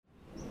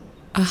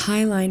A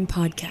Highline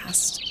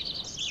podcast.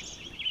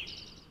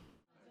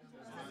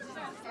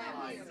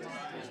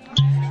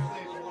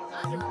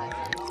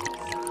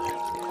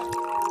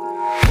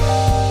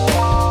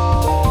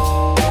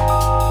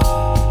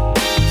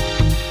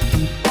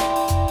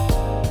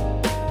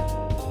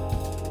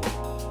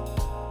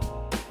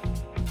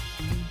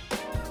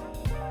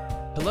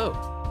 Hello,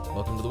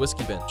 welcome to the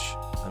Whiskey Bench.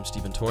 I'm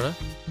Stephen Torna.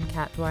 I'm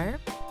Kat Dwyer.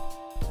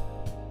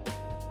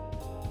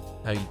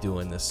 How you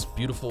doing this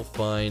beautiful,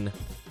 fine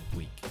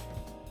week?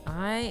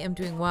 I am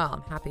doing well.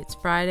 I'm happy it's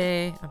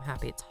Friday. I'm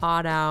happy it's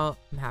hot out.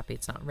 I'm happy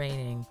it's not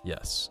raining.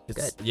 Yes.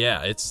 Good.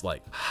 Yeah, it's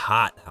like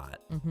hot.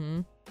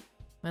 Mm-hmm.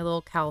 My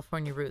little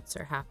California roots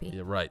are happy.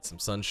 You're right. Some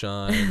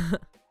sunshine.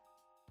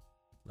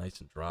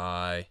 Nice and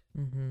dry.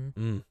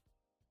 Mm-hmm.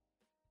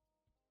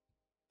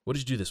 What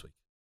did you do this week?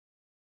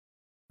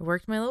 I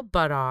worked my little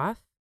butt off.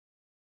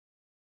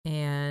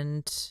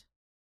 And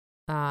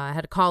I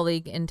had a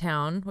colleague in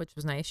town, which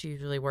was nice. She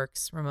usually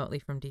works remotely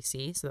from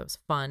D.C., so that was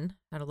fun.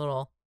 Had a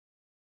little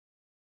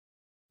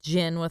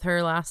gin with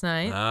her last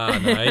night. Ah,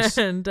 nice.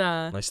 And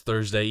Nice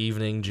Thursday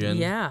evening gin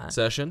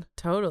session.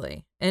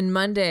 Totally. And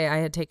Monday I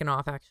had taken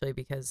off actually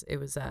because it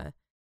was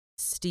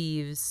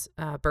Steve's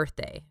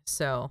birthday.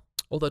 So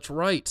Oh, that's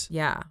right.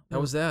 yeah.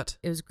 How was that?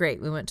 It was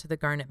great. We went to the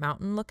Garnet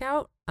Mountain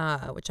Lookout,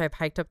 which I've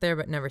hiked up there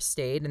but never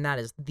stayed, and that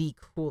is the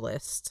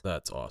coolest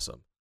That's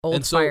awesome.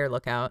 old fire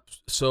lookout.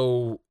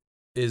 So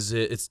it's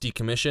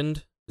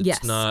decommissioned? It's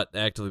Yes. not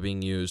actively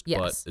being used,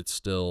 Yes. but it's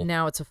still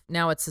Now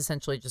it's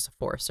essentially just a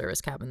Forest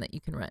Service cabin that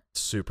you can rent.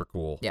 super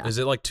cool. Yeah. Is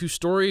it like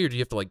 2-story or do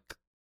you have to like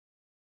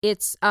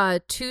It's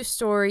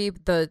 2-story.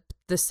 The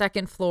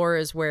second floor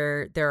is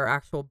where there are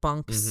actual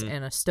bunks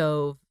and a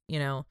stove,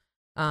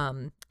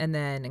 and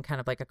kind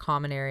of like a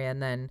common area,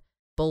 and then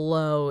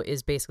below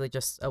is basically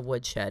just a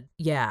woodshed.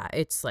 Yeah,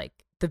 it's like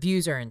the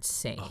views are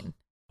insane.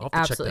 I'll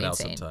have to Absolutely check that out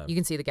insane. sometime. You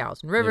can see the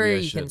Gallatin River. Maybe I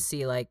You can should.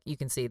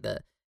 see the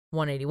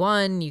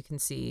 181. You can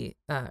see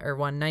or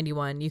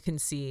 191. You can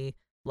see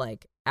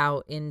like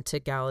out into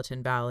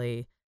Gallatin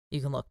Valley.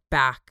 You can look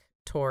back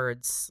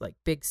towards like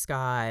Big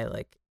Sky.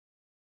 Like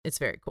it's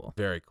very cool.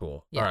 Very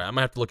cool. Yeah. All right, I'm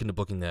gonna have to look into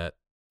booking that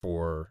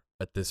for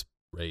at this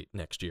rate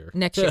next year.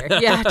 Next year.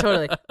 Yeah,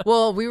 totally.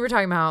 Well, we were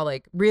talking about how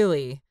like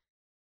really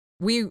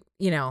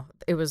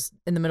it was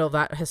in the middle of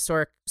that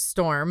historic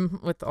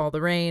storm with all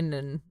the rain,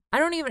 and I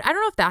don't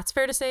know if that's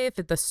fair to say if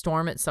the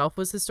storm itself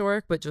was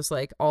historic, but just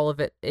like all of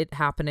it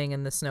happening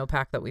and the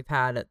snowpack that we've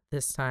had at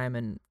this time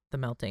and the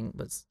melting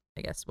was,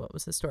 I guess, what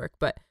was historic.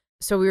 But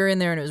so we were in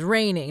there and it was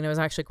raining and it was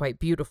actually quite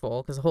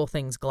beautiful because the whole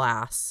thing's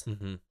glass.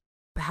 Mm-hmm.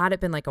 But had it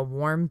been like a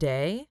warm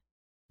day,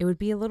 it would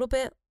be a little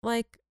bit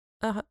like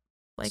a hot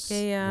box.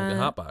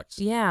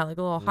 yeah, like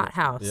a little hot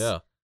house. Yeah,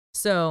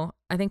 So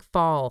I think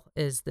fall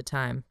is the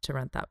time to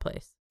rent that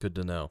place. good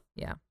to know.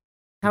 Yeah.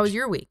 How was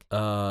your week?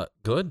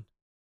 Good.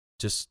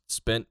 Just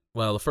spent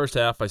the first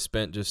half I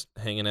spent just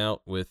hanging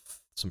out with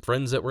some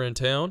friends that were in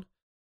town,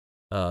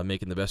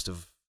 making the best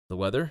of the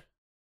weather,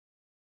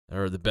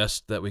 or the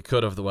best that we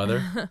could of the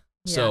weather. Yeah.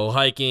 So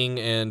hiking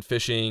and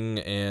fishing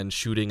and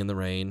shooting in the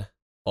rain.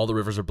 All the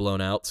rivers are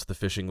blown out, so the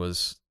fishing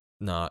was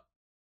not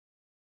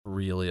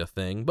really a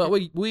thing. But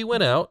we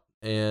went out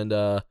and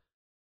it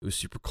was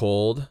super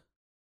cold.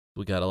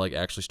 We got to like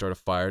actually start a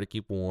fire to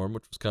keep warm,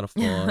 which was kind of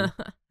fun,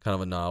 kind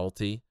of a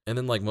novelty. And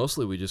then like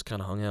mostly we just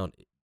kind of hung out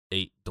and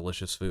ate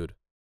delicious food.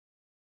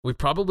 We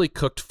probably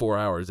cooked 4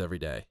 hours every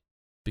day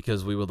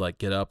because we would like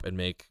get up and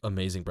make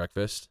amazing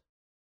breakfast.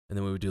 And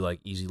then we would do like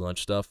easy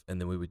lunch stuff.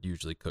 And then we would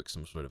usually cook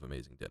some sort of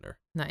amazing dinner.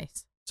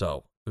 Nice.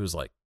 So it was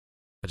like,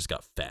 I just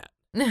got fat.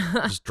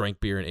 Just drank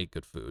beer and ate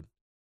good food.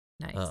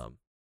 Nice.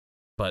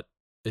 But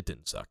it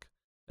didn't suck.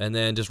 And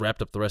then just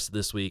wrapped up the rest of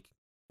this week,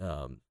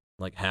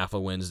 like half a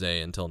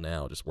Wednesday until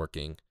now, just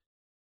working,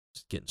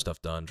 just getting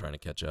stuff done, trying to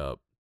catch up.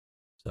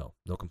 So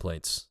no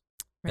complaints.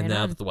 Right and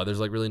now on. that the weather's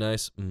like really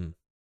nice, I'm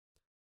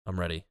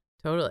ready.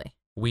 Totally.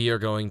 We are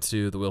going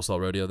to the Wheelsall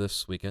Rodeo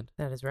this weekend.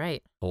 That is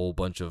right. A whole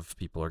bunch of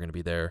people are going to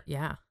be there.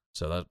 Yeah.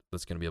 So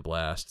that's going to be a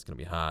blast. It's going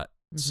to be hot,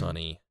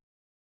 sunny.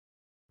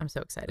 I'm so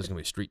excited. There's going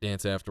to be street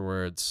dance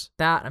afterwards.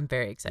 That I'm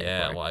very excited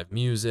for. Live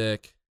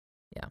music.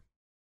 Yeah.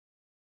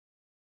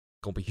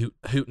 Gonna be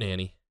hoot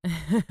nanny.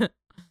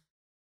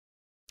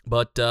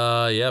 But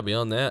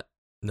beyond that,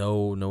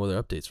 no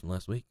other updates from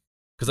last week.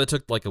 Because I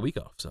took like a week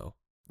off, so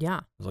Yeah.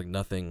 it was like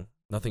nothing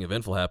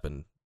eventful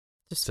happened.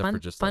 Just Except fun, for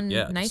just fun,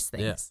 like, nice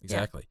things. Yeah,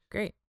 exactly.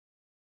 Great.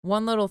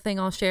 One little thing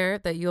I'll share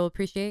that you'll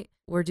appreciate.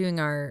 We're doing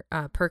our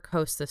Perk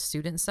hosts the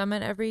student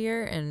summit every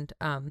year, and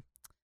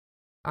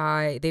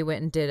they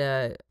went and did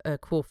a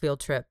cool field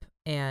trip,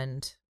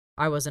 and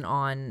I wasn't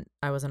on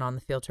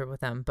the field trip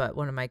with them, but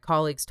one of my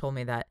colleagues told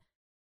me that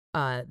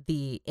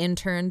the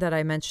intern that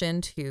I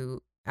mentioned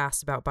who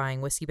asked about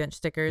buying Whiskey Bench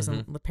stickers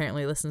and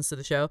apparently listens to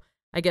the show,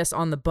 I guess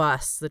on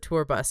the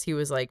tour bus, he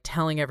was like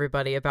telling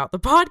everybody about the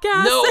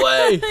podcast. No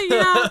way.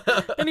 Yeah.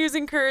 And he was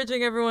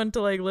encouraging everyone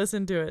to like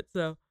listen to it.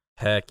 So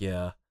Heck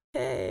yeah.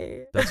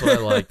 hey. That's what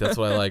I like. That's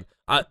what I like.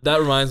 That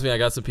reminds me, I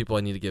got some people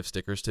I need to give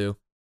stickers to,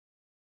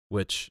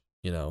 which,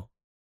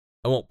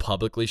 I won't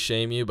publicly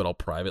shame you, but I'll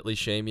privately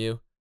shame you.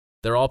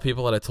 They're all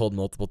people that I told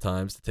multiple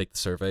times to take the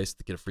surveys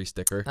to get a free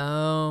sticker.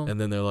 Oh. And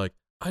then they're like,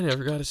 I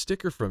never got a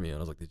sticker from you. And I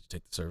was like, did you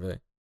take the survey?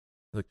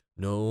 They're like,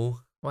 no.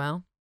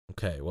 Well.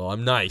 Okay, well,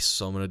 I'm nice,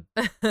 so I'm going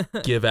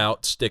to give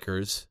out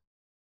stickers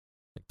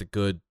like the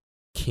good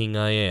king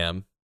I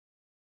am.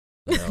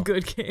 You know,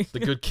 Good king. the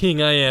good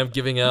king I am,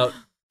 giving out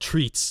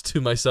treats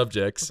to my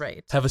subjects.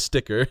 Right. Have a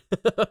sticker.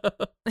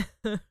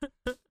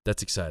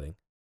 That's exciting.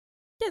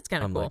 Yeah, it's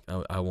kind of cool.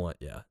 Like, I want,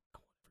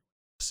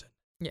 listen.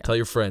 Yeah. Tell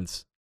your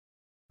friends.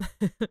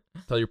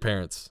 Tell your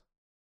parents.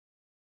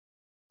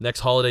 Next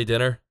holiday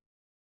dinner,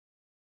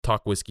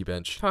 talk Whiskey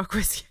Bench. Talk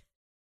whiskey.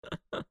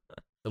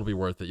 It'll be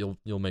worth it.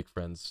 You'll make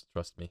friends.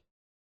 Trust me.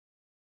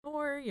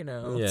 Or,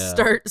 Yeah.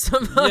 start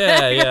some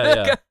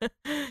Yeah.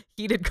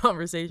 heated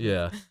conversation.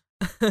 Yeah.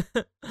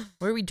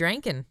 What are we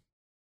drinking?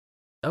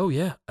 Oh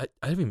yeah. I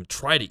haven't even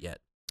tried it yet.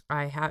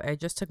 I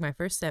just took my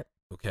first sip.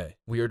 Okay.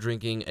 We are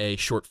drinking a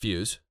Short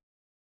Fuse.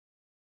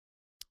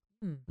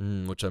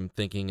 Which I'm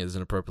thinking is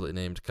an appropriately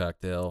named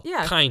cocktail.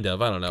 Yeah. Kind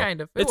of. I don't know.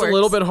 Kind of. It's a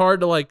little bit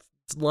hard to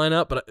line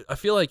up, but I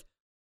feel like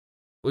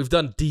we've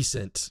done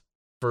decent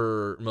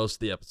for most of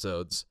the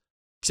episodes,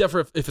 except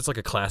for if it's like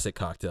a classic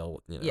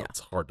cocktail. Yeah. It's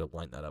hard to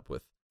line that up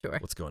with Sure.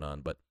 what's going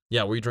on. But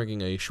yeah, we're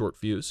drinking a Short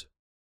Fuse.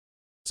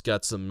 It's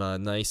got some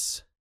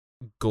nice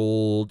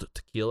gold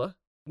tequila.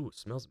 Ooh, it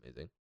smells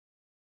amazing.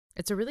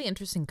 It's a really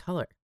interesting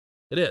color.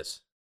 It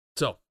is.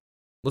 So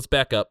let's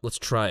back up. Let's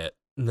try it,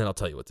 and then I'll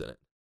tell you what's in it.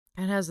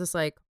 It has this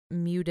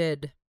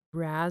muted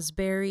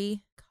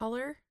raspberry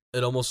color.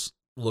 It almost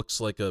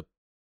looks like a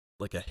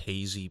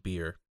hazy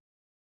beer.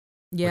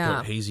 Yeah.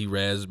 Like a hazy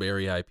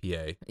raspberry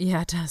IPA.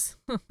 Yeah, it does.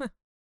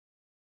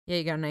 Yeah,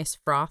 you got a nice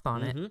froth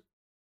on it. Mhm.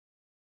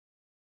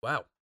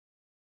 Wow.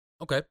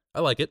 Okay,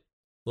 I like it.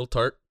 A little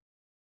tart.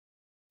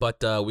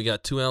 But we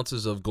got 2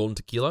 ounces of golden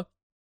tequila,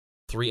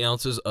 3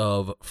 ounces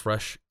of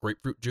fresh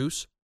grapefruit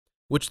juice,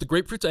 which the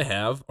grapefruits I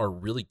have are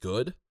really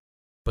good,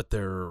 but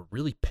they're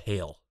really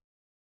pale.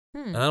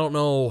 And I don't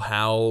know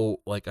how,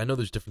 I know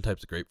there's different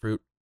types of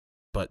grapefruit,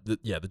 but the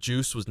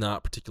juice was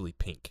not particularly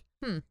pink.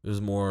 It was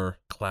more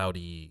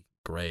cloudy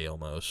gray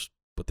almost,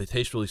 but they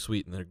taste really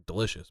sweet and they're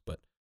delicious, but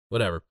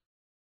whatever.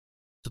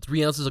 So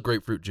 3 ounces of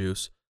grapefruit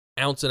juice,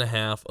 1.5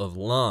 ounces of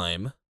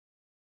lime,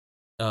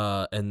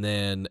 and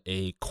then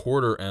a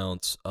 1/4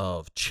 ounce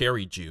of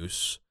cherry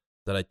juice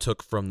that I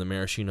took from the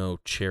maraschino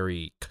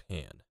cherry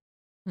can.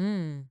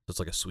 So it's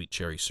like a sweet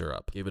cherry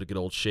syrup. Gave it a good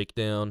old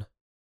shakedown.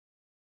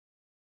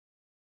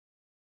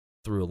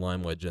 Threw a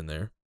lime wedge in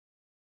there.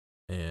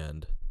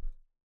 And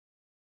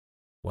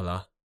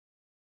voila.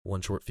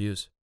 1 Short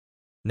Fuse.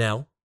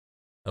 Now,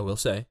 I will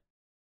say,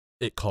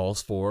 it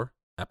calls for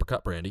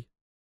apricot brandy.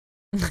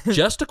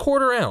 Just a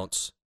 1/4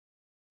 ounce.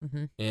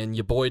 Mm-hmm. And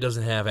your boy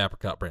doesn't have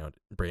apricot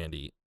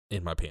brandy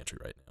in my pantry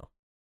right now.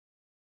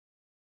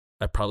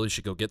 I probably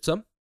should go get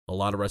some. A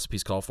lot of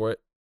recipes call for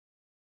it.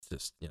 It's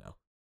just,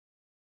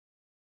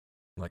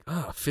 like,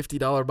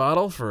 $50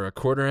 bottle for a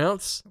 1/4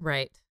 ounce?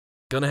 Right.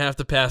 Gonna have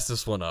to pass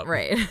this one up.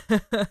 Right.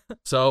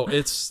 So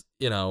it's,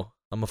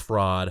 I'm a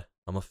fraud.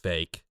 I'm a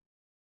fake.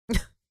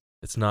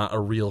 It's not a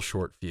real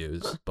Short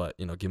Fuse, but,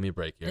 give me a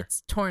break here.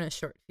 It's torn a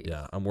Short Fuse.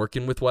 Yeah, I'm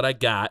working with what I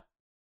got,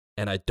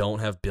 and I don't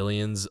have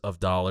billions of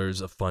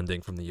dollars of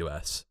funding from the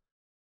U.S.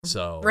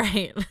 So,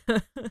 Right.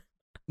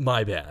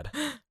 my bad.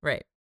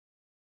 Right.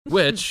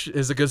 Which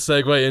is a good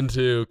segue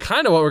into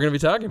kind of what we're going to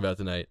be talking about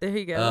tonight. There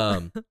you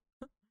go.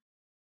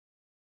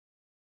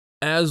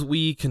 As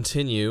we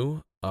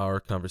continue our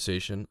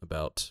conversation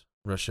about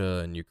Russia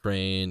and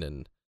Ukraine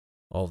and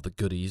all of the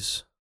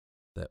goodies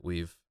that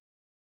we've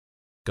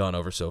gone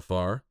over so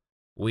far,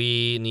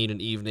 we need an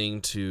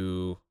evening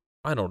to,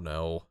 I don't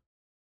know.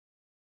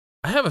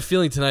 I have a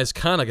feeling tonight's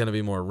kind of going to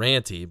be more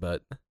ranty,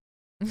 but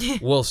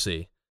we'll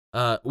see.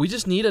 We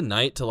just need a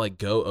night to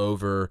go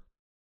over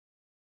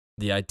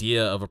the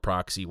idea of a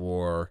proxy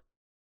war,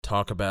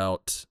 talk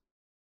about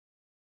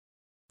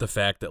the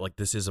fact that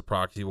this is a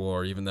proxy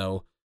war, even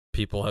though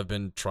people have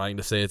been trying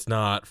to say it's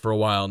not for a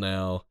while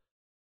now.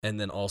 And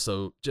then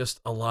also just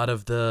a lot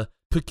of the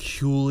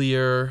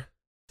peculiar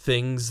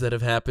things that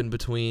have happened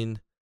between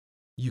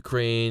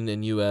Ukraine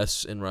and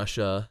US and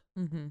Russia.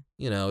 Mm-hmm.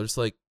 Just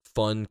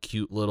fun,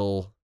 cute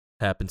little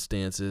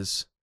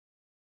happenstances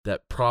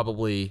that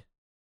probably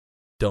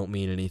don't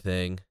mean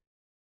anything.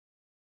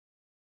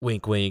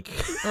 Wink, wink.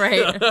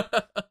 Right.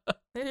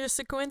 They're just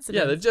a coincidence.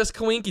 Yeah, they're just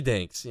coinky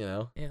dinks,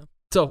 Yeah.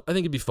 So I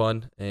think it'd be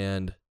fun.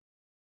 And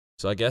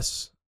so I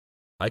guess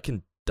I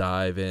can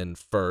dive in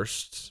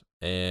first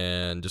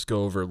and just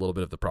go over a little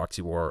bit of the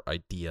proxy war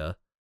idea.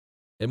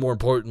 And more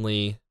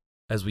importantly,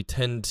 as we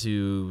tend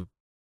to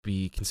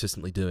be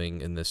consistently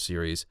doing in this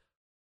series,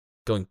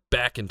 going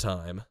back in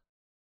time.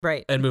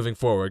 Right. And moving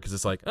forward, because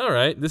it's all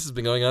right, this has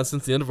been going on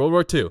since the end of World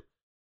War II.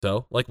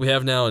 So, like we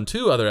have now in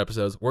 2 other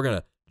episodes, we're going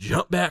to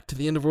jump back to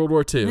the end of World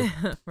War II.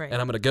 Right.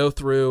 And I'm going to go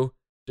through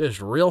just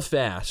real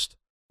fast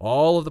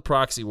all of the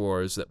proxy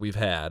wars that we've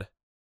had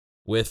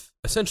with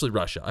essentially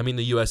Russia. I mean,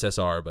 the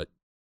USSR, but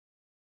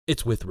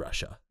it's with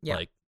Russia.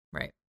 Yeah.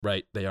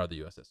 Right. They are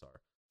the USSR.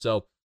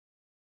 So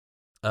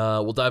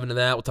we'll dive into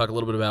that. We'll talk a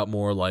little bit about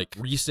more like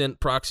recent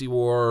proxy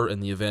war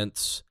and the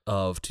events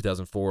of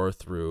 2004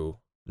 through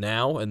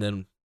now, and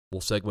then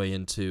we'll segue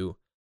into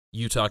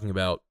you talking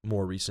about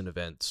more recent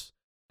events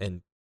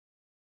and,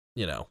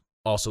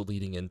 also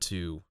leading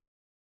into,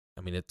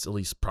 it's at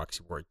least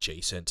proxy war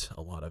adjacent,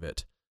 a lot of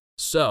it.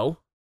 So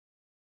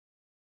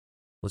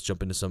let's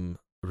jump into some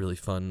really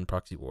fun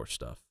proxy war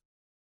stuff.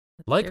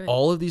 Like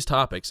all of these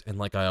topics, and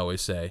like I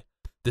always say,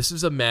 this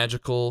is a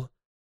magical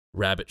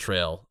rabbit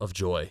trail of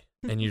joy.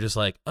 And you're just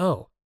like,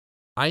 oh,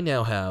 I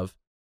now have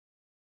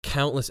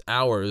countless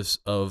hours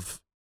of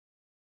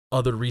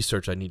other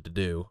research I need to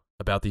do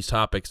about these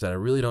topics that I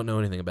really don't know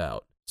anything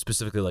about,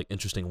 specifically like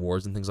interesting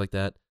wars and things like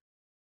that.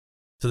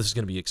 So this is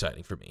going to be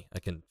exciting for me. I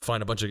can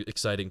find a bunch of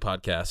exciting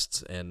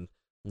podcasts and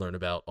learn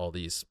about all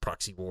these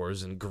proxy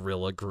wars and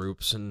guerrilla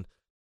groups and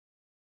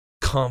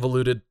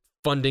convoluted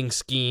funding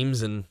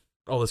schemes and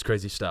all this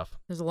crazy stuff.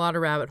 There's a lot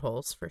of rabbit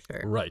holes for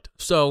sure. Right.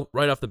 So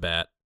right off the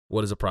bat,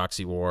 what is a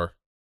proxy war?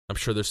 I'm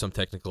sure there's some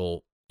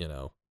technical,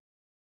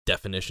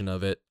 definition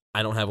of it.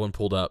 I don't have one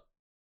pulled up.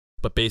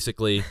 But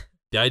basically,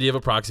 the idea of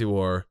a proxy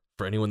war,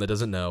 for anyone that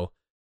doesn't know,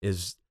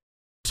 is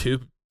two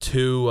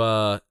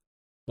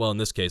in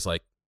this case,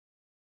 like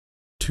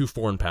two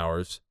foreign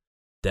powers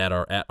that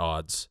are at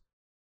odds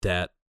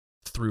that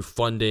through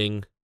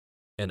funding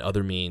and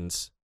other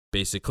means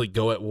basically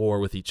go at war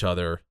with each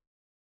other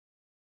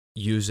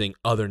using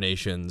other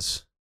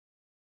nations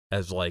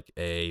as like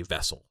a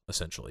vessel,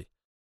 essentially.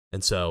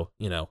 And so,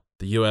 the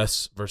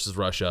U.S. versus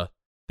Russia,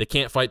 they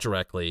can't fight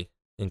directly,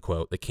 in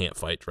quote, they can't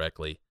fight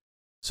directly.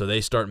 So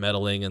they start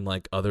meddling in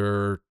like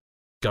other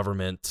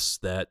governments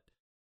that,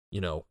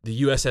 the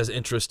U.S. has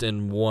interest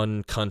in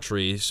one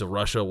country, so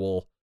Russia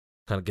will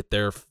kind of get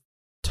their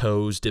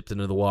toes dipped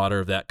into the water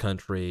of that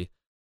country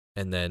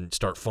and then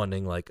start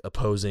funding like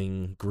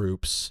opposing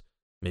groups,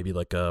 maybe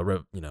like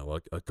a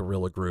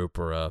guerrilla group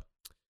or a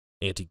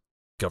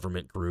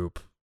anti-government group,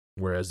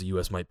 whereas the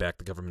U.S. might back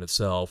the government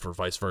itself or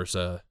vice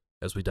versa.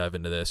 As we dive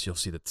into this, you'll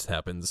see that this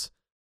happens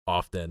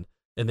often.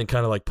 And then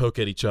kind of like poke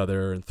at each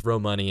other and throw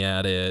money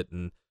at it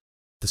and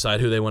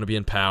decide who they want to be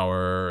in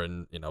power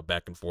and,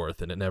 back and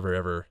forth. And it never,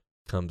 ever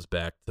comes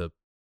back to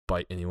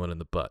bite anyone in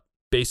the butt.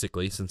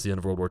 Basically, since the end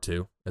of World War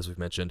II, as we've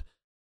mentioned,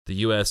 the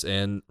U.S.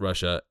 and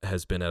Russia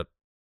has been at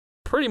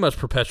pretty much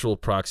perpetual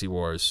proxy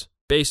wars,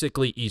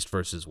 basically East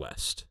versus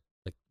West.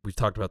 Like we've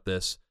talked about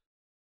this,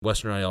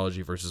 Western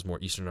ideology versus more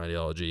Eastern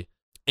ideology.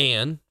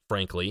 And,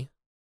 frankly,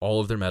 all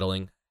of their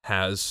meddling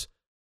has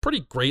pretty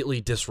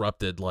greatly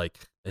disrupted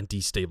and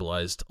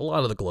destabilized a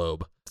lot of the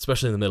globe,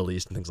 especially in the Middle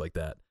East and things like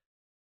that.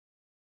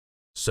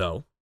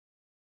 So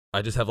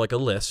I just have like a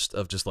list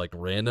of just like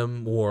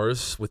random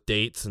wars with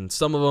dates, and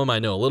some of them I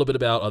know a little bit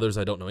about, others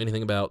I don't know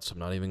anything about, so I'm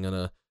not even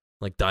gonna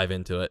like dive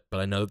into it, but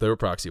I know that there were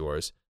proxy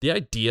wars. The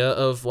idea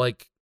of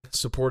like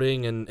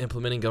supporting and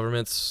implementing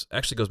governments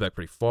actually goes back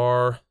pretty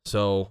far.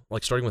 So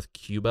like starting with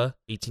Cuba,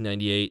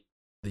 1898,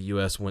 the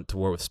U.S. went to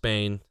war with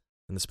Spain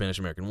in the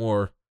Spanish-American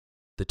War.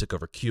 They took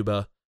over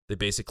Cuba. They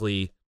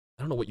basically,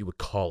 I don't know what you would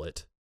call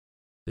it.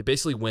 They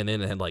basically went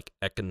in and had like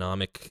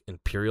economic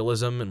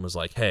imperialism and was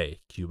like,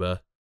 hey,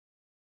 Cuba,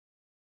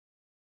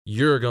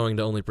 you're going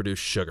to only produce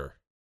sugar.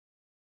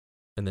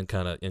 And then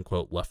kind of, in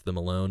quote, left them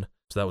alone.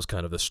 So that was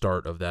kind of the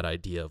start of that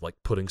idea of like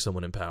putting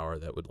someone in power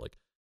that would like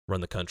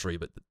run the country,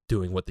 but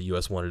doing what the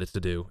U.S. wanted it to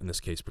do, in this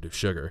case, produce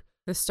sugar.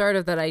 The start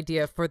of that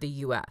idea for the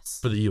U.S.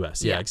 For the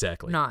U.S., yeah,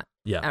 exactly. Not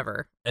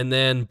ever. And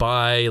then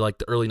by like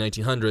the early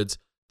 1900s,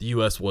 the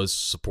U.S. was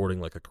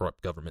supporting like a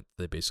corrupt government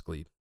they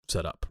basically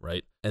set up,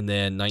 right? And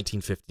then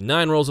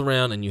 1959 rolls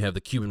around and you have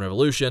the Cuban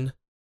Revolution,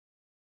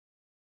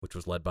 which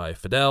was led by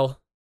Fidel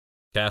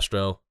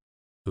Castro,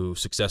 who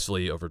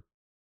successfully overtook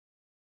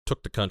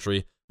the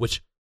country,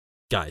 which,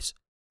 guys,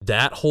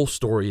 that whole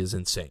story is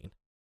insane.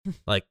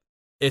 Like,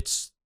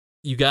 if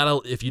you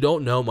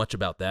don't know much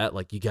about that,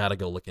 like, you gotta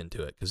go look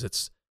into it, because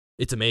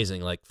it's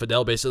amazing. Like,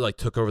 Fidel basically like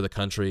took over the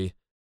country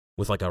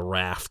with like a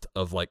raft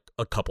of like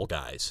a couple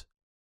guys,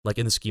 like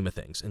in the scheme of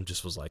things, and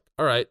just was like,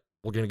 all right,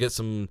 we're gonna get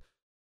some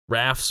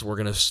rafts, we're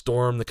gonna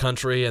storm the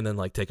country and then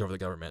like take over the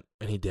government.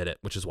 And he did it,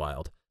 which is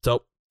wild.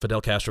 So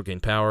Fidel Castro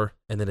gained power,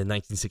 and then in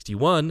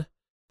 1961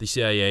 the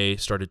CIA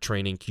started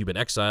training Cuban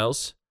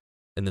exiles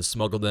and then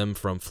smuggled them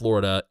from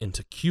Florida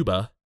into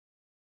Cuba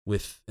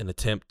with an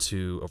attempt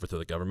to overthrow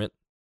the government.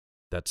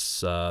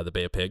 That's the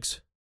Bay of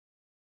Pigs.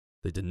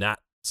 They did not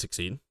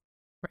succeed.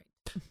 Right.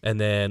 And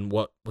then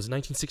what was it,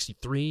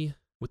 1963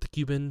 with the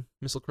Cuban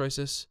Missile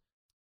Crisis?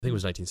 I think it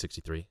was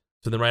 1963.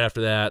 So then right after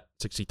that,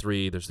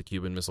 63, there's the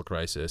Cuban Missile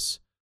Crisis.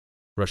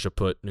 Russia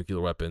put nuclear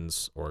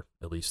weapons, or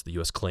at least the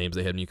U.S. claims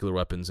they had nuclear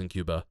weapons in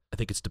Cuba. I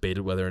think it's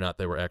debated whether or not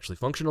they were actually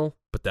functional,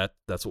 but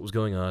that's what was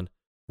going on.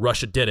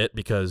 Russia did it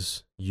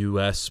because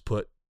U.S.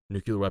 put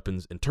nuclear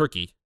weapons in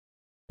Turkey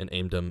and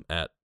aimed them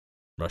at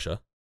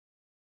Russia.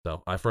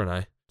 So eye for an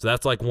eye. So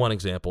that's like one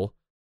example.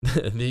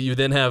 You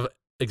then have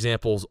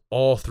examples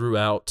all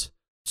throughout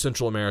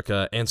Central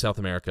America and South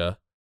America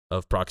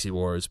of proxy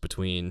wars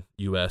between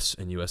U.S.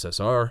 and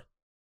USSR.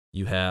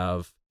 You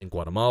have in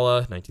Guatemala,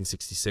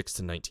 1966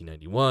 to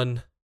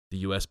 1991, the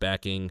U.S.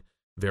 backing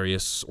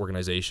various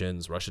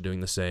organizations, Russia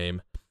doing the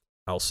same.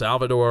 El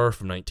Salvador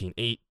from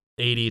 1980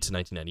 to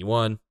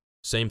 1991,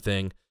 same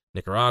thing.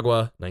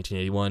 Nicaragua,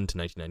 1981 to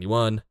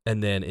 1991.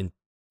 And then in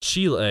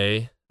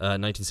Chile,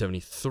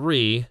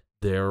 1973,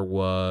 there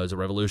was a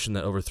revolution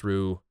that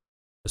overthrew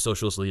a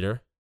socialist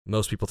leader.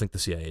 Most people think the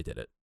CIA did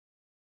it.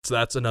 So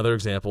that's another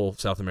example,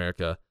 South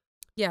America.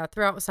 Yeah,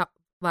 throughout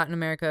Latin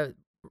America,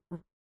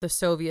 the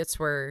Soviets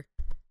were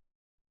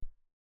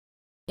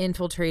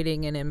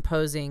infiltrating and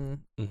imposing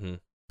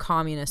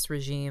communist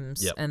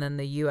regimes, and then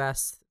the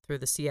U.S., through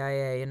the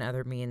CIA and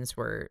other means,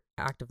 were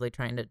actively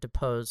trying to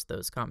depose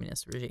those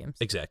communist regimes.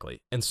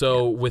 Exactly. And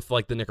so with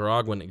like the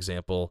Nicaraguan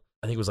example,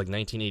 I think it was like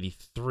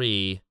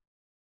 1983,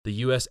 the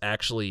U.S.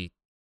 actually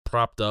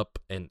propped up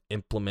and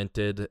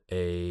implemented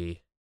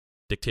a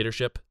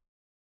dictatorship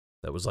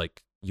that was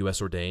like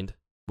U.S. ordained,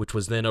 which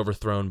was then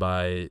overthrown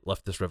by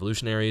leftist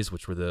revolutionaries,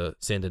 which were the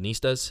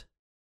Sandinistas.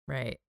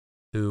 Right.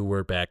 Who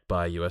were backed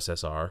by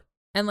USSR.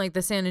 And like the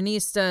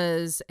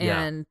Sandinistas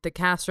and the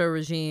Castro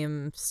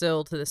regime,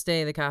 still to this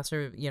day, the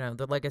Castro,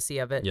 the legacy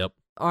of it,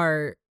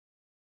 were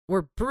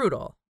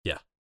brutal. Yeah.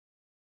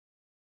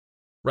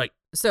 Right.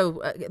 So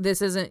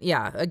this isn't,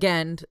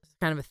 again,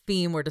 kind of a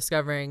theme we're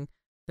discovering.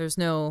 It's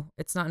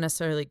not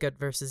necessarily good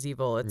versus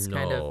evil. It's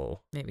kind of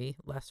maybe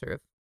lesser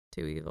of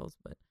two evils,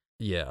 but.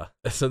 Yeah.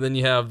 So then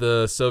you have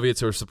the Soviets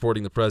who are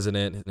supporting the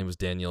president. His name was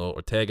Daniel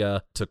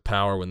Ortega. Took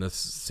power when the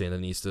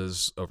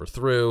Sandinistas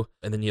overthrew.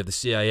 And then you have the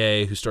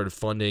CIA who started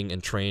funding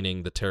and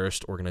training the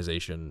terrorist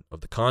organization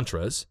of the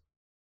Contras.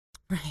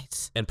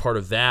 Right. And part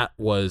of that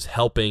was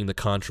helping the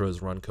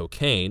Contras run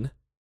cocaine,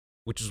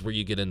 which is where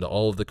you get into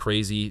all of the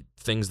crazy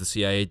things the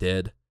CIA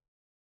did.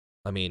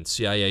 I mean,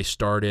 CIA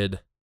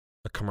started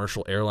a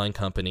commercial airline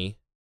company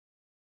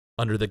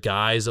under the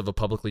guise of a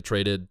publicly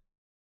traded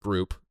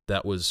group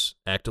that was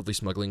actively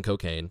smuggling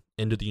cocaine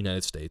into the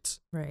United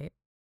States. Right.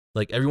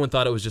 Like, everyone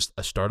thought it was just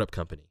a startup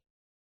company.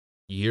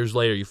 Years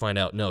later, you find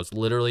out, no, it's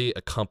literally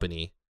a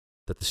company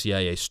that the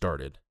CIA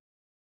started.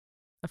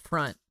 A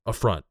front.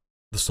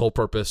 The sole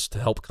purpose to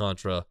help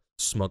Contra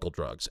smuggle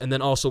drugs. And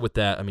then also with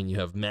that, I mean, you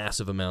have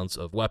massive amounts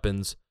of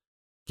weapons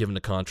given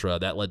to Contra.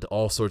 That led to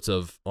all sorts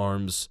of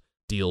arms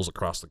deals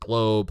across the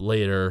globe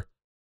later.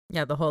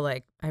 Yeah, the whole,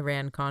 like,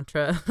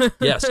 Iran-Contra.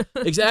 Yes,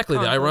 exactly.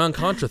 The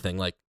Iran-Contra thing.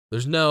 Like,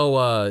 there's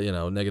no,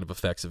 negative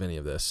effects of any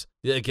of this.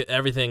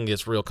 Everything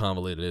gets real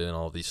convoluted in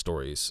all of these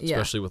stories,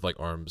 especially with, like,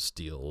 arms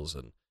deals.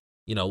 And,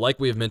 like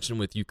we have mentioned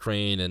with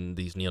Ukraine and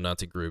these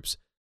neo-Nazi groups,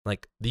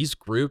 like, these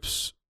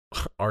groups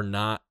are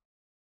not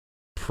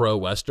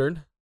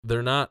pro-Western.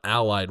 They're not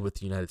allied with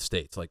the United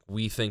States. Like,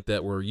 we think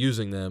that we're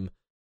using them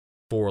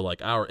for,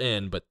 like, our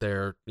end, but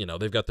they're,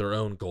 they've got their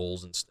own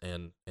goals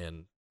and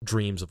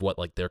dreams of what,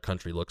 like, their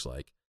country looks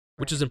like,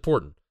 which is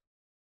important.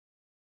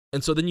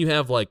 And so then you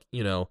have, like,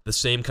 the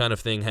same kind of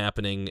thing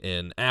happening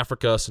in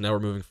Africa. So now we're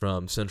moving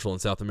from Central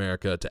and South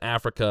America to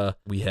Africa.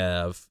 We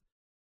have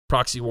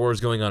proxy wars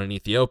going on in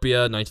Ethiopia,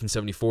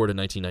 1974 to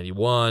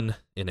 1991,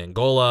 in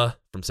Angola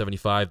from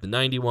 75 to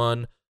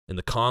 91, in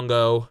the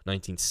Congo,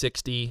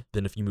 1960.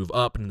 Then if you move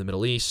up into the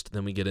Middle East,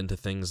 then we get into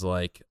things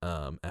like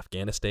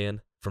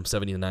Afghanistan from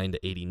 79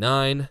 to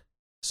 89.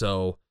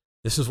 So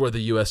this is where the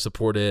U.S.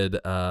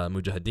 supported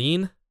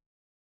Mujahideen,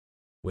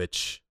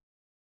 which...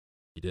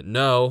 you didn't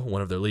know,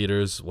 one of their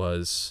leaders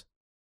was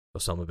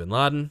Osama bin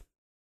Laden.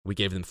 We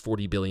gave them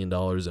 $40 billion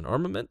in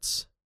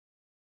armaments.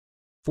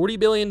 $40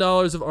 billion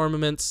of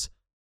armaments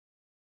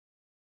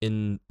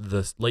in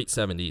the late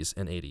 70s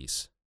and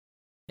 80s.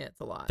 Yeah,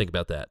 it's a lot. Think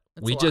about that.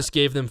 It's We just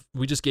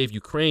gave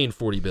Ukraine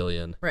 $40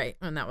 billion. Right,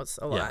 and that was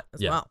a lot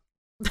as well.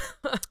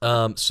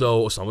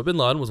 So Osama bin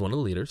Laden was one of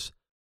the leaders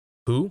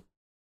who,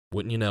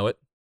 wouldn't you know it,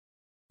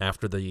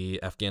 after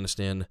the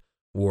Afghanistan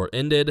war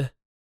ended,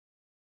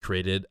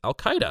 created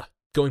Al-Qaeda.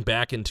 Going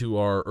back into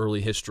our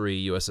early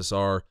history,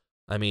 USSR,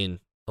 I mean,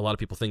 a lot of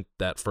people think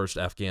that first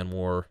Afghan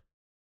war,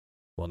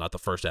 well, not the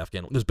first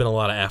Afghan, there's been a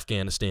lot of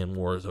Afghanistan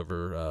wars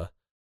over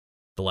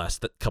the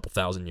last couple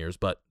thousand years,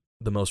 but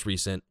the most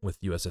recent with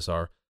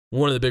USSR,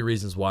 one of the big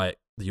reasons why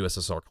the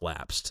USSR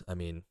collapsed. I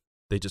mean,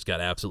 they just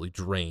got absolutely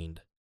drained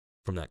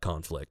from that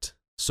conflict.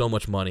 So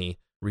much money,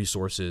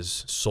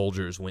 resources,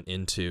 soldiers went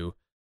into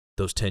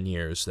those 10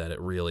 years that it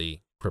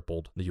really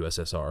crippled the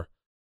USSR.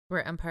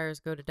 Where empires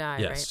go to die,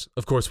 yes. right?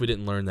 Of course, we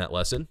didn't learn that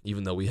lesson,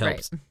 even though we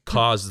helped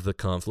cause the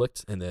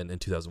conflict. And then in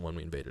 2001,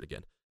 we invaded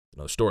again.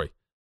 Another story.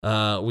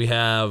 We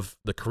have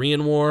the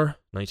Korean War,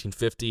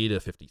 1950 to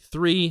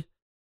 53,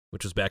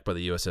 which was backed by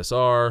the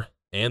USSR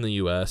and the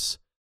U.S.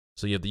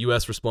 So you have the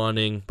U.S.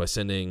 responding by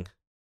sending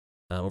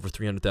over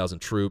 300,000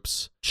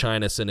 troops.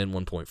 China sent in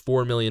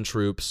 1.4 million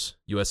troops.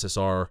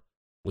 USSR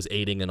was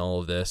aiding in all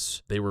of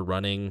this. They were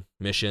running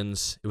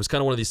missions. It was kind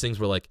of one of these things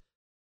where, like,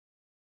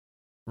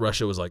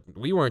 Russia was like,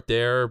 we weren't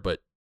there, but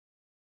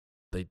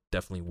they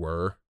definitely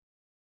were.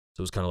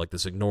 So it was kind of like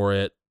this ignore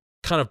it,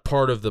 kind of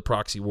part of the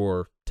proxy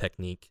war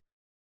technique,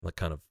 like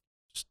kind of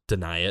just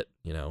deny it,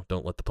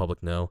 don't let the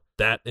public know.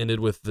 That ended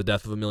with the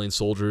death of 1 million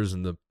soldiers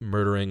and the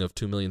murdering of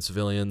 2 million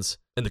civilians.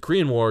 And the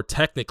Korean War,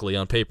 technically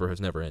on paper,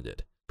 has never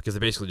ended because they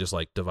basically just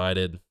like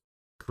divided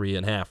Korea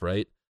in half,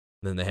 right?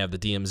 And then they have the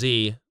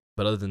DMZ,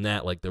 but other than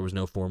that, like there was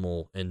no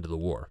formal end to the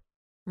war.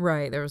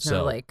 Right. There was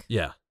no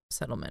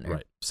settlement.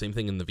 Right. Same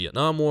thing in the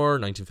Vietnam War,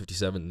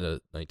 1957 to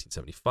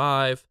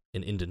 1975,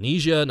 in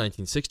Indonesia,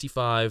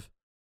 1965,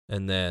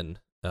 and then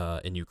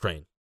in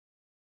Ukraine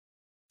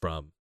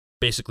from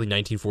basically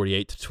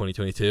 1948 to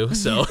 2022.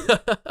 So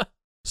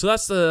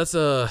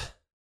so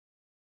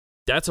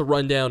that's a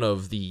rundown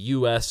of the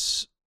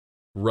US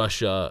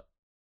Russia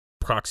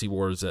proxy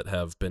wars that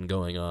have been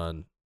going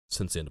on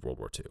since the end of World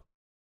War II.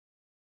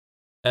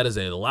 That is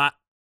a lot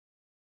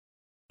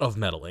of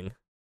meddling.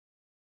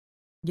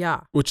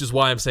 Yeah. Which is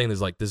why I'm saying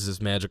there's like this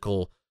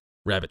magical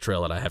rabbit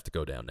trail that I have to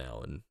go down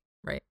now and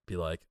be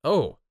like,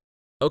 oh,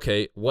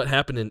 okay, what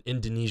happened in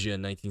Indonesia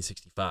in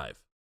 1965?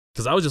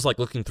 Because I was just like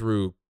looking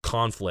through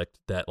conflict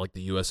that like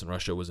the U.S. and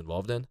Russia was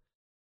involved in, and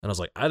I was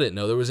like, I didn't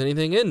know there was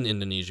anything in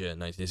Indonesia in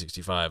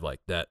 1965 like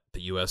that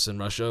the U.S. and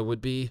Russia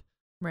would be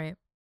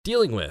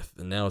dealing with.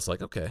 And now it's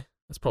like, okay,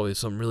 that's probably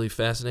some really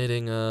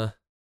fascinating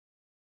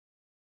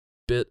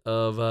bit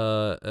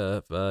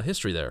of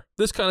history there.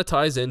 This kind of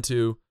ties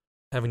into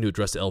having to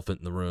address the elephant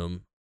in the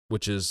room,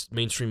 which is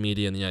mainstream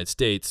media in the United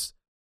States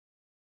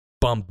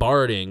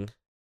bombarding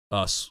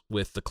us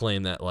with the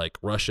claim that like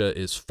Russia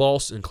is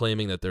false and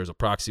claiming that there's a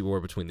proxy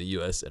war between the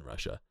US and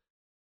Russia.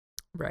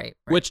 Right.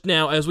 Which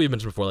now, as we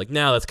mentioned before, like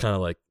now that's kind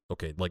of like,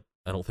 okay, like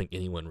I don't think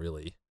anyone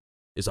really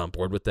is on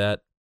board with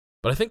that.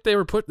 But I think they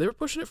were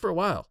pushing it for a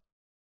while.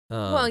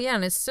 Well, yeah,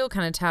 and it's still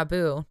kind of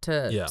taboo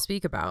to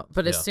speak about.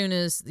 But as soon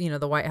as,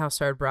 the White House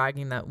started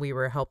bragging that we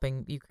were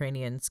helping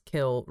Ukrainians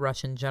kill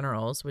Russian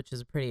generals, which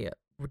is a pretty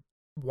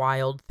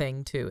wild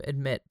thing to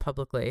admit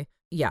publicly,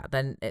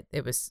 then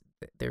there was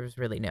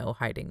really no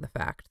hiding the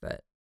fact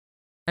that,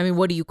 I mean,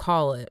 what do you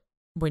call it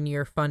when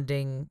you're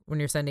sending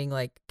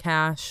like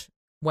cash,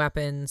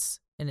 weapons,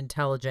 and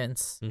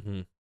intelligence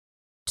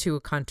to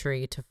a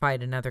country to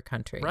fight another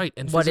country? Right.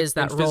 And what is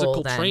that role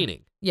physical then?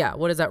 Training. Yeah.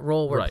 What is that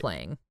role we're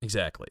playing?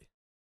 Exactly.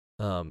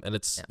 And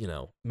it's,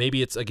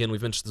 maybe it's, again,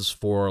 we've mentioned this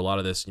before, a lot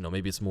of this,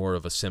 maybe it's more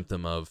of a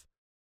symptom of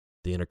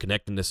the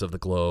interconnectedness of the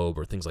globe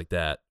or things like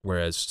that.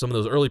 Whereas some of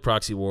those early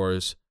proxy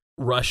wars,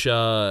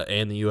 Russia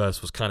and the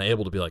U.S. was kind of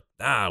able to be like,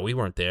 we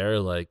weren't there.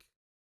 Like,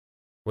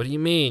 what do you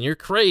mean? You're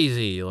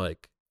crazy.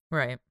 Like,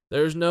 right.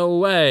 There's no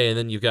way. And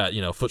then you got,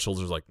 foot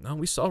soldiers like, no,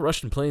 we saw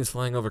Russian planes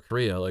flying over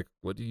Korea. Like,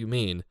 what do you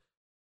mean?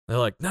 They're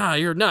like, nah,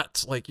 you're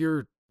nuts. Like,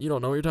 you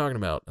don't know what you're talking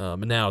about.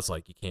 And now it's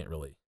like, you can't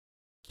really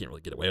get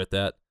away with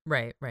that.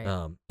 Right.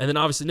 And then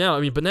obviously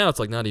now, but now it's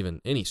like not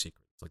even any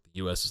secret. It's like the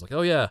U.S. is like,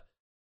 oh yeah,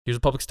 here's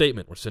a public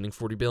statement. We're sending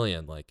 $40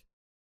 billion. Like,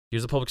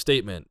 here's a public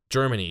statement.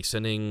 Germany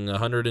sending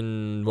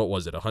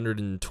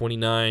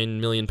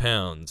 129 million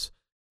pounds,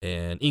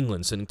 and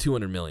England sending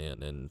 200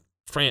 million, and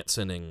France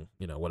sending,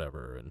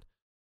 whatever. And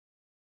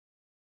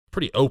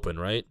pretty open,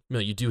 right?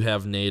 You do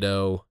have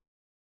NATO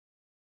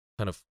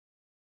kind of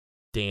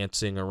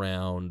dancing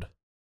around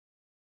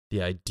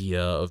the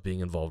idea of being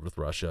involved with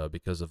Russia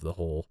because of the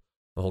whole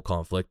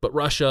conflict. But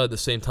Russia at the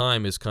same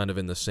time is kind of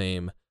in the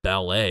same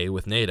ballet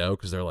with NATO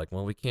because they're like,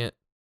 well, we can't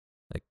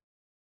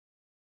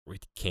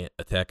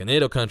attack a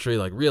NATO country.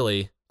 Like,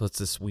 really? So it's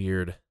this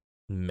weird,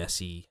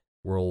 messy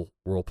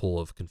whirlpool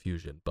of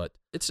confusion. But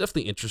it's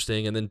definitely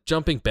interesting. And then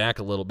jumping back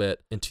a little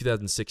bit, in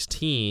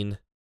 2016,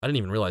 I didn't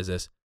even realize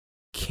this,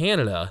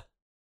 Canada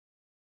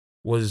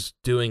was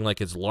doing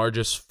like its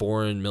largest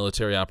foreign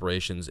military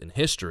operations in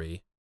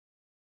history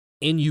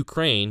in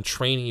Ukraine,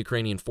 training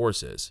Ukrainian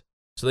forces.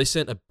 So they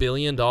sent $1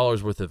 billion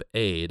worth of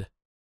aid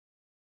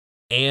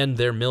and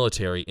their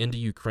military into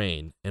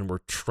Ukraine and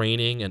were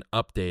training and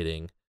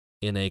updating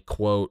in a,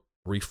 quote,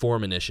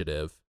 reform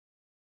initiative,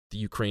 the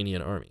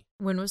Ukrainian army.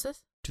 When was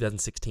this?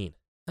 2016.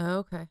 Oh,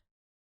 okay.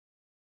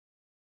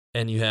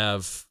 And you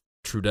have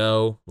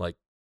Trudeau, like,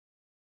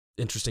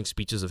 interesting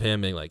speeches of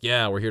him being like,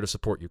 yeah, we're here to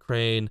support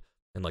Ukraine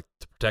and, like,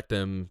 to protect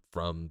them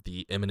from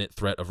the imminent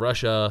threat of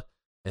Russia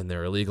and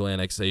their illegal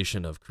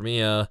annexation of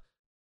Crimea.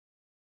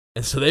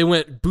 And so they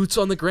went boots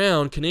on the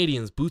ground,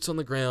 Canadians, boots on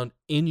the ground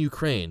in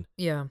Ukraine.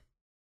 Yeah.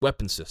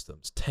 Weapon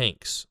systems,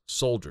 tanks,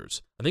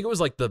 soldiers. I think it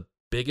was like the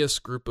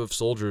biggest group of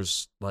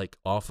soldiers like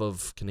off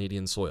of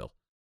Canadian soil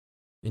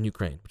in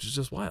Ukraine, which is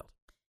just wild.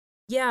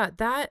 Yeah,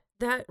 that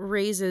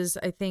raises,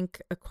 I think,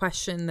 a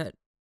question that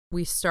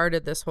we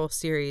started this whole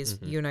series,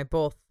 you and I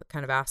both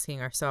kind of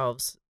asking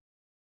ourselves,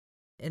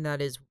 and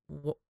that is,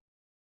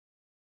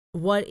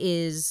 what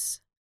is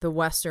the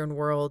Western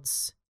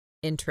world's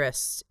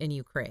interest in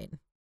Ukraine?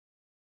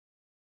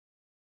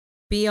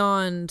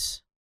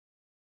 Beyond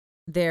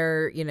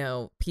their,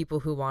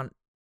 people who want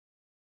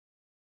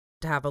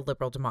to have a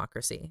liberal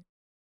democracy.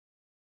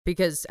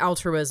 Because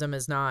altruism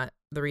is not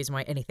the reason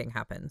why anything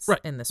happens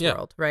in this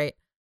world, right?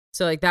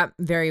 So, like, that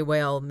very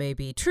well may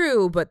be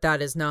true, but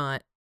that is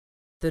not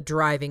the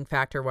driving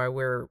factor why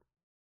we're,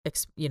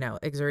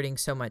 exerting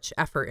so much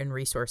effort and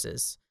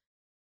resources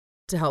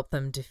to help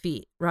them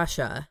defeat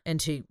Russia. And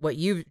to what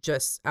you've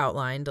just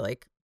outlined,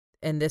 like,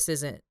 and this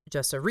isn't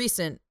just a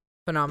recent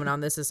phenomenon,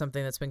 this is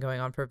something that's been going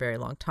on for a very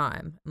long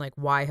time. Like,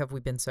 why have we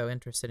been so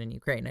interested in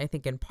Ukraine? I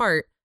think in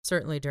part,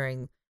 certainly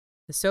during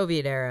the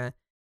Soviet era,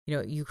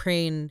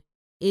 Ukraine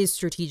is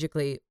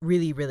strategically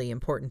really, really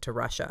important to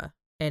Russia,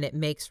 and it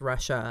makes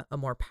Russia a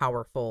more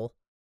powerful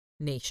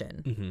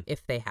nation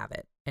if they have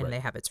it, and they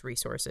have its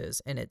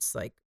resources and its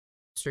like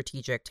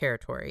strategic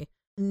territory.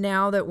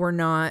 Now that we're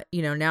not,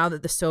 now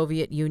that the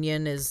Soviet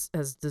Union has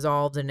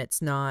dissolved and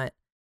it's not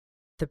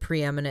the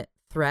preeminent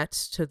threat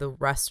to the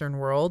Western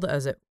world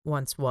as it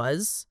once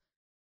was,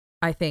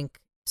 I think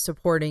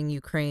supporting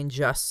Ukraine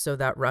just so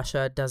that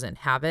Russia doesn't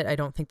have it, I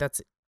don't think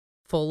that's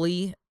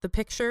fully the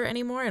picture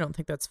anymore. I don't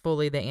think that's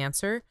fully the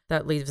answer.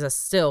 That leaves us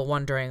still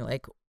wondering,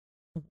 like,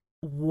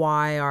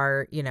 why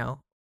are,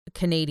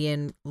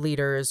 Canadian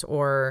leaders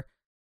or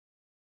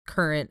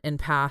current and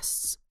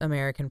past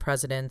American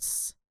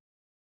presidents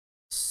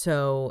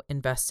so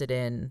invested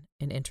in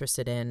and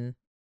interested in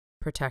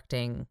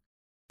protecting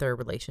their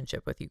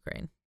relationship with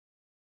Ukraine?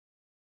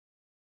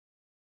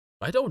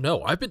 I don't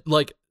know. I've been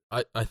like,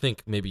 I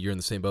think maybe you're in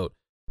the same boat.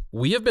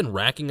 We have been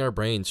racking our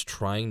brains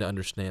trying to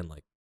understand,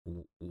 like,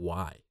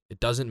 why. It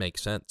doesn't make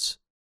sense.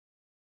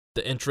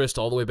 The interest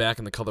all the way back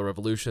in the color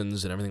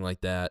revolutions and everything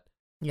like that.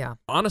 Yeah.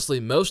 Honestly,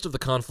 most of the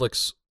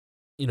conflicts,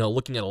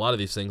 looking at a lot of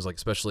these things, like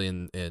especially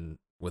in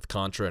with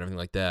Contra and everything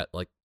like that,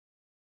 like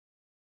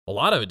a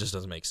lot of it just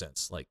doesn't make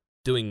sense. Like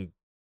doing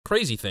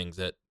crazy things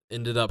that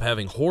ended up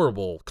having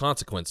horrible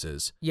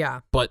consequences.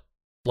 Yeah. But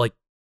like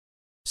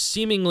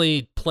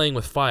seemingly playing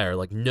with fire,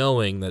 like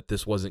knowing that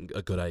this wasn't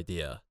a good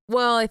idea.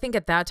 Well, I think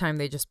at that time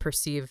they just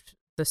perceived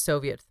the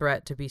Soviet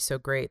threat to be so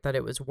great that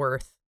it was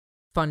worth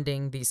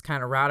funding these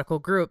kind of radical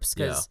groups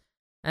because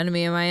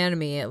enemy of my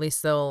enemy, at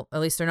least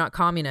they're not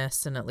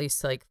communists, and at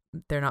least like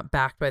they're not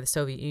backed by the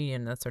Soviet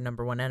Union. That's their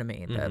number one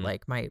enemy that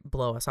like might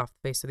blow us off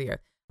the face of the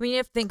earth. I mean, you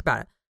have to think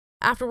about it.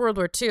 After World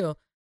War II,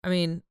 I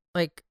mean,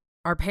 like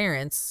our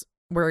parents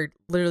were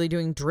literally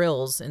doing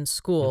drills in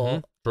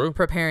school,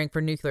 preparing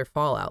for nuclear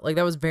fallout. Like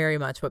that was very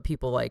much what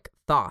people like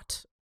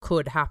thought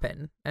could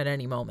happen at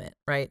any moment,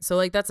 right? So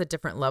like that's a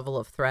different level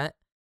of threat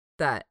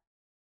that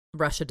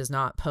Russia does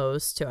not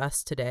pose to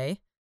us today.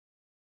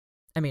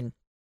 I mean,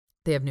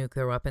 they have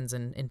nuclear weapons,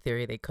 and in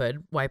theory they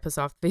could wipe us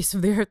off the face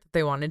of the earth if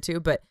they wanted to,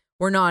 but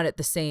we're not at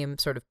the same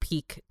sort of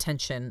peak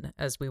tension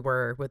as we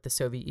were with the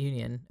Soviet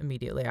Union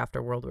immediately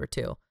after World War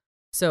II.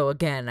 So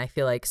again, I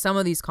feel like some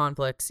of these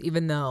conflicts,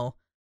 even though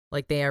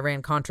like the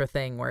Iran-Contra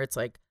thing where it's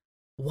like,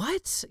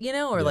 what?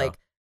 Or like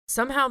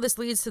somehow this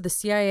leads to the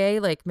CIA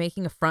like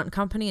making a front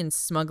company and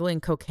smuggling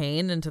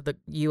cocaine into the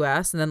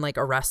US and then like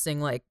arresting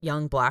like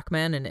young black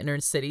men in inner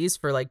cities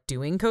for like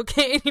doing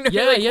cocaine.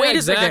 Wait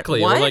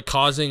exactly. A second, or like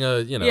causing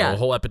a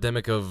whole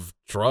epidemic of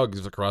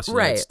drugs across the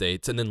United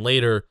States, and then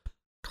later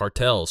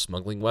cartels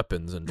smuggling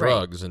weapons and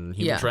drugs and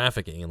human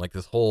trafficking and like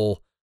this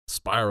whole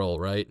spiral,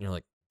 right? And you're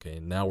like, okay,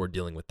 now we're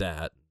dealing with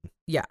that.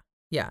 Yeah.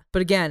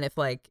 But again,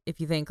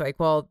 if you think like,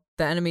 well,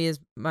 the enemy of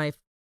my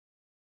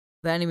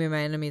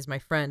enemy is my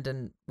friend,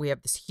 and we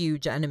have this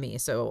huge enemy,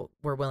 so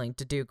we're willing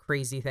to do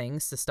crazy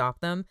things to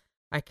stop them,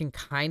 I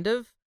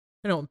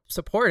don't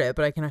support it,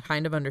 but I can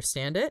kind of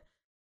understand it.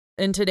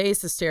 And today's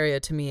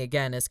hysteria to me,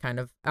 again, is kind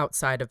of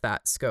outside of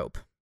that scope.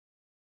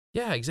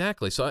 Yeah,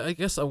 exactly. So I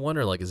guess I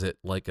wonder, like, is it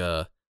like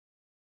a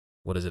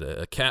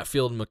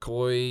Hatfield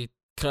McCoy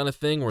kind of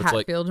thing where it's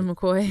like Hatfield and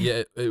McCoy?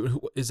 Yeah,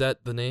 is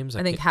that the names?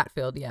 I think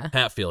Hatfield, yeah.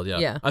 Hatfield, yeah.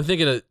 Yeah. I'm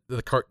thinking of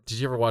did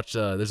you ever watch,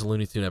 there's a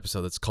Looney Tune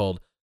episode that's called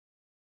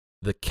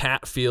The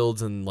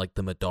Catfields and like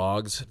the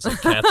Madogs. It's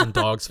like cats and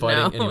dogs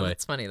fighting. No, anyway,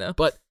 it's funny though.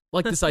 But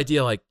like this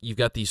idea, like you've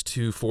got these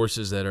two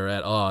forces that are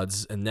at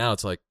odds, and now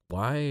it's like,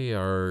 why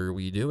are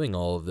we doing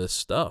all of this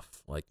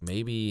stuff? Like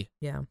maybe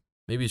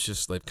it's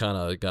just they've kind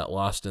of got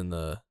lost in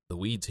the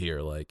weeds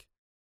here. Like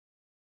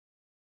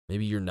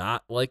maybe you're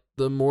not like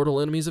the mortal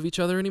enemies of each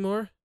other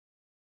anymore.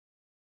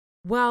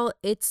 Well,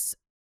 it's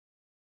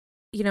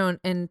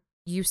and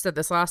you said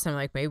this last time,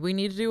 like maybe we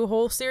need to do a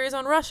whole series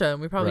on Russia,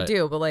 and we probably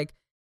do, but like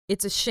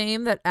it's a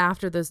shame that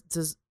after the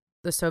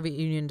Soviet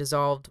Union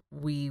dissolved,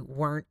 we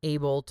weren't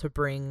able to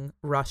bring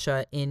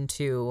Russia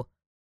into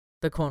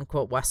the quote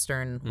unquote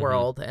Western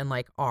world and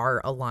like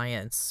our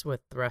alliance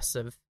with the rest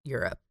of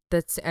Europe.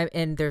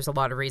 And there's a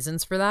lot of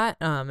reasons for that.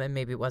 And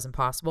maybe it wasn't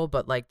possible,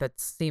 but like that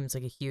seems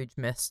like a huge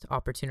missed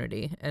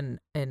opportunity and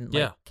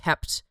like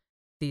kept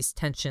these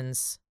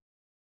tensions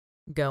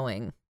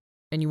going.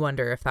 And you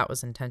wonder if that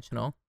was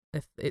intentional.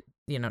 If it,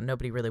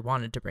 nobody really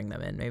wanted to bring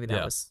them in. Maybe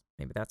that's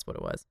what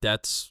it was.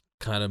 That's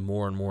kind of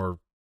more and more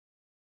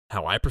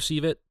how I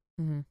perceive it.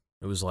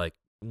 It was like,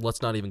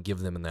 let's not even give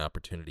them an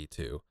opportunity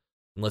to,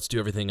 and let's do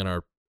everything in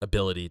our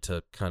ability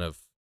to kind of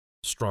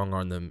strong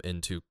arm them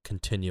into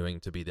continuing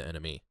to be the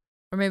enemy.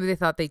 Or maybe they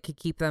thought they could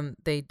keep them,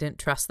 they didn't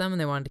trust them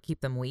and they wanted to keep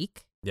them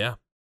weak. Yeah.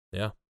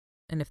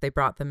 And if they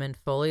brought them in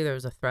fully, there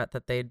was a threat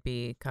that they'd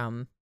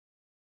become,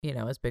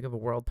 as big of a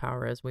world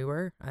power as we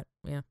were.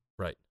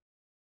 Right.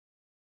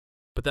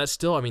 But that's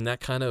still, I mean,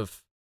 that kind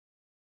of,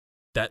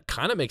 that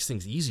kind of makes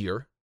things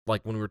easier.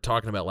 Like when we were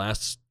talking about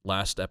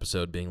last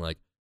episode being like,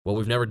 well,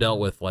 we've never dealt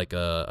with like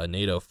a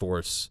NATO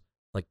force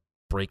like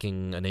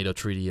breaking a NATO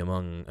treaty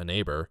among a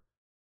neighbor.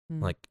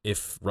 Like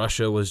if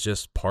Russia was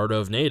just part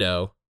of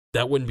NATO,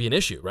 that wouldn't be an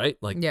issue, right?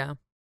 Like, yeah.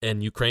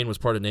 And Ukraine was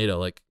part of NATO.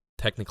 Like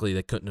technically,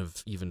 they couldn't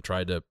have even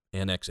tried to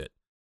annex it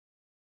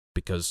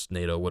because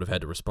NATO would have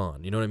had to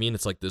respond. You know what I mean?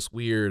 It's like this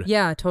weird.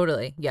 Yeah,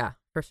 totally. Yeah,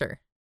 for sure.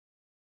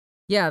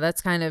 Yeah,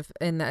 that's kind of,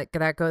 and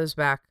that goes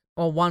back.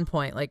 Well, one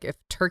point, like if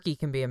Turkey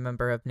can be a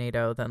member of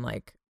NATO, then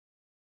like,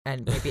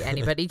 and maybe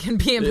anybody can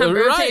be a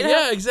member of NATO.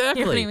 Yeah,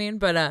 exactly. You know what I mean?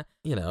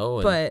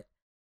 But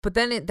but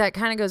then that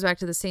kind of goes back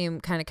to the same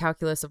kind of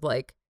calculus of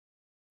like,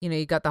 you know,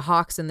 you got the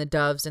hawks and the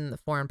doves in the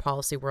foreign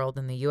policy world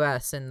in the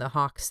U.S. and the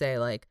hawks say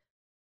like,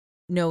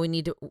 no, we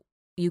need to.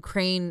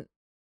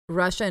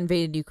 Russia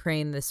invaded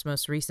Ukraine this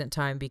most recent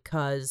time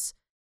because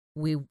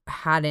we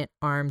hadn't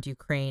armed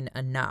Ukraine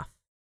enough.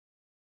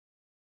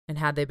 And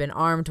had they been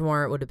armed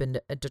more, it would have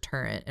been a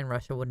deterrent and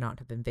Russia would not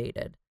have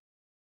invaded.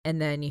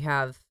 And then you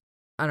have,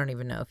 I don't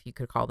even know if you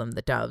could call them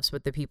the doves,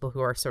 but the people who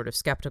are sort of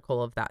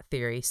skeptical of that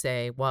theory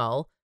say,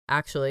 well,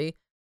 actually,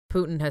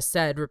 Putin has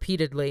said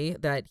repeatedly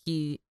that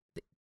he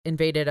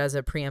invaded as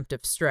a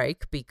preemptive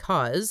strike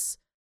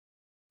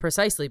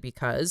precisely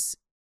because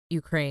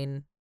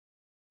Ukraine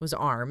was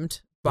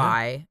armed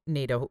by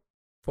NATO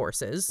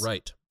forces.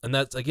 Right. And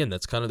that's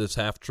kind of this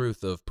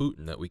half-truth of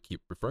Putin that we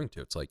keep referring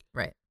to. It's like,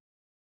 right.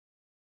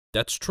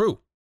 That's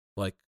true.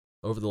 Like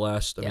over the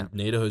last, I mean,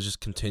 NATO has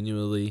just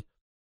continually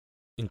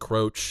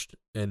encroached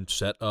and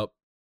set up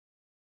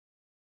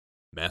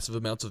massive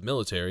amounts of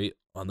military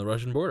on the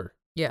Russian border.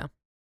 Yeah.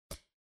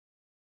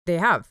 They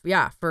have,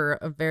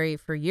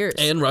 for years.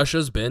 And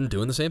Russia's been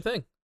doing the same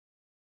thing.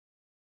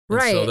 And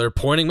right. so they're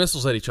pointing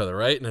missiles at each other,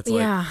 right? And it's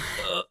like,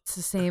 it's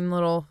the same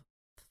little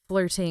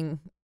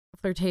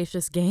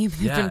flirtatious game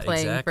they've been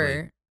playing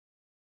for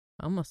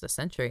almost a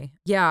century.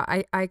 Yeah,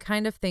 I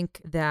kind of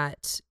think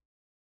that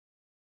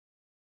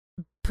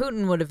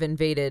Putin would have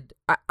invaded.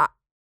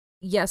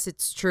 Yes,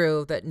 it's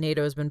true that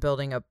NATO has been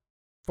building up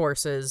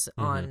forces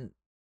on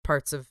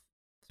parts of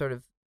sort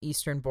of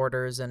eastern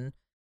borders, and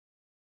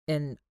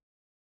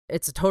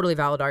it's a totally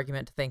valid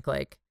argument to think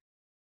like,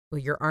 well,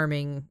 you're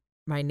arming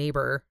my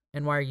neighbor,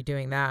 and why are you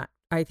doing that?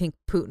 I think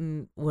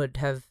Putin would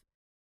have,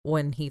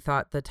 when he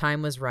thought the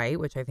time was right,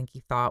 which I think he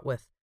thought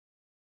with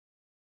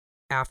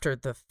after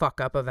the fuck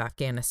up of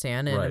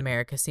Afghanistan and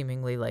America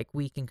seemingly like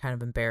weak and kind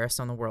of embarrassed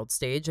on the world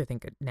stage, I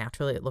think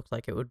naturally it looked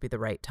like it would be the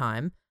right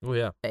time. Oh,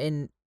 yeah.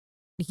 And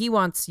he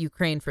wants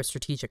Ukraine for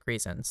strategic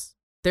reasons.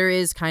 There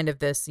is kind of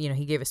this, you know,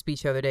 he gave a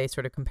speech the other day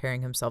sort of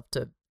comparing himself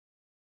to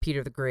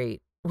Peter the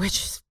Great,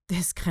 which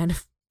is kind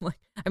of like,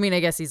 I mean, I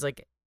guess he's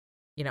like,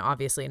 you know,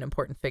 obviously an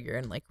important figure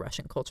in like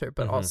Russian culture,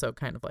 but also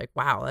kind of like,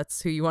 wow,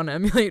 that's who you want to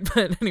emulate.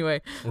 But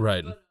anyway.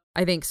 Right.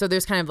 I think so.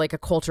 There's kind of like a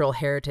cultural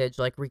heritage,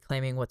 like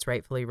reclaiming what's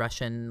rightfully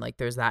Russian. Like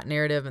there's that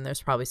narrative, and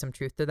there's probably some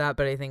truth to that.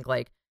 But I think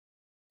like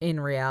in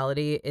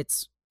reality,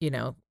 it's, you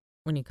know,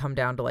 when you come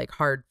down to like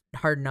hard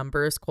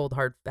numbers, cold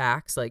hard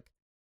facts, like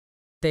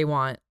they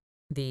want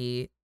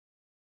the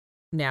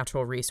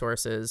natural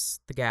resources,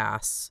 the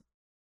gas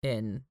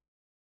in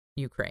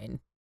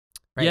Ukraine,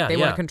 right? Yeah, they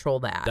want to control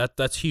that.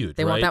 That's huge.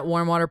 They want that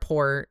warm water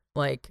port.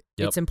 Like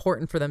it's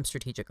important for them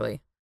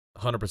strategically.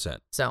 100%.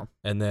 So,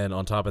 and then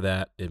on top of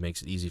that, it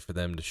makes it easy for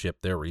them to ship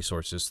their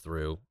resources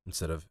through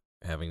instead of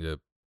having to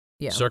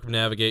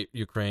circumnavigate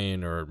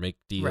Ukraine or make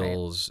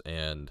deals.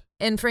 And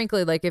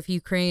frankly, like if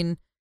Ukraine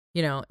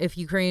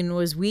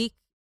was weak,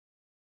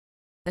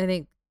 I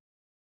think,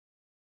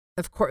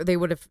 of course, it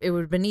would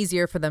have been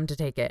easier for them to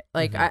take it.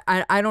 Like,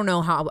 I don't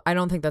know how, I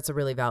don't think that's a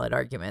really valid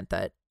argument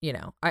that, you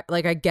know,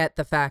 I get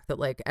the fact that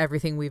like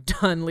everything we've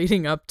done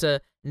leading up to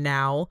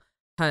now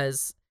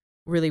has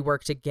really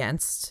worked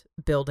against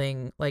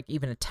building, like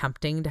even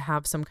attempting to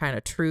have some kind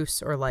of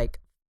truce or like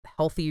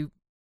healthy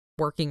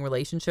working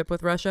relationship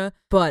with Russia.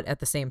 But at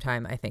the same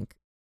time,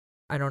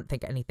 I don't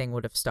think anything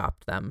would have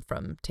stopped them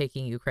from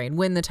taking Ukraine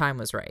when the time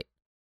was right.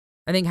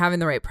 I think having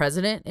the right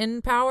president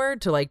in power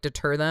to like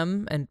deter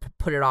them and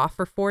put it off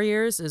for 4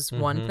 years is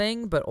one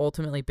thing, but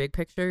ultimately big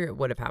picture, it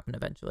would have happened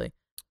eventually.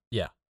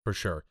 Yeah, for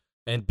sure.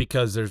 And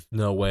because there's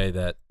no way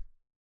that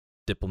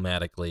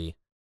diplomatically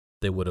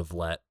they would have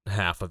let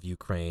half of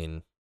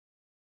Ukraine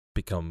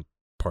become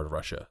part of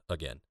Russia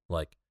again.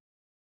 Like,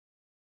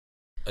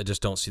 I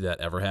just don't see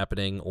that ever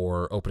happening,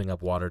 or opening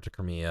up water to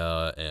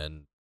Crimea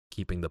and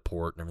keeping the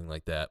port and everything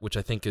like that, which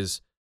I think I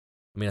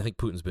think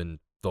Putin's been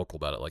vocal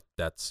about it. Like,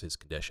 that's his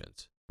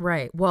conditions.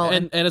 Right. Well,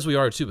 and as we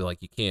are too, but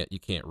like, you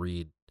can't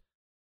read,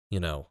 you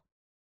know,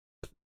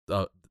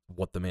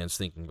 what the man's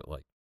thinking, but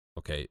like,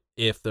 okay,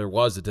 if there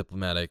was a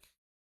diplomatic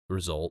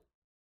result,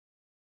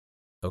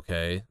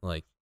 okay,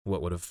 like,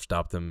 what would have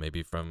stopped them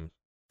maybe from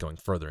going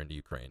further into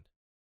Ukraine?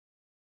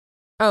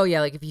 Oh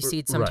yeah, like if you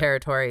cede some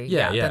territory,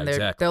 then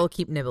exactly. They'll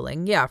keep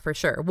nibbling. Yeah, for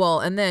sure.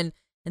 Well, and then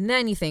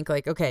you think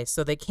like, okay,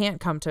 so they can't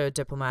come to a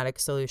diplomatic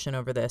solution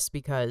over this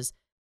because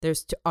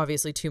there's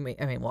obviously too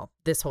many. I mean, well,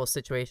 this whole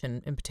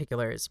situation in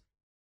particular is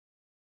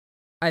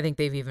I think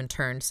they've even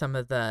turned some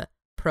of the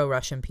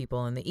pro-Russian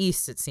people in the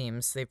East, it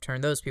seems, they've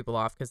turned those people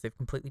off because they've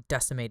completely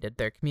decimated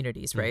their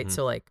communities, right? Mhm.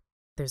 So, like,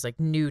 there's, like,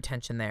 new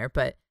tension there.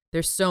 But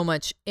there's so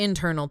much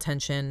internal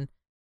tension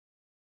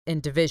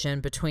and division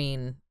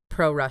between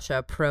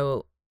pro-Russia,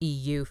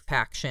 pro-EU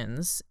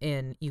factions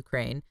in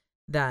Ukraine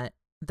that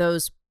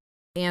those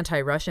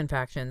anti-Russian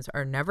factions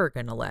are never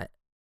going to let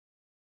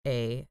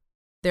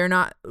they're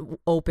not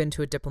open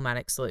to a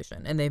diplomatic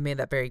solution. And they've made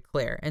that very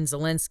clear. And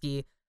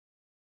Zelensky,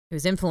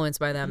 who's influenced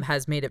by them,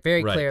 has made it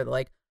very Right. clear that,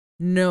 like,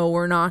 no,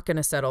 we're not going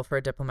to settle for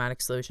a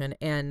diplomatic solution.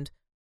 And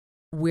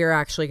we're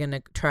actually going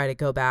to try to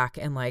go back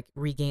and, like,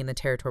 regain the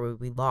territory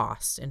we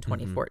lost in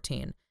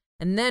 2014.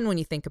 And then when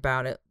you think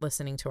about it,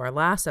 listening to our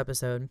last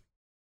episode,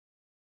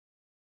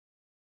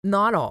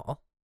 not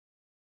all,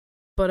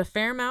 but a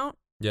fair amount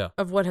Yeah.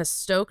 of what has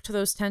stoked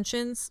those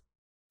tensions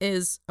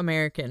is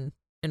American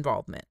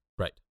involvement.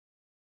 Right.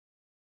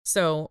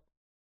 So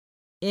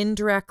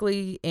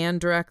indirectly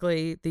and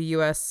directly, the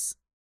U.S.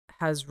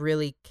 has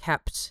really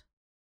kept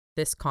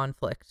this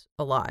conflict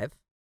alive.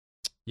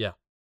 Yeah.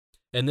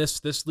 And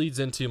this leads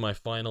into my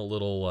final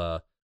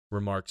little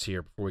remarks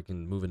here before we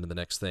can move into the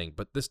next thing.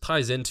 But this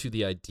ties into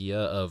the idea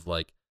of,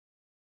 like,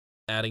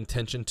 adding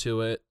tension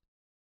to it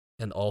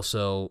and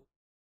also,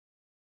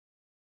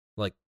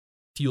 like,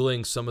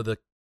 fueling some of the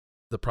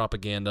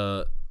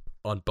propaganda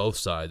on both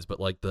sides. But,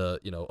 like,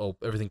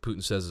 everything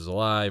Putin says is a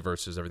lie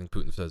versus everything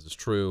Putin says is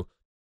true.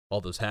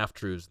 All those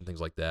half-truths and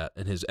things like that.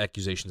 And his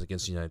accusations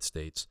against the United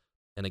States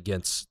and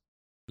against,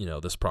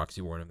 this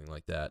proxy war and everything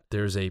like that.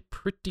 There's a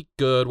pretty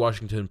good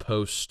Washington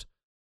Post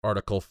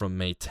article from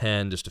May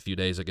 10, just a few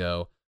days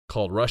ago,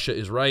 called "Russia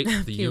is Right."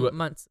 A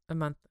month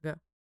ago.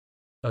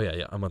 Oh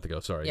yeah, a month ago.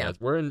 Sorry, Yeah. guys,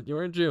 we're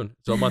in June,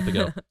 so a month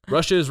ago.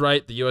 Russia is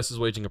right. The U.S. is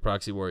waging a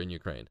proxy war in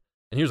Ukraine.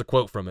 And here's a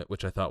quote from it,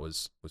 which I thought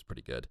was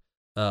pretty good.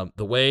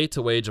 The way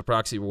to wage a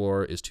proxy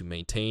war is to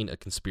maintain a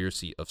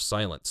conspiracy of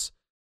silence.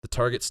 The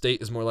target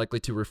state is more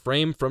likely to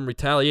refrain from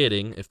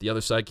retaliating if the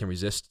other side can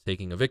resist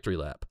taking a victory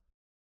lap.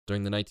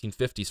 During the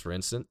 1950s, for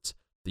instance,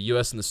 the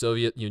U.S. and the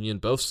Soviet Union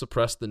both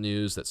suppressed the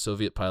news that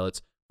Soviet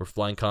pilots were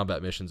flying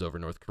combat missions over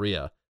North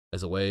Korea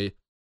as a way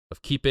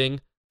of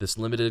keeping this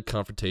limited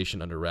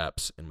confrontation under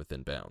wraps and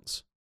within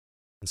bounds.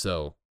 And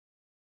so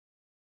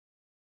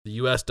the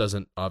U.S.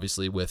 doesn't,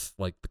 obviously, with,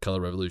 like, the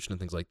Color Revolution and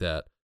things like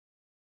that,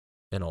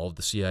 and all of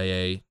the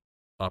CIA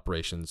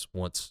operations,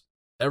 wants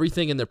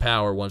everything in their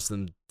power, wants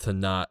them to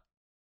not,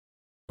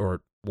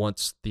 or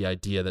wants the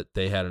idea that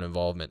they had an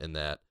involvement in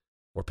that,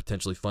 or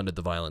potentially funded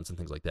the violence and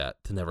things like that,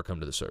 to never come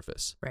to the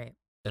surface. Right.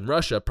 And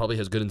Russia probably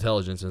has good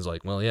intelligence and is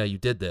like, well, yeah, you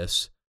did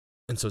this.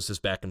 And so it's this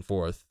back and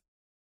forth.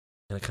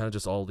 And it kind of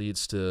just all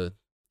leads to,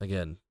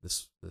 again,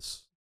 this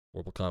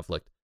horrible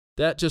conflict.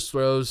 That just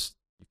throws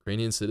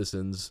Ukrainian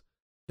citizens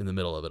in the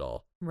middle of it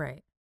all.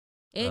 Right.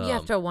 And you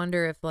have to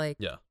wonder if, like,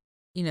 Yeah.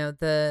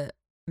 The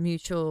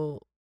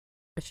mutual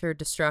assured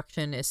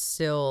destruction is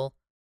still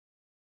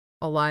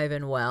alive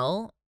and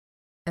well.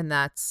 And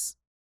that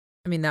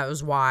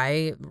was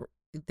why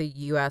the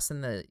U.S.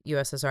 and the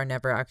USSR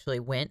never actually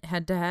went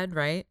head to head,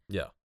 right?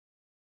 Yeah.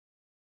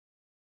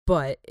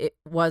 But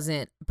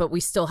we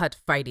still had to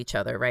fight each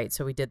other, right?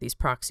 So we did these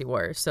proxy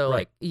wars. So,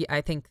 Right. like, I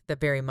think that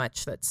very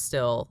much that's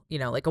still,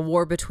 like, a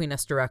war between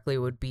us directly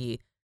would be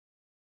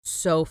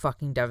so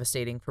fucking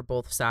devastating for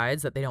both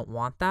sides that they don't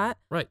want that.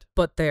 Right.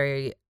 But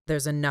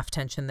there's enough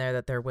tension there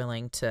that they're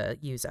willing to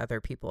use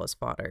other people as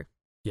fodder.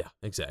 Yeah,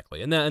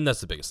 exactly. And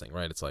that's the biggest thing,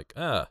 right? It's like,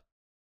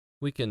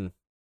 we can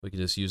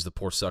just use the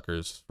poor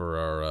suckers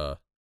for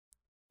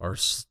our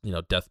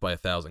death by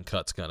 1,000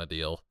 cuts kind of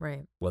deal.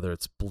 Right. Whether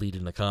it's bleed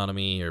an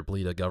economy or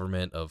bleed a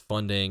government of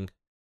funding,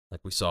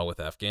 like we saw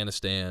with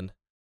Afghanistan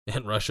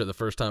and Russia the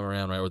first time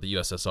around, right, or the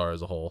USSR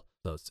as a whole.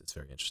 So it's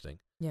very interesting.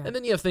 Yeah. And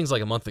then you have things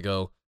like a month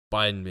ago,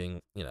 Biden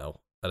being,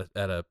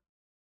 at a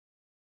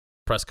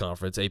press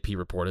conference, AP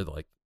reported,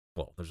 like,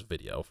 well, there's a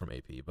video from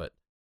AP, but,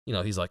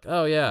 he's like,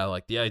 oh yeah,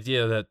 like the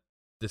idea that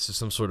this is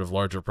some sort of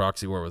larger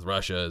proxy war with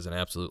Russia is an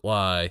absolute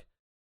lie.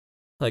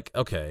 Like,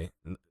 okay,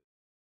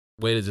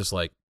 way to just,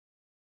 like,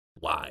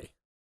 lie.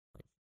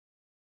 Like,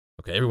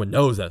 okay, everyone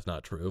knows that's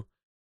not true,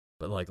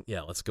 but, like,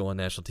 yeah, let's go on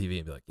national TV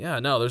and be like, yeah,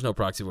 no, there's no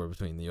proxy war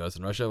between the U.S.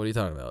 and Russia. What are you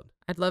talking about?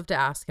 I'd love to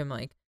ask him,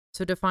 like,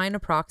 so define a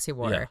proxy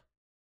war. Yeah.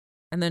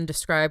 And then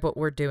describe what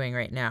we're doing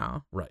right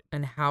now. Right.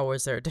 And how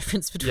is there a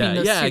difference between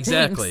those two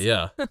exactly. things?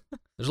 Yeah.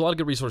 There's a lot of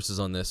good resources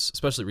on this,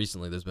 especially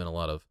recently. There's been a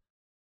lot of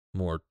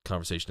more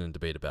conversation and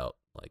debate about,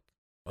 like,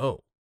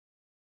 oh,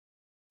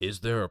 is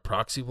there a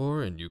proxy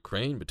war in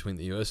Ukraine between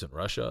the U.S. and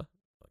Russia?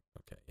 Like,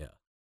 okay, yeah.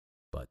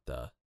 But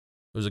there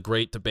was a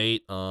great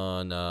debate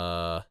on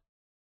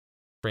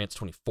France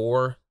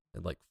 24.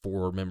 Had like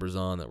 4 members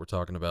on that were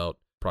talking about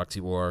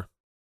proxy war.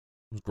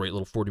 It was a great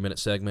little 40-minute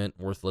segment,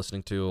 worth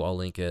listening to. I'll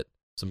link it.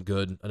 Some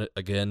good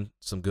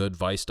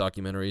Vice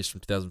documentaries from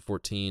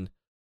 2014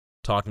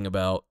 talking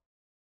about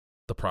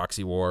the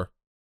proxy war.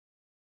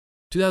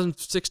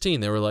 2016,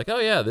 they were like, oh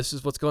yeah, this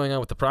is what's going on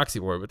with the proxy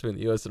war between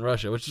the U.S. and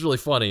Russia, which is really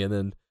funny, and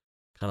then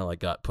kind of like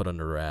got put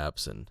under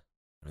wraps and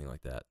everything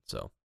like that.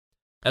 So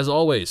As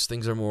always,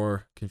 things are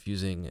more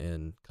confusing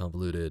and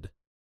convoluted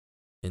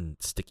and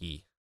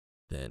sticky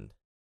than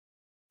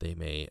they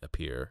may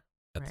appear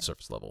at the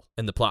surface level.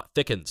 And the plot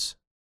thickens.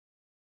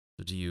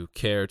 So do you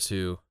care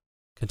to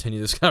continue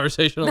this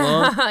conversation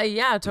along?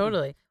 Yeah,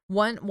 totally.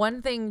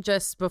 One thing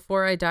just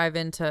before I dive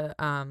into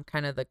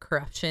kind of the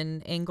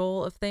corruption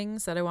angle of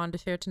things that I wanted to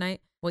share tonight,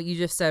 what you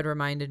just said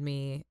reminded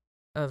me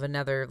of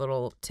another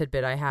little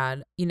tidbit I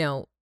had. You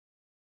know,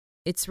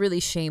 it's really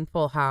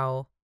shameful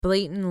how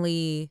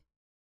blatantly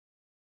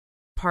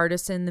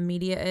partisan the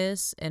media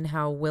is and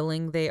how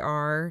willing they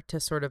are to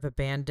sort of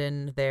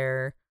abandon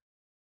their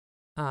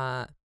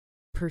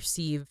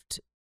perceived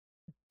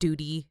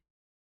duty,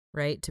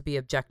 right, to be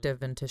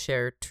objective and to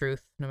share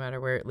truth no matter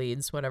where it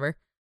leads, whatever.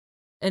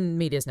 And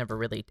media's never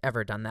really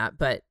ever done that,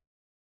 but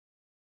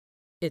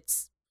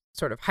it's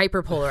sort of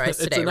hyper-polarized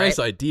today, It's a nice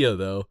idea,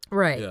 though.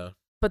 Right. Yeah.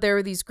 But there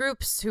were these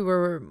groups who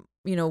were,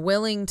 you know,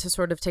 willing to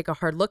sort of take a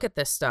hard look at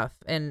this stuff.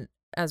 And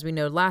as we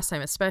know last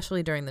time,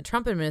 especially during the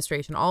Trump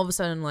administration, all of a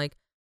sudden, like,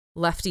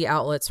 lefty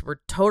outlets were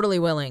totally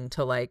willing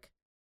to, like,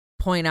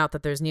 point out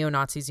that there's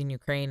neo-Nazis in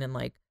Ukraine and,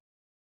 like,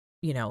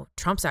 you know,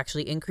 Trump's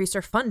actually increased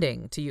our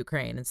funding to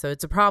Ukraine. And so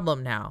it's a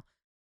problem now.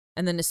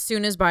 And then as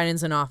soon as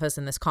Biden's in office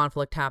and this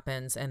conflict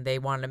happens and they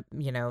want to,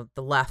 you know,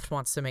 the left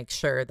wants to make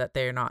sure that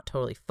they're not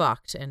totally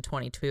fucked in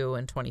 22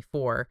 and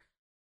 24,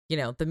 you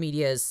know, the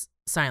media is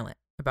silent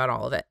about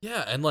all of it.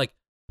 Yeah, and like,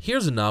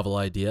 here's a novel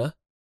idea.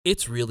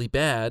 It's really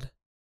bad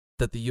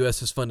that the U.S.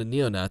 has funded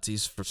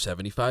neo-Nazis for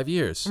 75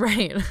 years.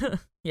 Right.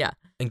 Yeah.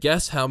 And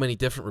guess how many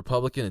different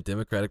Republican and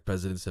Democratic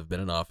presidents have been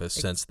in office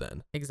since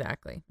then?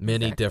 Exactly.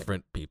 Many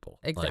different people.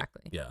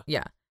 Exactly. Like,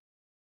 yeah.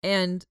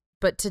 Yeah.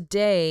 But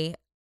today,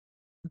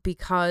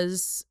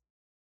 because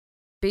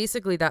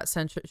basically that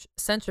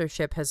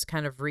censorship has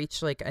kind of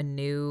reached like a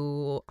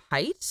new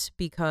height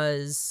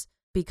because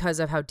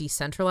of how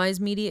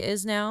decentralized media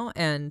is now.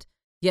 And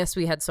yes,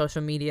 we had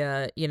social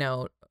media, you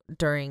know,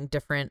 during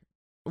different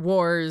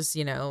wars,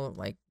 you know,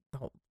 like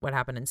what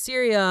happened in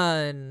Syria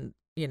and,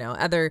 you know,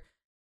 other,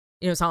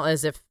 you know, it's not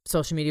as if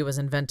social media was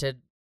invented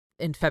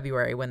in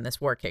February when this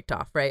war kicked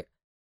off, right?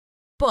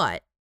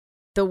 But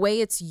the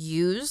way it's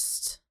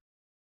used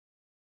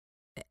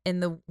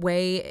and the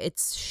way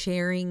it's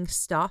sharing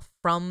stuff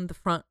from the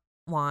front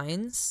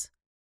lines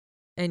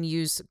and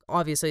used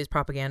obviously as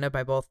propaganda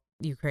by both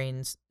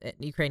Ukrainians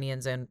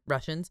and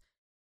Russians,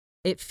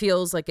 it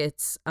feels like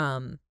it's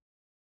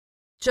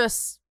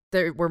just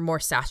we're more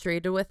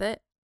saturated with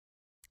it.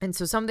 And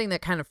so something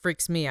that kind of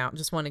freaks me out,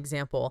 just one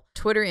example,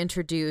 Twitter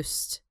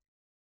introduced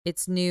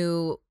its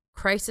new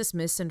crisis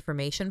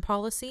misinformation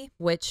policy,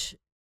 which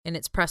in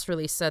its press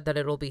release said that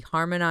it'll be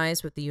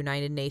harmonized with the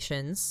United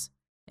Nations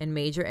and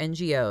major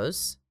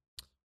NGOs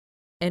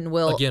and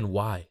will... Again,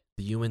 why?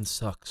 The UN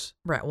sucks.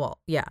 Right, well,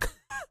 yeah.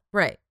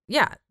 Right,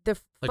 yeah.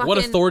 What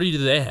authority do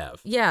they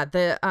have? Yeah,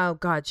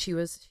 she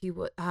was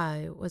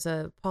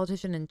a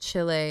politician in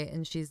Chile,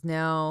 and she's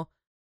now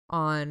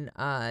on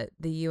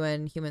the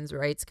UN Human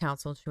Rights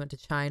Council. She went to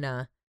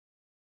China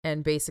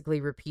and basically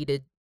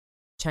repeated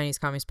Chinese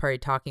Communist Party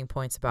talking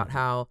points about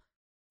how,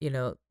 you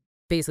know,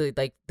 basically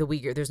like the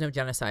Uyghur, there's no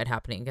genocide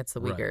happening against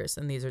the Uyghurs. Right.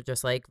 And these are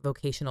just like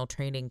vocational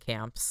training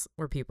camps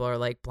where people are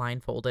like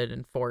blindfolded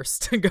and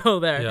forced to go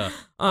there.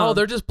 Yeah.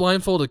 They're just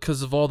blindfolded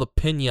because of all the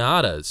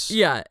piñatas.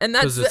 Yeah. And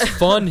that's because it's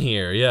fun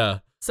here. Yeah.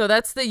 So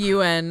that's the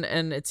UN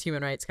and its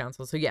Human Rights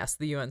Council. So yes,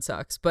 the UN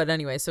sucks. But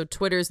anyway, so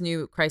Twitter's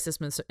new crisis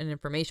and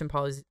information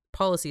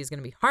policy is going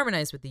to be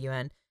harmonized with the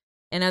UN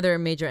and other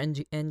major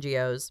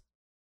NGOs.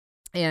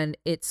 And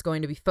it's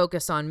going to be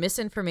focused on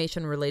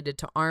misinformation related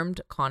to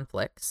armed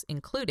conflicts,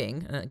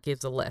 including, and it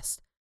gives a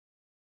list,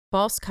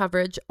 false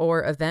coverage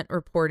or event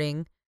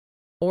reporting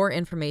or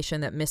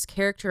information that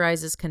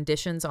mischaracterizes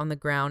conditions on the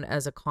ground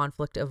as a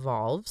conflict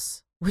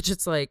evolves, which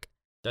it's like...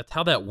 That's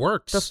how that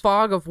works. The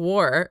fog of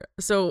war.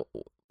 So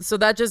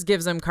that just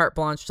gives them carte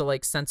blanche to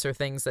like censor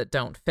things that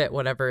don't fit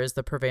whatever is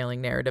the prevailing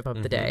narrative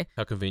of the day.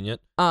 How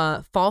convenient.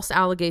 False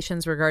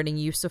allegations regarding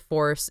use of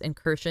force,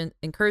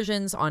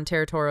 incursions on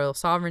territorial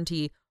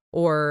sovereignty,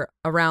 or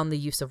around the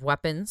use of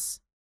weapons.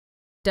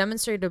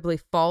 Demonstrably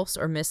false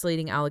or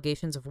misleading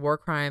allegations of war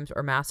crimes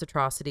or mass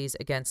atrocities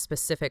against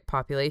specific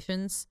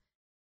populations.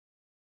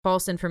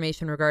 False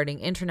information regarding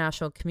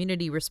international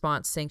community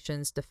response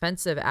sanctions,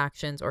 defensive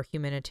actions, or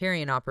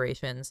humanitarian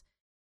operations.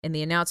 And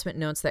the announcement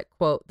notes that,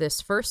 quote, this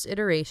first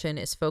iteration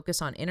is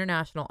focused on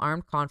international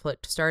armed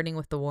conflict, starting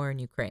with the war in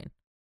Ukraine.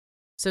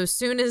 So as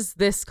soon as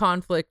this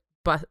conflict,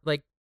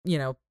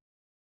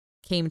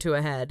 came to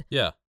a head,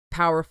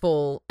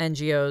 powerful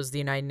NGOs, the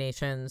United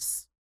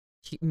Nations,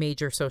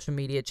 major social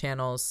media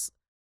channels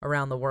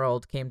around the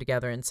world came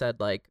together and said,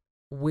 like,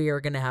 we're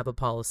going to have a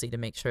policy to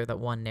make sure that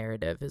one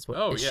narrative is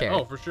what is shared.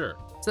 Oh, for sure.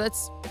 So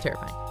that's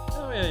terrifying.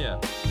 Oh,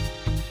 yeah.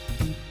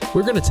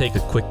 We're going to take a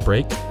quick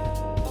break,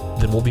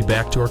 then we'll be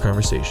back to our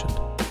conversation.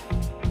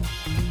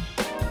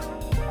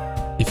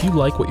 If you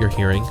like what you're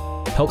hearing,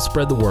 help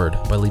spread the word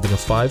by leaving a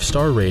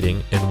 5-star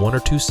rating and 1 or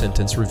 2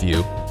 sentence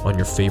review on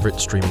your favorite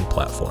streaming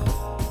platform.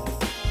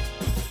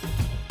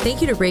 Thank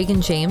you to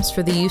Reagan James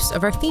for the use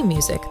of our theme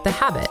music, The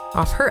Habit,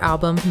 off her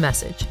album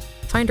Message.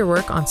 Find her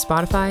work on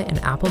Spotify and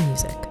Apple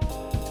Music.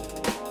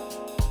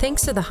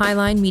 Thanks to the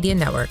Highline Media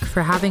Network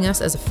for having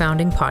us as a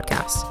founding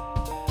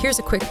podcast. Here's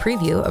a quick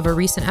preview of a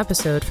recent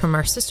episode from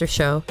our sister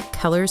show,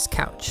 Keller's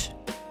Couch.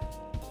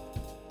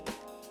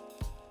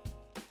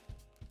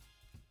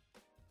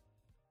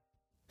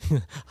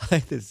 I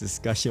had this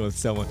discussion with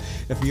someone.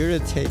 If you were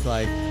to take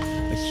like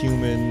a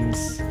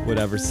human's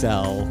whatever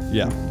cell,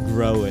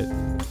 grow it,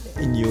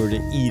 and you were to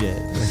eat it,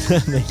 would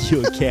that make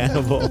you a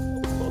cannibal?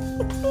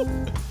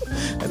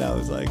 And I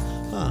was like,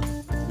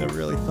 never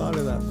really thought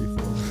of that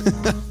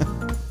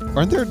before.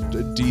 Aren't there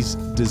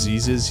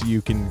diseases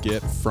you can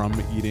get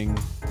from eating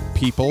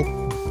people?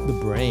 The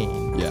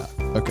brain. Yeah.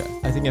 Okay.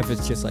 I think if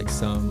it's just like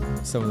some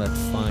of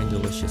that fine,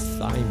 delicious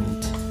thigh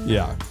meat,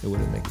 it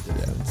wouldn't make a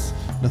difference.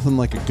 Nothing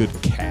like a good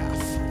calf,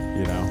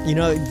 you know? You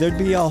know, there'd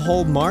be a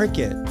whole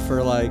market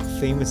for like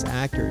famous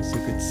actors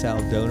who could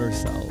sell donor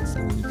cells,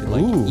 and then you could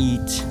like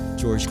eat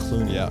George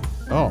Clooney. Yeah.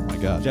 Oh my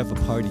God. You'd have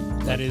a party.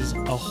 That is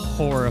a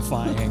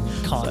horrifying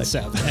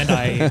concept, and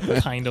I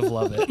kind of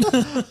love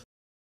it.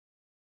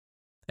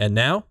 And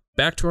now,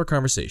 back to our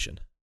conversation.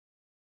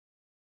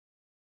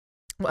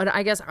 What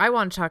I guess I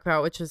want to talk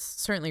about, which is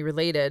certainly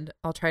related,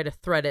 I'll try to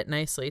thread it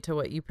nicely to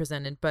what you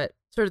presented, but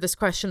sort of this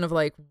question of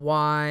like,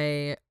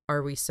 why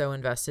are we so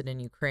invested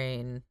in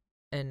Ukraine?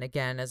 And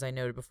again, as I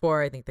noted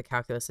before, I think the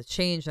calculus has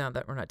changed now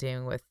that we're not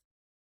dealing with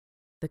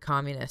the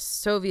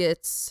communist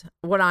Soviets.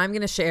 What I'm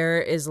going to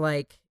share is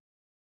like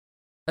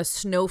a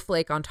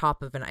snowflake on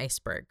top of an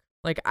iceberg.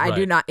 Like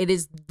it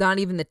is not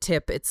even the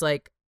tip. It's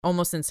like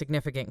almost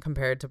insignificant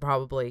compared to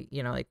probably,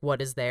 like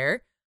what is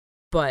there.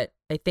 But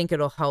I think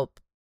it'll help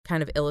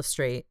kind of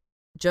illustrate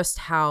just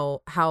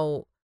how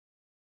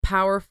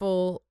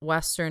powerful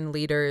Western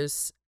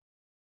leaders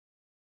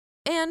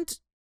and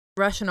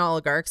Russian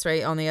oligarchs,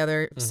 right, on the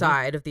other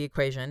side of the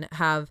equation,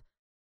 have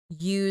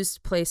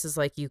used places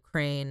like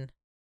Ukraine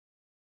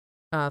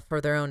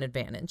for their own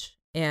advantage.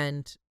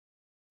 And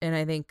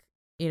I think,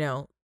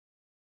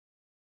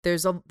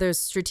 there's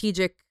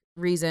strategic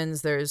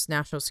reasons, there's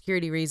national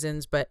security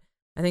reasons, but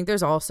I think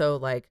there's also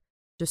like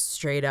just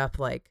straight up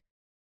like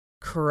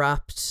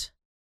corrupt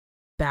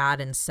bad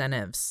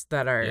incentives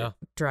that are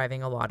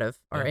driving a lot of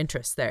our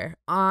interests there.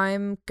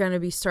 I'm going to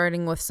be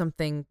starting with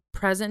something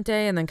present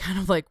day and then kind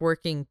of like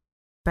working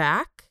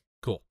back.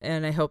 Cool.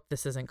 And I hope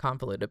this isn't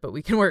convoluted, but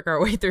we can work our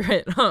way through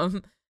it.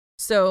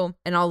 So,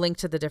 and I'll link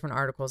to the different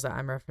articles that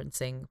I'm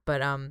referencing,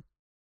 but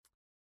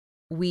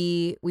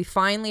we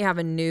finally have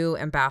a new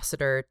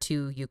ambassador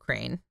to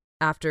Ukraine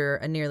after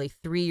a nearly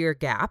 3-year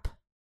gap.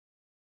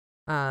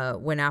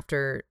 When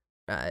after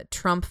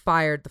Trump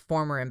fired the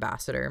former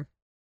ambassador,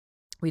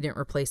 we didn't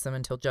replace them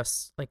until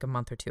just like a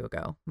month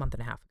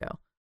and a half ago,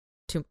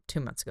 two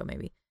months ago,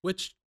 maybe.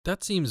 Which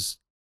that seems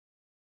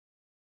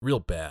real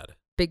bad.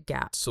 Big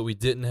gap. So we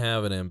didn't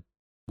have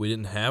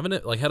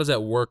like, how does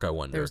that work? I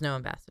wonder. There was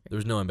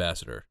no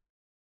ambassador.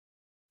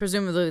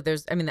 Presumably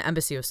the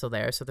embassy was still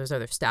there, so there's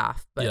other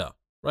staff. But yeah.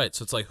 Right.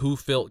 So it's like who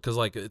filled, because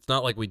like, it's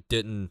not like we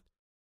didn't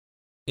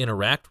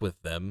interact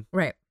with them.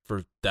 Right.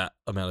 For that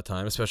amount of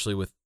time, especially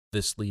with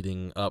this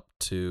leading up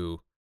to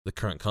the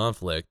current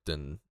conflict.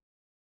 And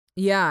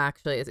yeah,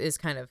 actually, it is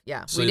kind of,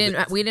 So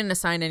we didn't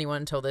assign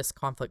anyone until this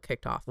conflict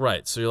kicked off.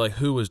 Right. So you're like,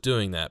 who was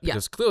doing that?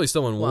 Because clearly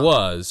someone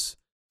was.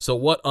 So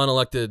what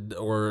unelected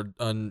or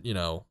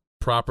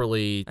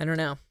properly I don't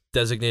know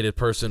designated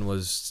person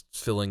was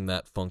filling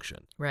that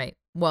function? Right.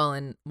 Well,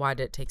 and why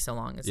did it take so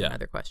long is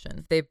another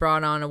question. They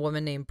brought on a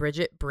woman named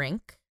Bridget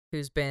Brink,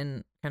 who's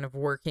been kind of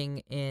working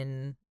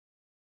in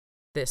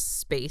this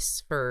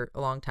space for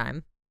a long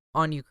time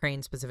on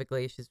Ukraine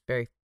specifically. She's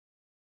very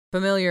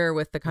familiar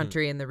with the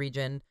country and the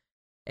region,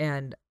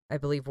 and I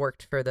believe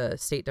worked for the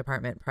State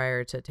Department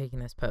prior to taking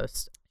this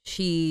post.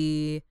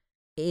 She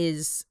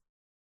is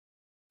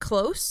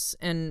close,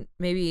 and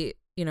maybe,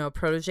 a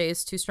protege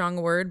is too strong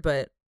a word,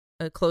 but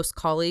a close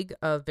colleague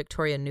of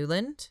Victoria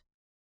Nuland,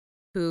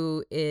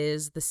 who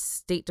is the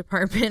State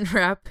Department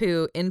rep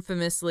who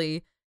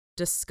infamously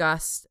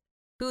discussed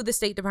who the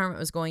State Department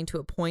was going to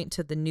appoint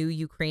to the new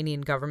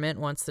Ukrainian government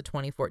once the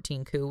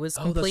 2014 coup was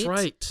complete. Oh,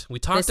 that's right. We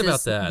talked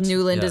about that.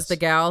 Nuland is the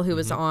gal who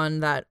was on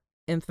that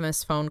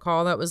infamous phone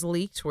call that was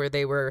leaked where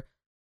they were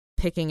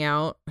picking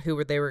out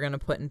who they were going to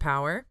put in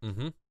power,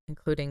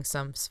 including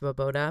some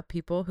Svoboda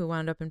people who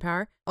wound up in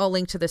power. I'll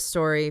link to this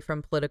story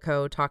from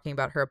Politico talking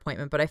about her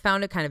appointment, but I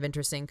found it kind of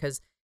interesting because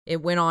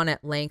it went on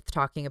at length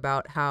talking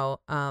about how,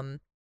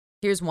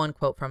 here's one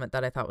quote from it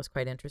that I thought was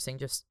quite interesting,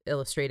 just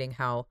illustrating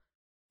how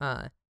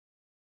kind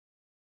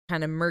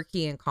of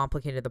murky and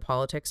complicated the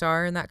politics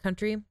are in that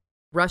country.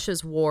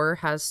 Russia's war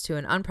has to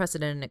an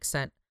unprecedented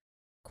extent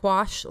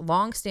quash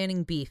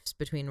long-standing beefs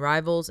between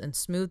rivals and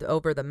smooth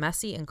over the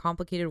messy and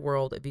complicated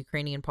world of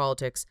Ukrainian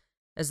politics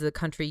as the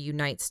country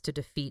unites to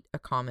defeat a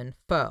common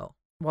foe.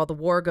 While the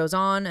war goes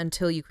on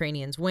until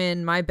Ukrainians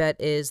win, my bet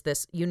is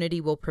this unity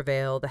will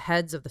prevail. The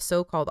heads of the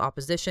so-called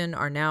opposition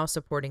are now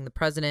supporting the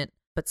president,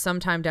 but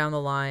sometime down the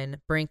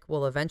line, Brink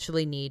will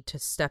eventually need to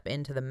step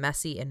into the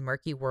messy and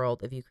murky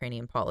world of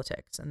Ukrainian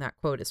politics. And that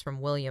quote is from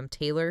William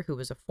Taylor, who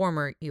was a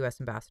former U.S.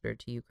 ambassador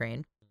to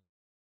Ukraine.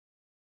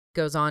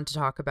 Goes on to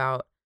talk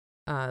about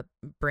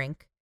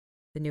Brink,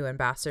 the new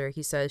ambassador.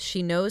 He says,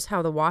 she knows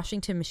how the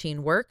Washington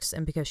machine works,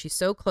 and because she's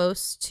so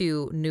close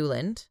to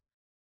Newland,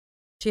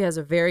 she has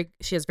very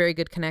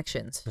good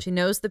connections. She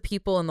knows the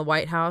people in the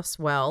White House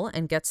well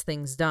and gets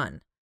things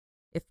done.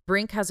 If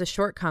Brink has a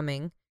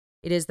shortcoming,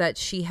 it is that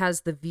she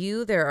has the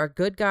view there are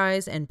good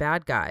guys and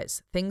bad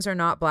guys. Things are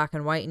not black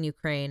and white in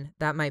Ukraine.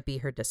 That might be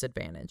her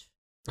disadvantage.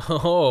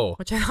 Oh.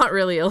 Which I thought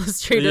really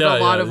illustrated a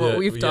lot of what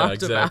we've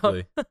talked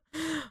about.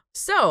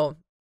 So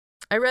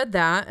I read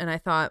that and I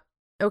thought,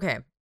 okay,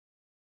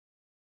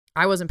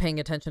 I wasn't paying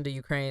attention to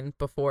Ukraine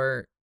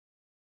before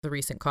the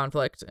recent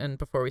conflict and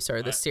before we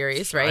started this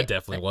series, right? I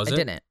definitely wasn't. I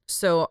didn't.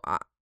 So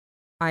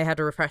I had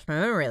to refresh my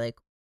memory. Like,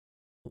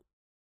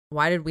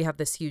 why did we have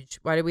this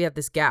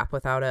gap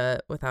without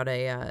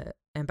a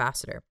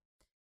ambassador?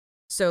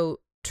 So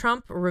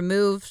Trump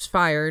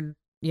fired's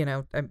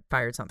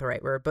not the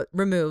right word, but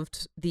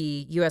removed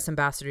the U.S.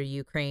 ambassador to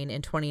Ukraine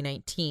in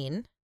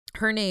 2019.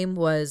 Her name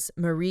was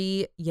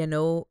Marie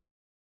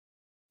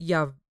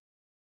Let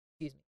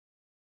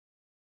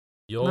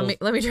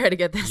me try to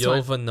get this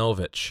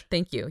Yovanovitch.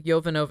 Thank you,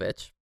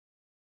 Yovanovitch.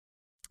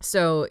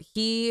 So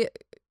he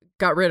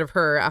got rid of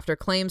her after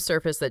claims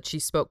surfaced that she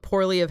spoke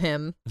poorly of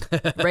him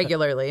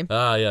regularly.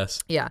 Ah,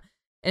 yes. Yeah.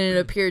 And it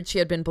appeared she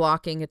had been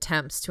blocking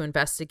attempts to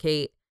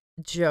investigate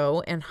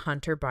Joe and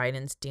Hunter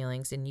Biden's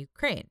dealings in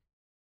Ukraine.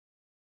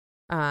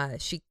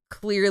 She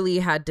clearly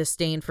had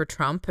disdain for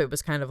Trump. It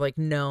was kind of like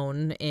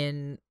known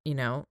in,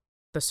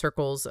 the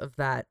circles of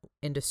that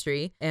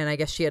industry. And I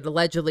guess she had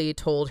allegedly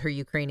told her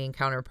Ukrainian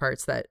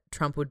counterparts that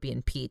Trump would be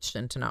impeached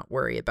and to not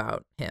worry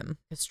about him.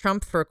 Because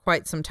Trump, for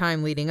quite some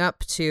time leading up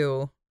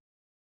to,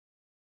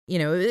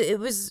 it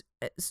was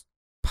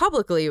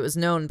publicly, it was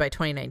known by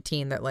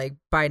 2019 that like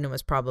Biden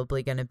was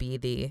probably going to be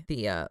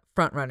the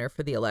front runner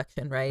for the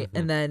election, right? Mm-hmm.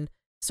 And then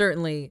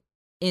certainly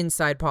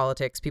inside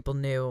politics, people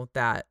knew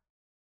that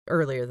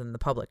earlier than the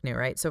public knew,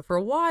 right? So for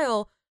a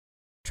while,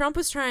 Trump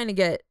was trying to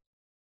get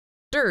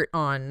dirt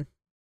on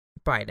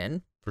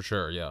Biden. For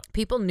sure, yeah.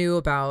 People knew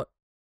about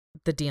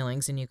the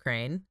dealings in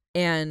Ukraine,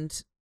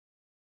 and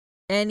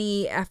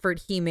any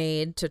effort he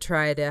made to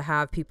try to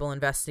have people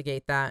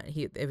investigate that,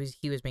 he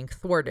was being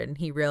thwarted. And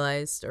he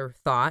realized or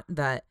thought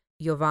that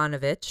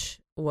Yovanovitch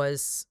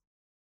was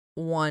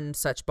one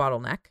such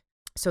bottleneck.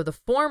 So the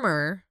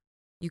former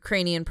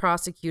Ukrainian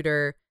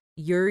prosecutor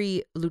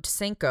Yuri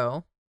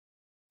Lutsenko,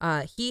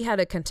 he had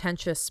a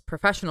contentious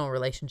professional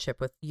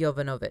relationship with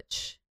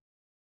Yovanovitch.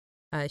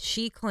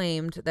 She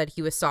claimed that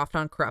he was soft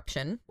on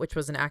corruption, which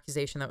was an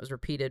accusation that was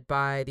repeated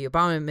by the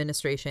Obama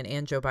administration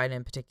and Joe Biden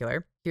in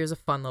particular. Here's a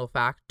fun little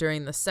fact.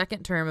 During the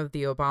second term of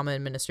the Obama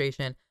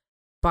administration,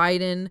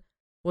 Biden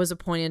was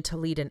appointed to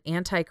lead an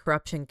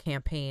anti-corruption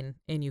campaign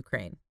in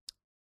Ukraine.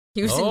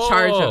 He was in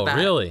charge of that.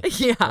 Really?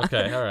 Yeah.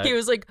 Okay, all right. He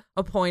was like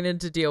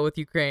appointed to deal with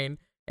Ukraine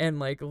and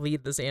like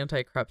lead this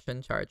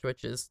anti-corruption charge,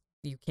 which is,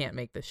 you can't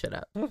make this shit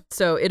up.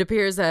 So it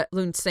appears that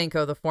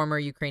Lutsenko, the former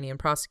Ukrainian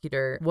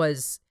prosecutor,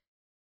 was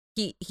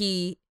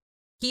he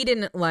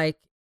didn't like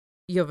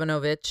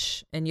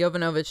Yovanovitch, and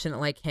Yovanovitch didn't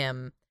like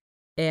him,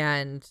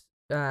 and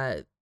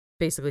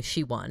basically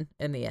she won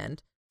in the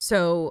end.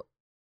 So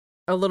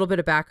a little bit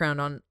of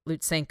background on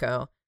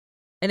Lutsenko.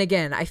 And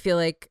again, I feel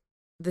like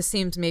this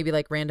seems maybe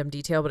like random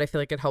detail, but I feel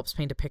like it helps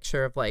paint a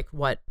picture of like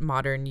what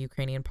modern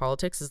Ukrainian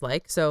politics is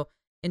like. So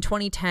in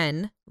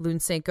 2010,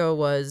 Lutsenko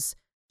was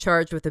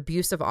charged with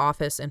abuse of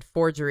office and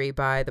forgery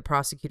by the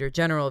prosecutor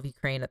general of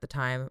Ukraine at the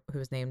time, who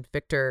was named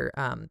Viktor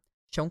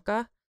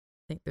Shonka. I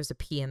think there's a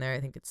P in there. I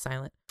think it's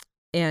silent.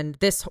 And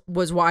this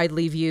was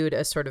widely viewed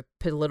as sort of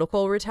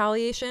political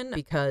retaliation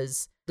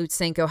because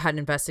Lutsenko had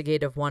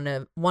investigated one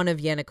of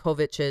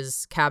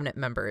Yanukovych's cabinet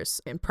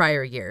members in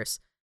prior years.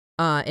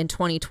 In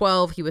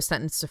 2012, he was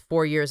sentenced to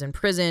 4 years in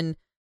prison,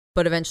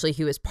 but eventually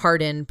he was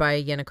pardoned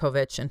by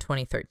Yanukovych in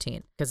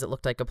 2013 because it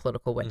looked like a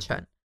political witch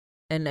hunt.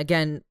 And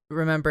again,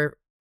 remember,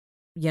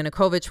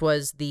 Yanukovych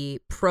was the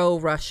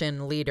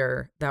pro-Russian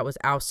leader that was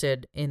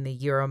ousted in the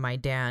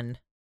Euromaidan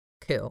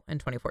coup in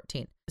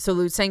 2014. So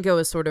Lutsenko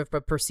is sort of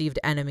a perceived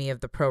enemy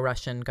of the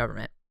pro-Russian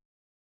government.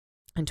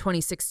 In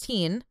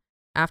 2016,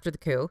 after the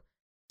coup,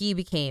 he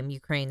became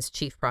Ukraine's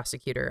chief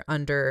prosecutor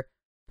under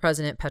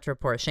President Petro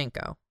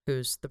Poroshenko,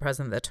 who's the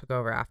president that took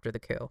over after the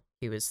coup.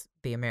 He was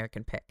the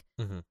American pick.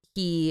 Mm-hmm.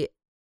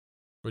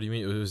 What do you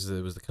mean? It was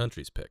the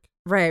country's pick.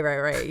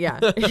 Right. Yeah.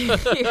 He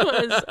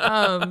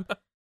was.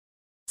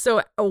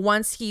 So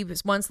once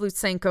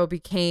Lutsenko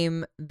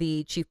became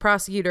the chief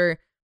prosecutor,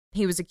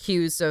 he was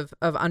accused of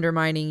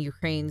undermining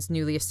Ukraine's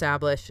newly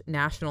established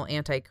National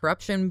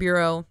Anti-Corruption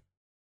Bureau.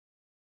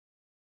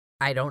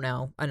 I don't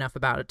know enough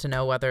about it to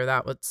know whether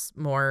that was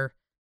more,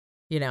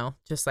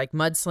 just like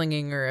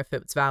mudslinging or if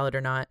it's valid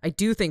or not. I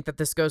do think that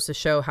this goes to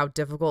show how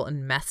difficult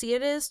and messy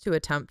it is to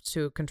attempt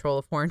to control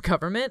a foreign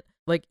government.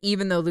 like,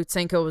 even though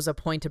Lutsenko was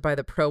appointed by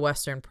the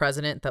pro-Western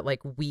president that,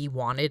 like, we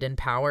wanted in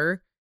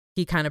power,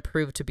 he kind of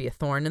proved to be a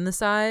thorn in the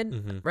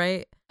side,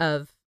 right,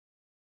 of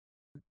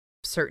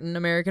certain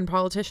American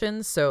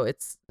politicians. So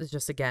it's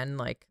just, again,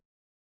 like,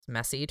 it's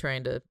messy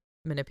trying to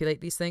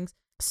manipulate these things.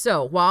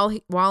 So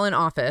while in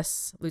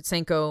office,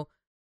 Lutsenko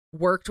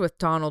worked with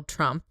Donald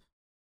Trump,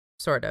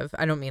 sort of.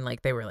 I don't mean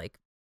like they were like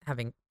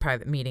having